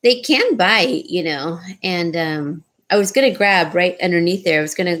they can bite, and I was going to grab right underneath there. I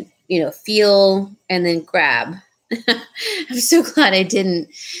was going to, feel and then grab. I'm so glad I didn't.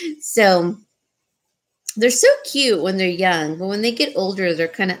 So they're so cute when they're young, but when they get older, they're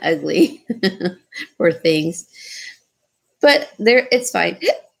kind of ugly. Poor things. But it's fine.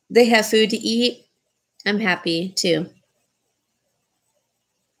 They have food to eat. I'm happy too.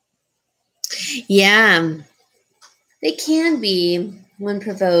 Yeah, they can be when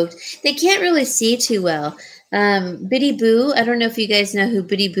provoked. They can't really see too well. Biddy Boo, I don't know if you guys know who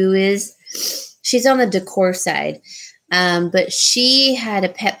Biddy Boo is. She's on the decor side. But she had a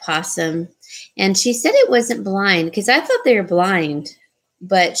pet possum, and she said it wasn't blind because I thought they were blind,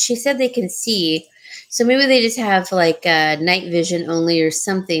 but she said they can see. So maybe they just have like night vision only or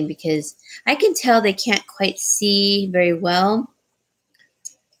something, because I can tell they can't quite see very well.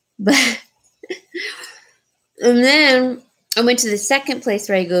 But and then I went to the second place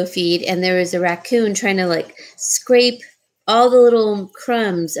where I go feed, and there was a raccoon trying to like scrape all the little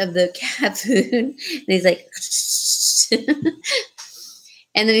crumbs of the cat food. And he's like,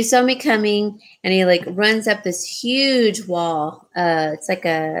 and then he saw me coming, and he like runs up this huge wall. It's like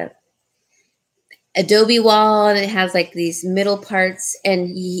a adobe wall, and it has like these middle parts, and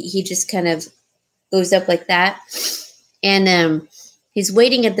he just kind of goes up like that. And he's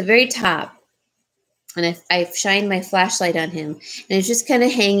waiting at the very top. And I've shined my flashlight on him, and he's just kind of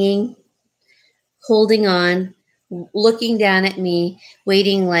hanging, holding on, looking down at me,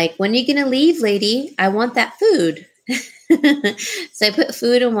 waiting like, when are you going to leave, lady? I want that food. So I put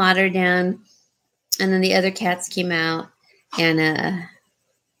food and water down, and then the other cats came out, and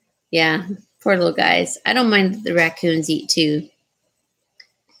yeah, poor little guys. I don't mind that the raccoons eat too.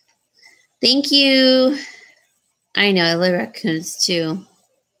 Thank you. I know, I love raccoons too.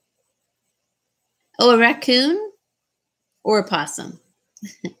 Oh, a raccoon or a possum?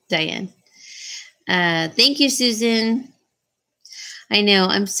 Diane. Thank you, Susan. I know,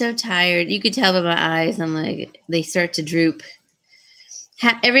 I'm so tired. You could tell by my eyes, I'm like, they start to droop.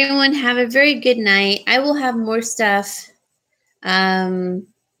 Everyone have a very good night. I will have more stuff. I'm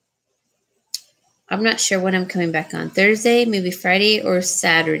not sure when I'm coming back on. Thursday, maybe Friday or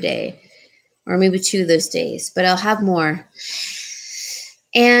Saturday, or maybe 2 of those days, but I'll have more.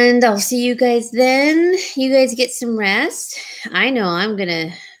 And I'll see you guys then. You guys get some rest. I know I'm going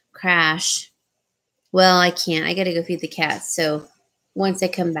to crash. Well, I can't. I got to go feed the cats. So once I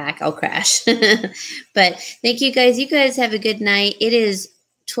come back, I'll crash. But thank you guys. You guys have a good night. It is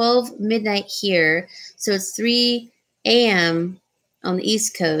 12 midnight here. So it's 3 a.m. on the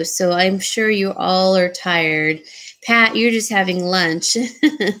East Coast. So I'm sure you all are tired. Pat, you're just having lunch.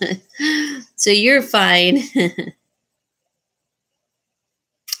 So you're fine.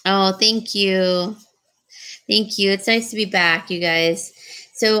 Oh, thank you. Thank you. It's nice to be back, you guys.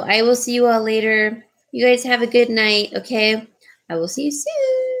 So I will see you all later. You guys have a good night, okay? I will see you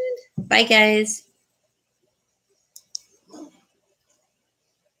soon. Bye, guys.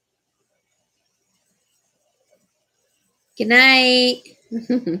 Good night.